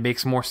 and it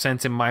makes more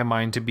sense in my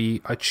mind to be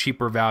a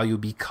cheaper value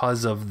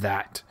because of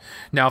that.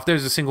 Now, if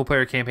there's a single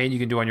player campaign you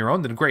can do on your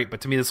own, then great.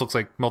 But to me, this looks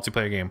like a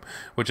multiplayer game,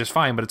 which is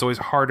fine. But it's always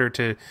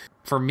harder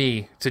for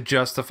me to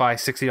justify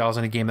 $60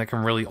 in a game that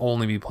can really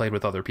only be played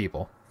with other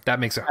people. That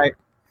makes it hard.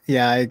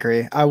 Yeah, I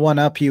agree. I one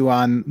up you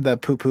on the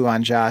poo-poo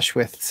on Josh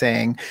with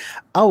saying,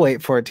 I'll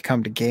wait for it to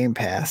come to Game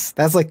Pass.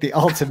 That's like the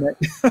ultimate.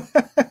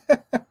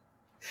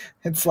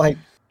 It's like,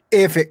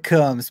 if it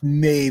comes,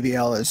 maybe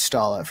I'll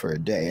install it for a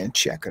day and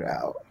check it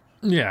out.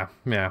 Yeah.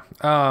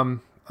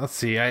 Let's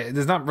see.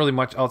 There's not really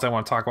much else I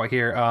want to talk about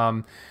here.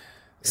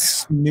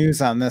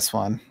 News on this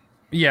one.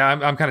 Yeah,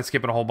 I'm kind of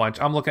skipping a whole bunch.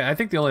 I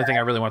think the only thing I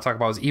really want to talk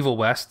about is Evil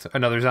West,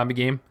 another zombie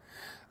game.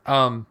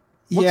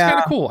 Looks kind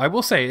of cool. I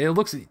will say it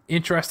looks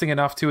interesting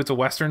enough too. It's a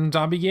Western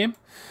zombie game,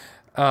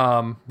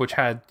 which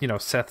had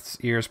Seth's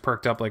ears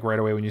perked up like right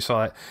away when you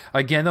saw it.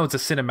 Again, though, it's a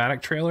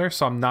cinematic trailer,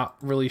 so I'm not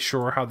really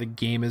sure how the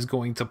game is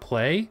going to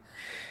play,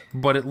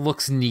 but it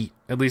looks neat,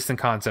 at least in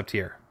concept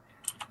here.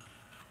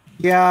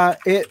 Yeah,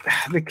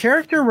 the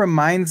character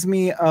reminds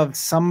me of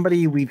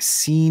somebody we've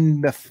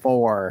seen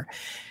before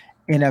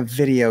in a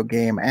video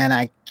game, and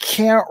I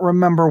can't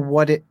remember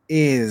what it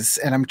is,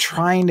 and I'm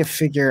trying to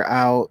figure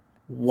out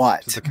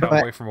what. Is it the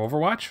cowboy from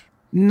Overwatch?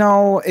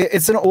 No,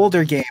 it's an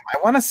older game. I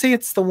want to say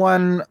it's the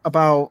one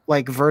about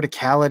like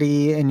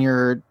verticality and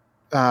your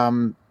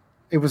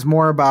it was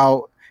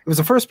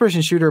a first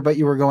person shooter, but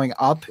you were going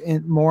up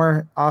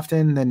more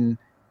often than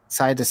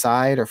side to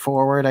side or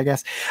forward, I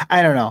guess.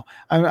 I don't know.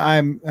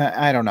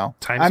 I don't know.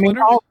 Time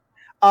Splitter?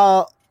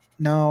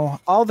 No,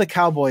 all the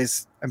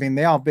cowboys, I mean,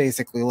 they all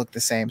basically look the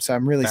same, so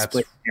I'm really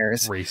splitting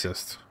hairs.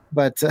 Racist.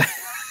 But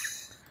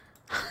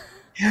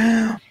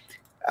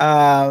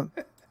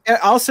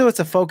also, it's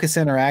a Focus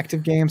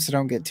Interactive game, so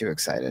don't get too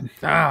excited.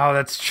 Oh,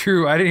 that's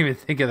true. I didn't even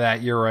think of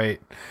that. You're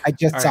right. I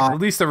just saw it. At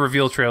least the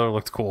reveal trailer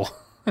looked cool.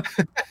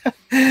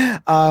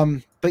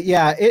 But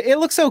yeah, it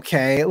looks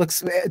okay.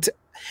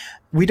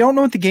 We don't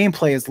know what the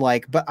gameplay is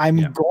like, but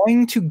I'm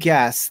going to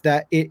guess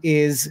that it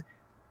is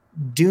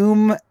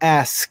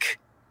Doom-esque,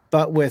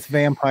 but with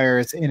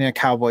vampires in a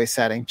cowboy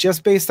setting,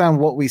 just based on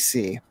what we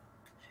see.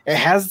 It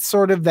has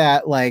sort of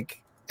that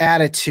like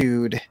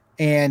attitude,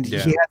 and he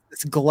has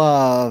this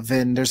glove,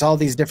 and there's all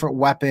these different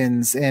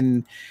weapons,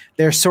 and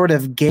they're sort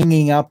of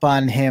ganging up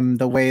on him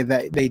the way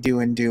that they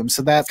do in Doom.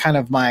 So that's kind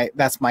of my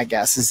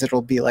guess, is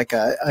it'll be like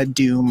a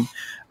Doom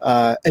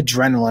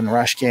adrenaline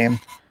rush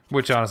game.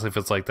 Which honestly, if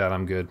it's like that,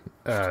 I'm good.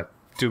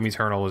 Doom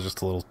Eternal was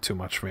just a little too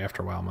much for me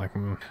after a while. I'm like,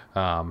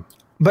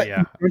 but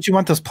yeah, don't you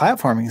want those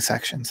platforming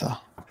sections though?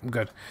 I'm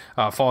good.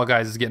 Fall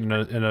Guys is getting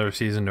another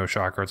season. No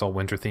shocker. It's all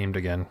winter themed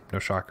again. No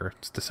shocker.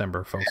 It's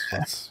December, folks.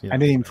 I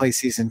didn't even play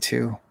season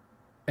 2.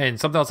 And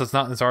something else that's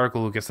not in this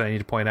article, Lucas, that I need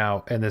to point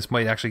out, and this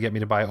might actually get me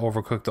to buy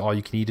Overcooked the All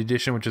You Can Eat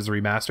edition, which is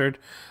remastered.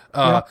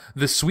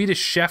 The Swedish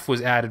Chef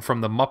was added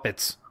from the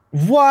Muppets.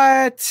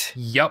 What?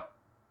 Yep.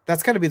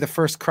 That's got to be the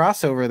first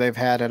crossover they've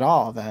had at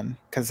all, then,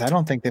 because I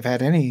don't think they've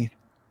had any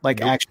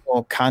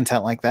actual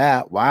content like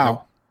that.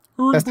 Wow,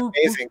 that's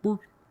amazing.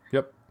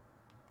 Yep,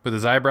 with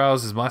his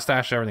eyebrows, his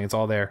mustache, everything, it's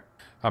all there.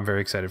 I'm very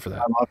excited for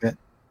that. I love it,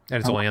 and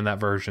it's only in that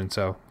version.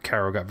 So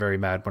Caro got very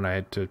mad when I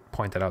had to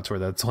point that out to her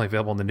that it's only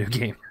available in the new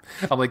game.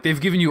 I'm like,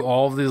 they've given you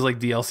all of these like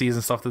DLCs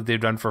and stuff that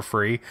they've done for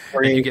free,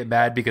 and you get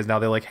mad because now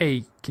they're like,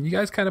 hey, can you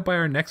guys kind of buy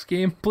our next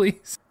game,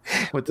 please?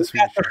 With the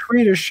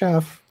Swedish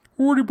Chef.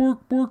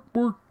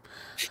 Bork.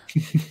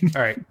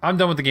 All right, I'm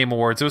done with the Game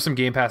Awards. There was some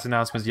Game Pass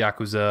announcements,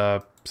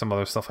 Yakuza, some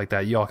other stuff like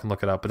that. You all can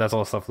look it up, but that's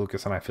all the stuff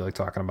Lucas and I feel like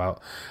talking about.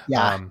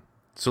 Yeah.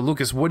 So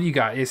Lucas, what do you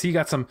got? Is he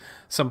got some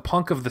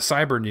punk of the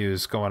cyber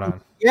news going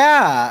on?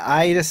 Yeah,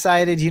 I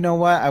decided, you know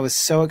what? I was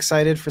so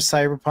excited for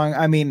Cyberpunk.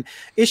 I mean,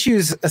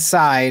 issues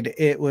aside,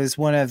 it was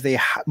one of the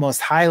most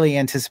highly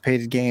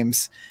anticipated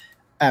games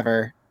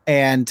ever.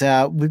 And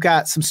we've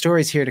got some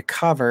stories here to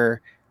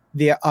cover,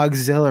 the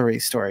auxiliary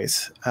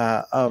stories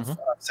of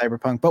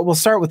Cyberpunk. But we'll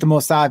start with the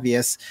most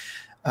obvious.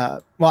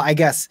 Well, I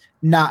guess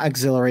not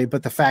auxiliary,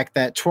 but the fact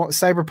that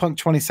Cyberpunk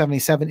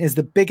 2077 is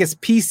the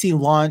biggest PC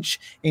launch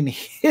in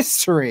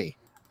history.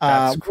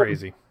 That's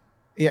crazy.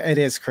 Yeah, it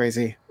is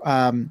crazy.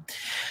 I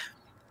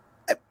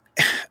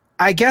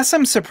guess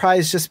I'm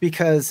surprised just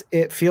because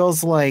it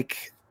feels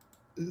like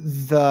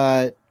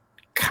the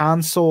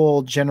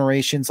console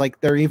generations, like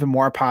they're even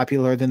more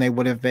popular than they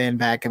would have been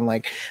back in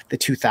like the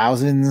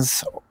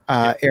 2000s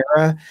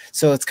era.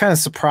 So it's kind of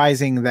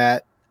surprising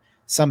that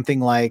something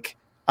like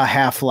a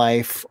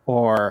Half-Life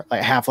or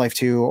like Half-Life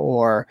 2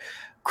 or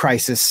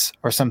Crysis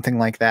or something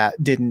like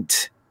that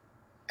didn't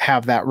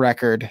have that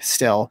record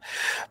still.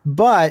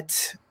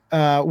 But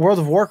World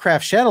of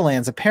Warcraft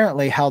Shadowlands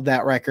apparently held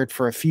that record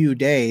for a few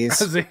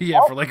days.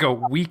 Yeah, for like a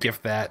week,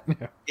 if that.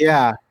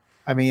 Yeah.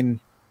 I mean,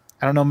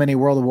 I don't know many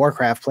World of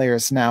Warcraft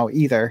players now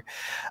either.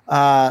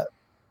 But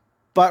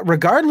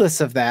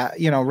regardless of that,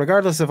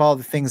 regardless of all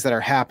the things that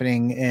are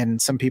happening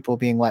and some people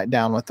being let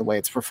down with the way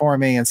it's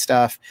performing and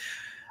stuff,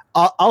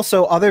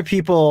 also other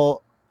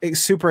people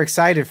super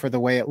excited for the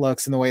way it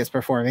looks and the way it's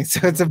performing.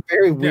 So it's a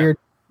very weird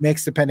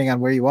mix depending on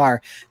where you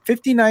are.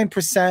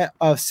 59%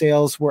 of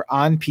sales were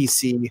on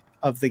PC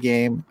of the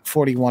game,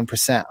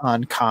 41%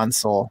 on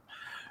console.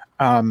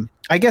 I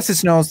guess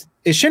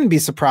it shouldn't be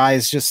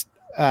surprised just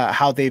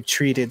how they've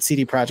treated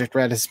CD Projekt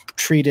Red has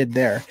treated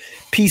their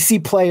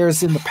PC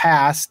players in the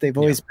past. They've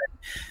always been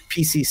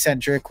PC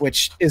centric,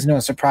 which is no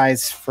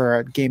surprise for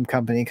a game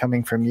company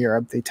coming from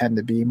Europe. They tend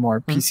to be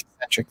more PC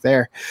centric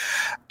there.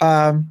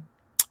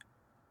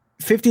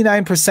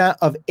 59%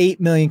 of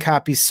 8 million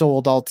copies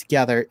sold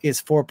altogether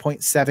is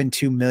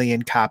 4.72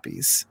 million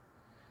copies.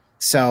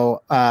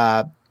 So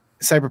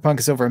Cyberpunk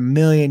is over 1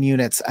 million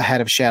units ahead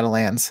of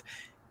Shadowlands,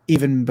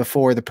 even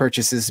before the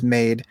purchase is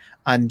made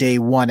on day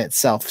one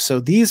itself. So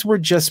these were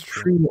just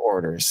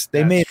pre-orders.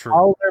 They made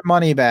all their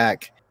money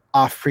back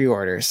off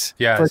pre-orders.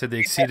 Yeah, I said they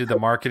exceeded the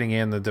marketing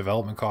and the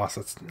development costs.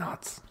 That's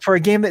nuts. For a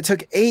game that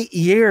took 8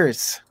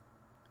 years.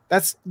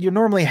 You're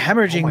normally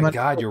hemorrhaging money. Oh my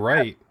God, you're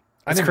right.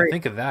 I didn't even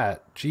think of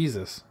that.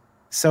 Jesus.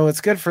 So it's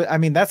good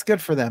that's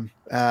good for them.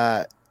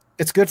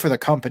 It's good for the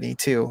company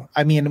too.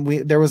 I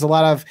mean, there was a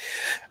lot of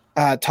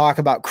talk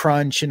about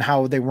crunch and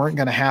how they weren't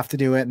going to have to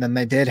do it, and then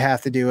they did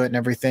have to do it and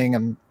everything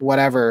and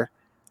whatever.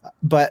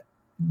 But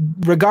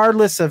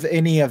regardless of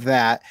any of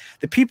that,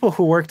 the people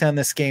who worked on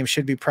this game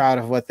should be proud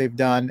of what they've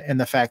done and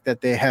the fact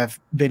that they have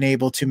been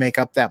able to make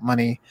up that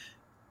money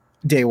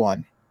day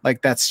one.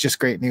 Like, that's just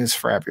great news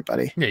for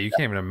everybody. Yeah, you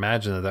can't even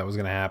imagine that was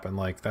going to happen.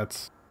 Like,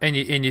 that's and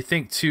you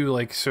think too,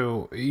 like,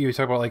 so you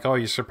talk about like, oh,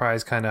 you're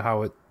surprised kind of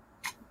how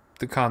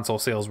the console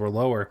sales were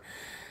lower.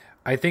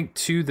 I think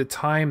too, the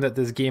time that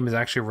this game is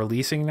actually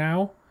releasing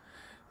now,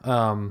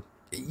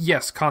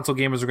 yes, console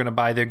gamers are going to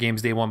buy their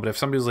games day one, but if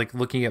somebody's like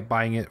looking at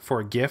buying it for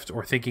a gift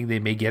or thinking they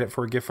may get it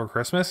for a gift for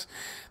Christmas,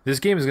 this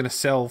game is going to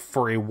sell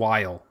for a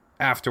while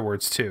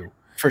afterwards too.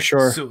 For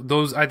sure.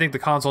 So I think the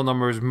console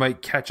numbers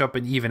might catch up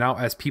and even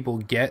out as people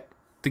get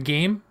the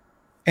game.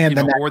 And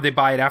or they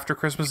buy it after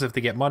Christmas if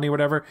they get money or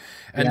whatever.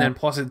 And then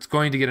plus it's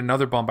going to get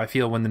another bump, I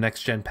feel, when the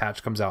next gen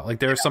patch comes out. Like,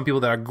 there are some people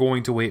that are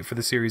going to wait for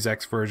the Series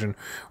X version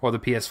or the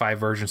PS5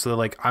 version. So they're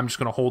like, I'm just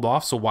going to hold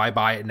off. So why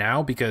buy it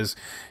now? Because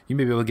you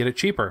may be able to get it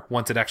cheaper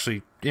once it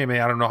actually, I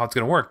don't know how it's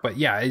going to work, but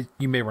yeah,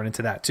 you may run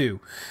into that too.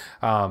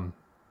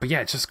 But yeah,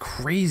 it's just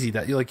crazy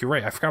that you're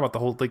right. I forgot about the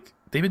whole, like,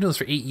 they've been doing this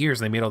for 8 years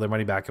and they made all their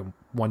money back in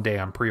one day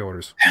on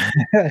pre-orders.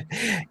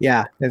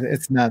 Yeah,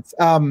 it's nuts.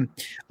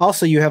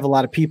 Also, you have a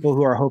lot of people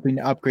who are hoping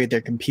to upgrade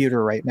their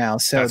computer right now.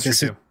 So that's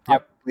this is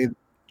probably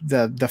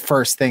the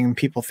first thing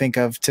people think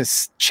of to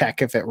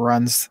check if it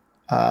runs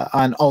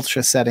on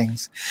ultra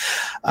settings.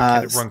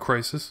 Can it run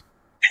Crysis?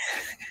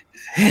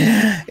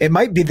 It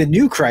might be the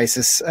new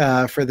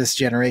Crysis for this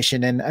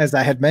generation. And as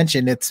I had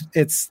mentioned,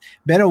 it's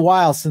been a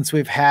while since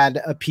we've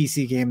had a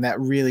PC game that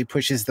really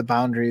pushes the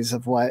boundaries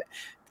of what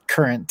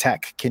current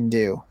tech can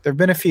do. There have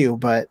been a few,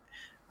 but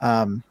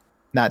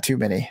not too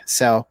many.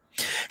 So,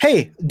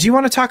 hey, do you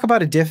want to talk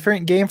about a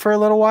different game for a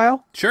little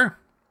while? Sure.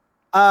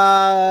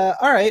 All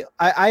right.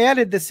 I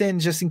added this in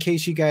just in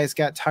case you guys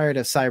got tired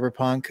of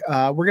Cyberpunk.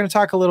 We're going to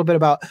talk a little bit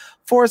about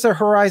Forza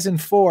Horizon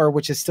 4,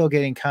 which is still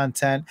getting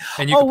content.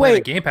 And you can play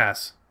the Game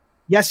Pass.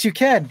 Yes, you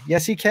can.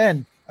 Yes, you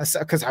can.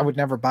 Because I would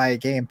never buy a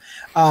game,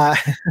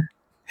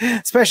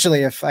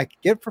 especially if I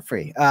could get it for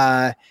free.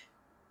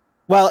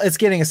 Well, it's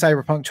getting a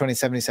Cyberpunk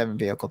 2077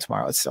 vehicle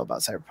tomorrow. It's still about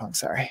Cyberpunk.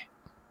 Sorry.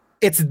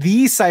 It's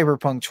the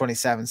Cyberpunk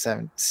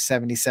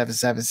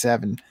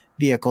 2077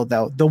 vehicle,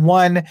 though. The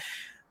one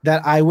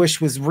that I wish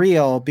was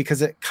real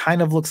because it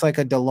kind of looks like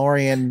a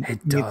DeLorean.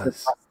 It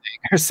does.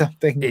 Or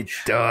something. It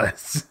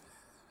does.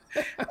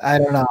 I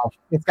don't know.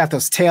 It's got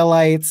those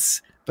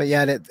taillights, but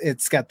yet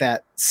it's got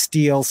that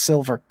steel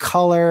silver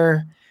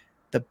color,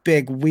 the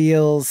big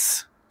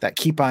wheels that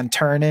keep on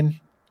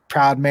turning.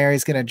 Proud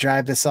Mary's going to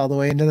drive this all the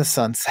way into the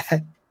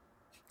sunset.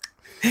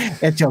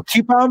 And she'll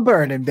keep on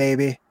burning,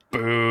 baby.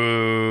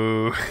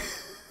 Boo.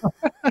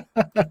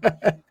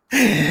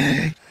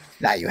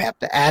 Now you have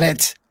to add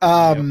it.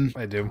 Yep,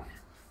 I do.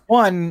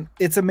 One,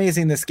 it's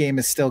amazing this game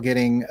is still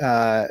getting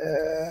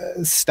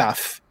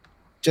stuff.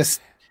 Just,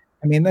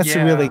 I mean, that's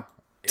really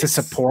to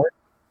support.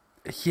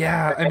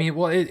 Yeah, I mean,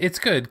 well, it's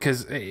good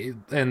because,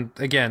 and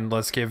again,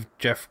 let's give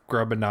Jeff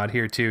Grubb a nod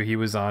here too. He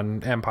was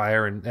on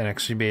Empire and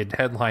actually made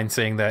headlines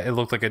saying that it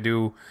looked like a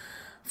new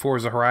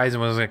Forza Horizon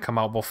was going to come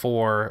out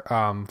before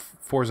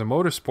Forza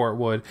Motorsport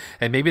would,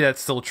 and maybe that's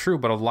still true,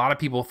 but a lot of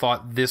people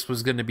thought this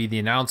was going to be the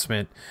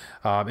announcement,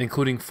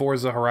 including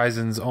Forza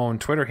Horizon's own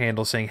Twitter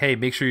handle saying, hey,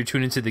 make sure you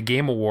tune into the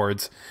Game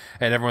Awards,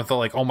 and everyone thought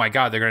like, oh my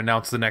god, they're going to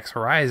announce the next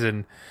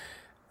Horizon,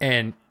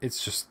 and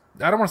it's just,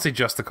 I don't want to say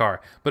just the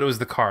car, but it was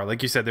the car.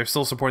 Like you said, they're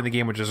still supporting the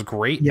game, which is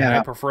great. Yeah. And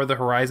I prefer the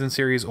Horizon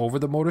series over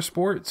the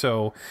Motorsport,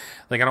 so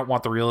like I don't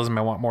want the realism,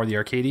 I want more of the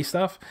arcadey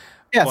stuff.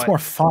 Yeah, it's more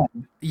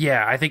fun.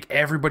 Yeah, I think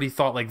everybody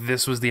thought like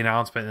this was the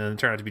announcement, and it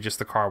turned out to be just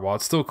the car. While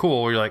it's still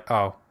cool, you're like,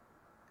 oh,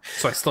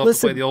 so I still have to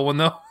play the old one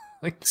though.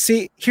 Like,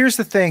 see, here's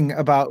the thing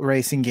about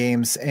racing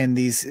games, and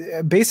these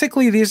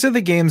basically these are the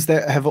games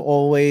that have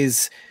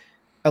always,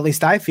 at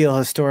least I feel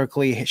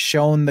historically,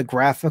 shown the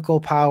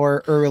graphical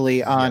power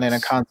early on in a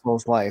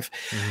console's life.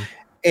 Mm-hmm.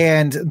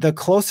 And the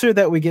closer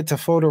that we get to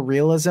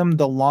photorealism,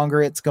 the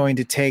longer it's going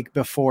to take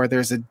before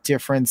there's a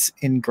difference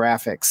in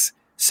graphics.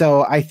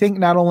 So I think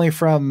not only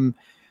from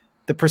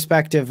the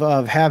perspective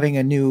of having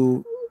a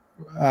new,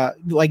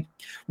 like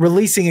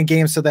releasing a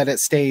game so that it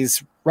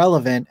stays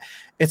relevant,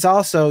 it's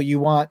also you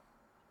want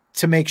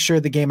to make sure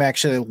the game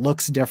actually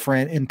looks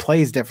different and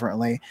plays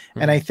differently.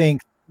 Mm-hmm. And I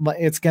think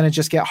it's going to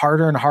just get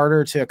harder and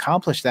harder to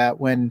accomplish that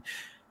when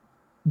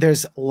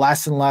there's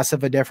less and less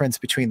of a difference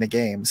between the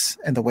games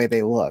and the way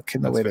they look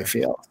and the way they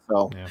feel.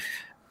 So,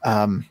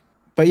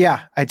 but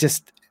yeah,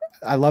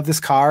 I love this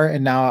car,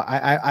 and now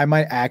I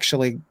might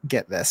actually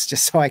get this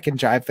just so I can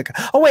drive the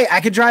car. Oh wait, I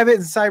could drive it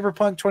in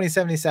Cyberpunk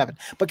 2077,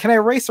 but can I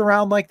race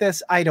around like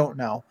this? I don't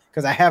know,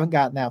 because I haven't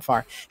gotten that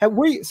far.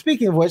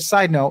 Speaking of which,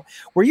 side note,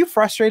 were you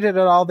frustrated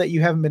at all that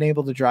you haven't been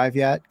able to drive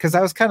yet? Because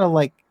I was kind of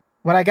like,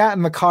 when I got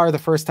in the car the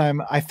first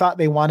time, I thought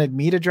they wanted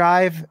me to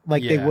drive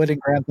like they would in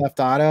Grand Theft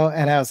Auto.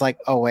 And I was like,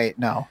 oh, wait,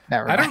 no,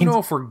 never mind. I don't know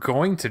if we're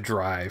going to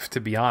drive, to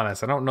be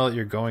honest. I don't know that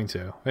you're going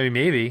to.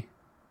 Maybe.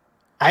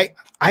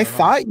 I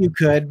thought you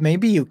could.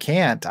 Maybe you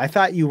can't. I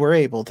thought you were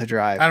able to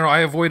drive. I don't know. I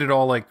avoided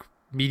all like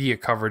media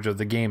coverage of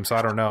the game, so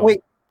I don't know.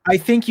 Wait, I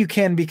think you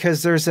can,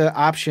 because there's an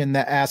option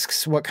that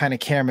asks what kind of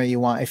camera you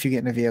want if you get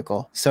in a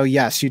vehicle. So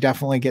yes, you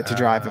definitely get to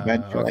drive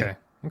eventually. Okay.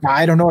 Now,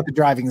 I don't know what the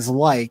driving is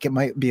like. It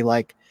might be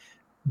like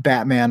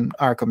Batman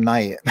Arkham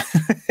Knight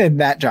in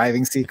that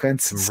driving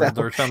sequence. Some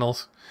Riddler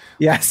tunnels.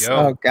 Yes.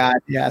 Oh God.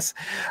 Yes.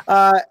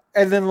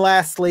 And then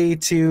lastly,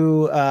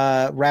 to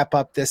wrap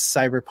up this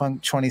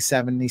Cyberpunk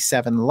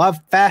 2077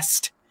 Love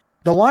Fest,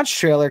 the launch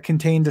trailer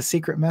contained a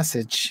secret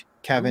message.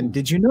 Kevin,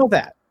 did you know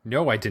that?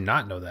 No, I did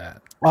not know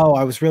that. Oh,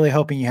 I was really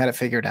hoping you had it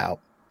figured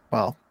out.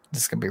 Well,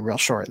 this is going to be real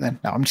short then.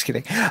 No, I'm just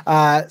kidding.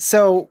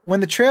 So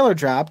when the trailer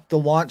dropped, the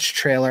launch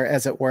trailer,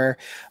 as it were,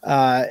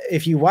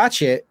 if you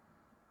watch it,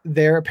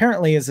 there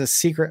apparently is a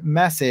secret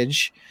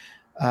message,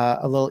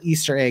 a little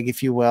Easter egg,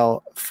 if you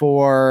will,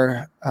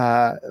 for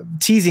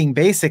teasing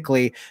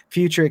basically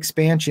future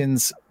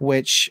expansions,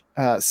 which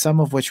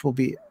some of which will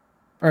be,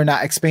 or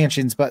not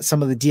expansions, but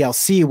some of the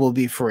DLC will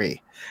be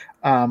free,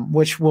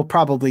 which will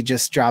probably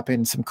just drop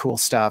in some cool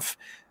stuff,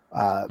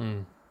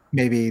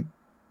 maybe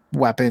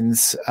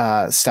weapons,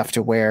 stuff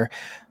to wear.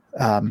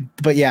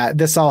 But yeah,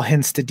 this all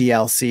hints to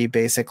DLC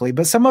basically,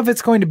 but some of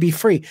it's going to be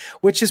free,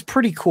 which is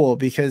pretty cool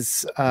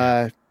because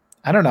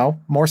I don't know,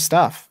 more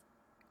stuff.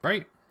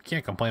 Right.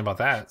 Can't complain about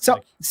that.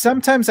 So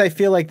sometimes I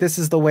feel like this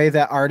is the way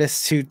that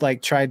artists who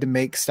like tried to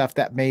make stuff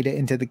that made it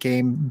into the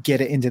game get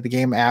it into the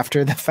game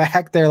after the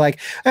fact. They're like,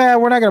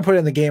 we're not going to put it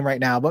in the game right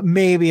now, but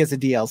maybe as a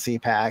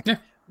DLC pack. Yeah.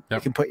 Yep.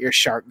 You can put your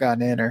shark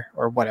gun in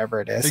or whatever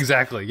it is.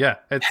 Exactly. Yeah.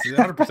 It's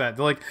 100%. They're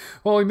like,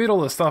 well, we made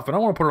all this stuff, but I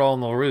want to put it all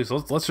in the release.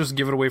 Let's just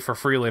give it away for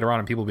free later on,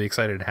 and people will be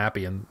excited and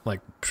happy. And like,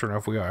 sure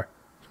enough, we are.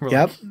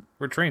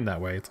 We're trained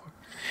that way.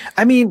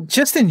 I mean,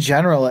 just in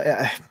general,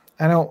 I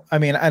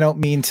don't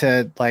mean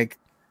to like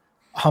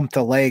hump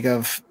the leg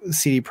of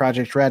CD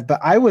Projekt Red, but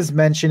I was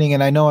mentioning,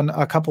 and I know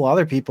a couple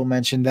other people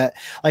mentioned that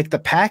like the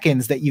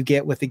pack-ins that you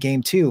get with the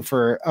game too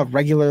for a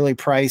regularly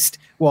priced,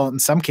 well, in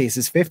some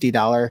cases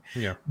 $50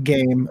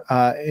 game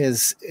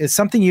is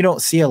something you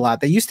don't see a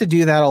lot. They used to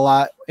do that a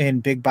lot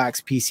in big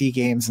box PC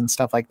games and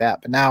stuff like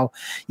that, but now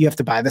you have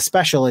to buy the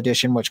special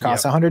edition, which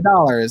costs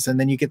 $100, and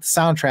then you get the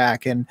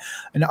soundtrack and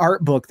an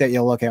art book that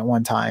you'll look at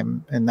one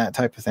time and that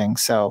type of thing.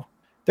 So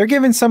they're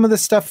giving some of the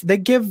stuff they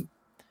give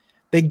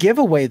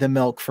away the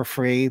milk for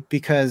free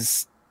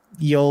because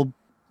you'll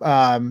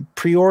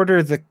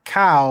pre-order the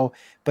cow,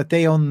 but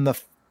they own the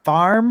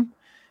farm,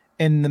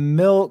 and the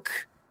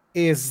milk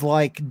is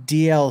like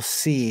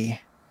DLC.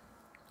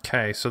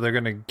 Okay, so they're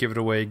gonna give it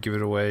away now. Give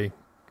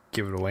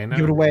it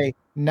away.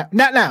 Not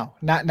now.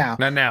 Not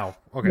now.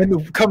 Okay. In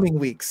the coming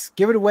weeks.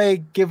 Give it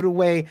away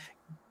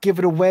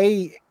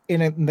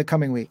in the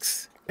coming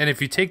weeks. And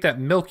if you take that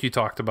milk you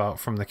talked about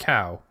from the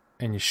cow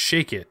and you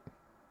shake it,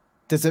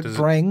 does it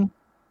bring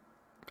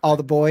all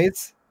the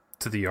boys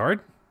to the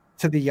yard?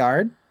 To the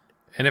yard?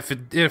 And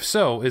if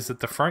so, is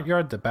it the front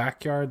yard, the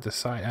backyard, the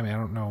side? I mean, I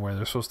don't know where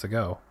they're supposed to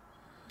go.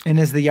 And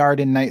is the yard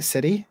in Night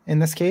City in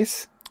this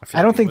case?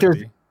 I don't think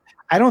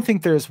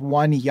there's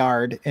one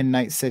yard in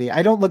Night City.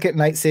 I don't look at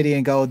Night City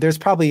and go, there's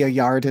probably a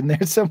yard in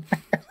there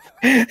somewhere.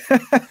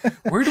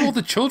 Where do all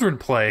the children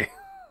play?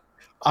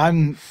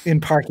 I'm in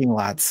parking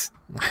lots,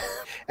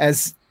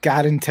 as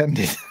God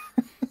intended.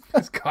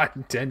 As God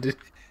intended.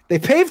 They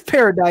paved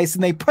paradise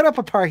and they put up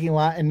a parking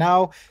lot, and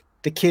now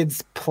the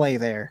kids play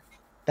there.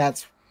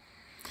 So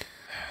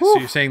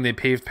you're saying they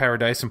paved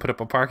paradise and put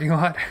up a parking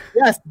lot?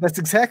 Yes, that's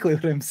exactly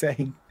what I'm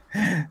saying.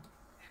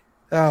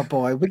 Oh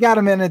boy, we got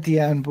them in at the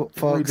end,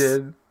 folks. We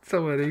did.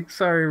 So many.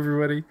 Sorry,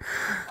 everybody.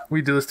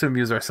 We do this to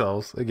amuse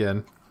ourselves.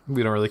 Again,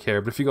 we don't really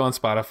care. But if you go on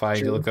Spotify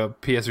and you look up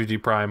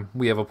PSVG Prime,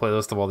 we have a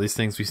playlist of all these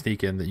things we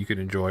sneak in that you can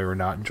enjoy or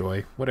not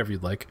enjoy, whatever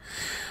you'd like.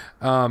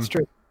 It's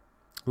true.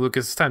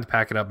 Lucas, it's time to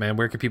pack it up, man.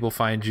 Where can people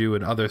find you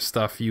and other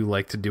stuff you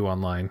like to do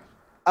online?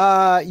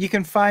 You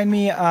can find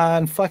me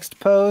on Flexed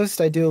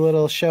Post. I do a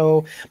little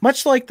show,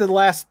 much like the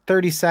last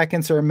 30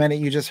 seconds or a minute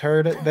you just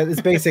heard. That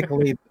is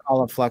basically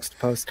all of Flexed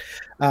Post.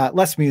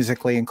 Less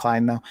musically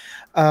inclined, though.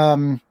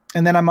 And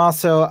then I'm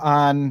also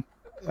on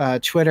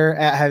Twitter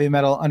at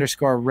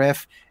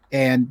heavymetal_riff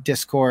and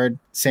Discord.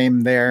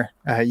 Same there.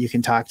 You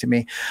can talk to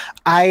me.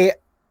 I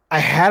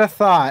had a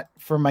thought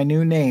for my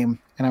new name,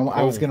 and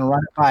I was going to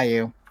run it by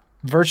you.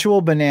 Virtual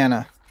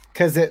Banana.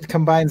 Because it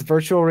combines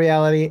virtual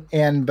reality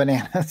and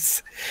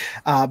bananas.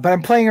 But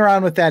I'm playing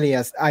around with that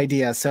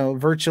idea. So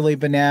virtually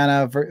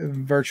banana,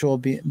 virtual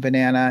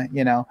banana,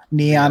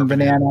 neon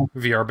banana.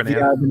 VR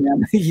banana.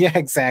 Yeah,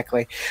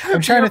 exactly.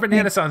 I'm trying VR to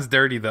banana sounds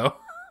dirty, though.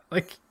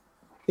 Like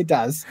it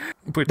does.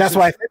 But that's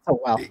why I fit so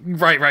well.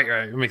 Right.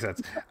 It makes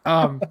sense.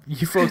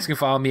 You folks can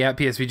follow me at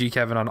PSVG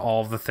Kevin on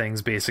all of the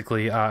things,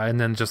 basically. And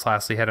then just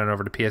lastly, head on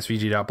over to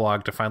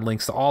psvg.blog to find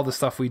links to all the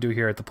stuff we do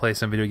here at the Play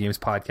Some Video Games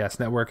Podcast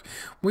Network.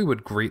 We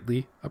would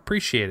greatly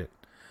appreciate it.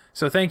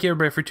 So thank you,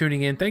 everybody, for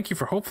tuning in. Thank you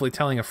for hopefully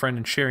telling a friend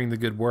and sharing the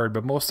good word.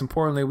 But most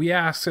importantly, we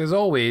ask, as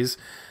always,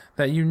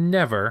 that you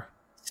never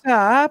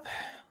stop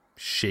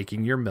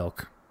shaking your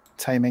milk.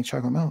 That's how you make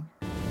chocolate milk.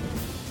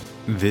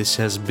 This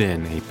has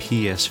been a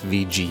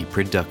PSVG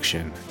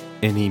production.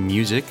 Any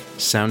music,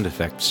 sound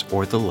effects,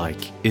 or the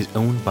like is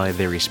owned by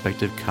their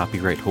respective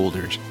copyright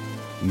holders.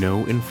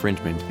 No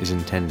infringement is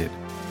intended.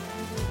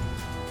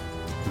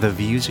 The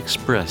views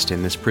expressed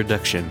in this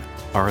production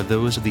are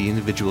those of the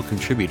individual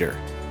contributor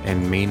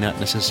and may not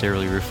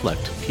necessarily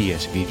reflect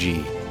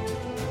PSVG.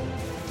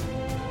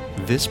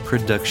 This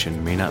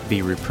production may not be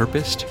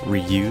repurposed,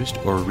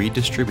 reused, or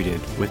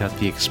redistributed without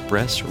the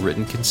express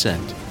written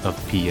consent of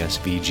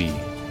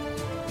PSVG.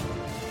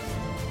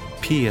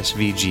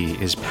 PSVG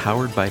is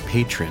powered by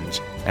patrons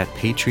at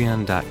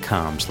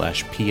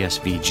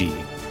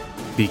patreon.com/PSVG.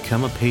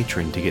 Become a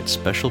patron to get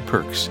special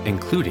perks,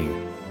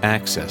 including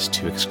access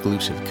to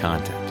exclusive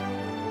content.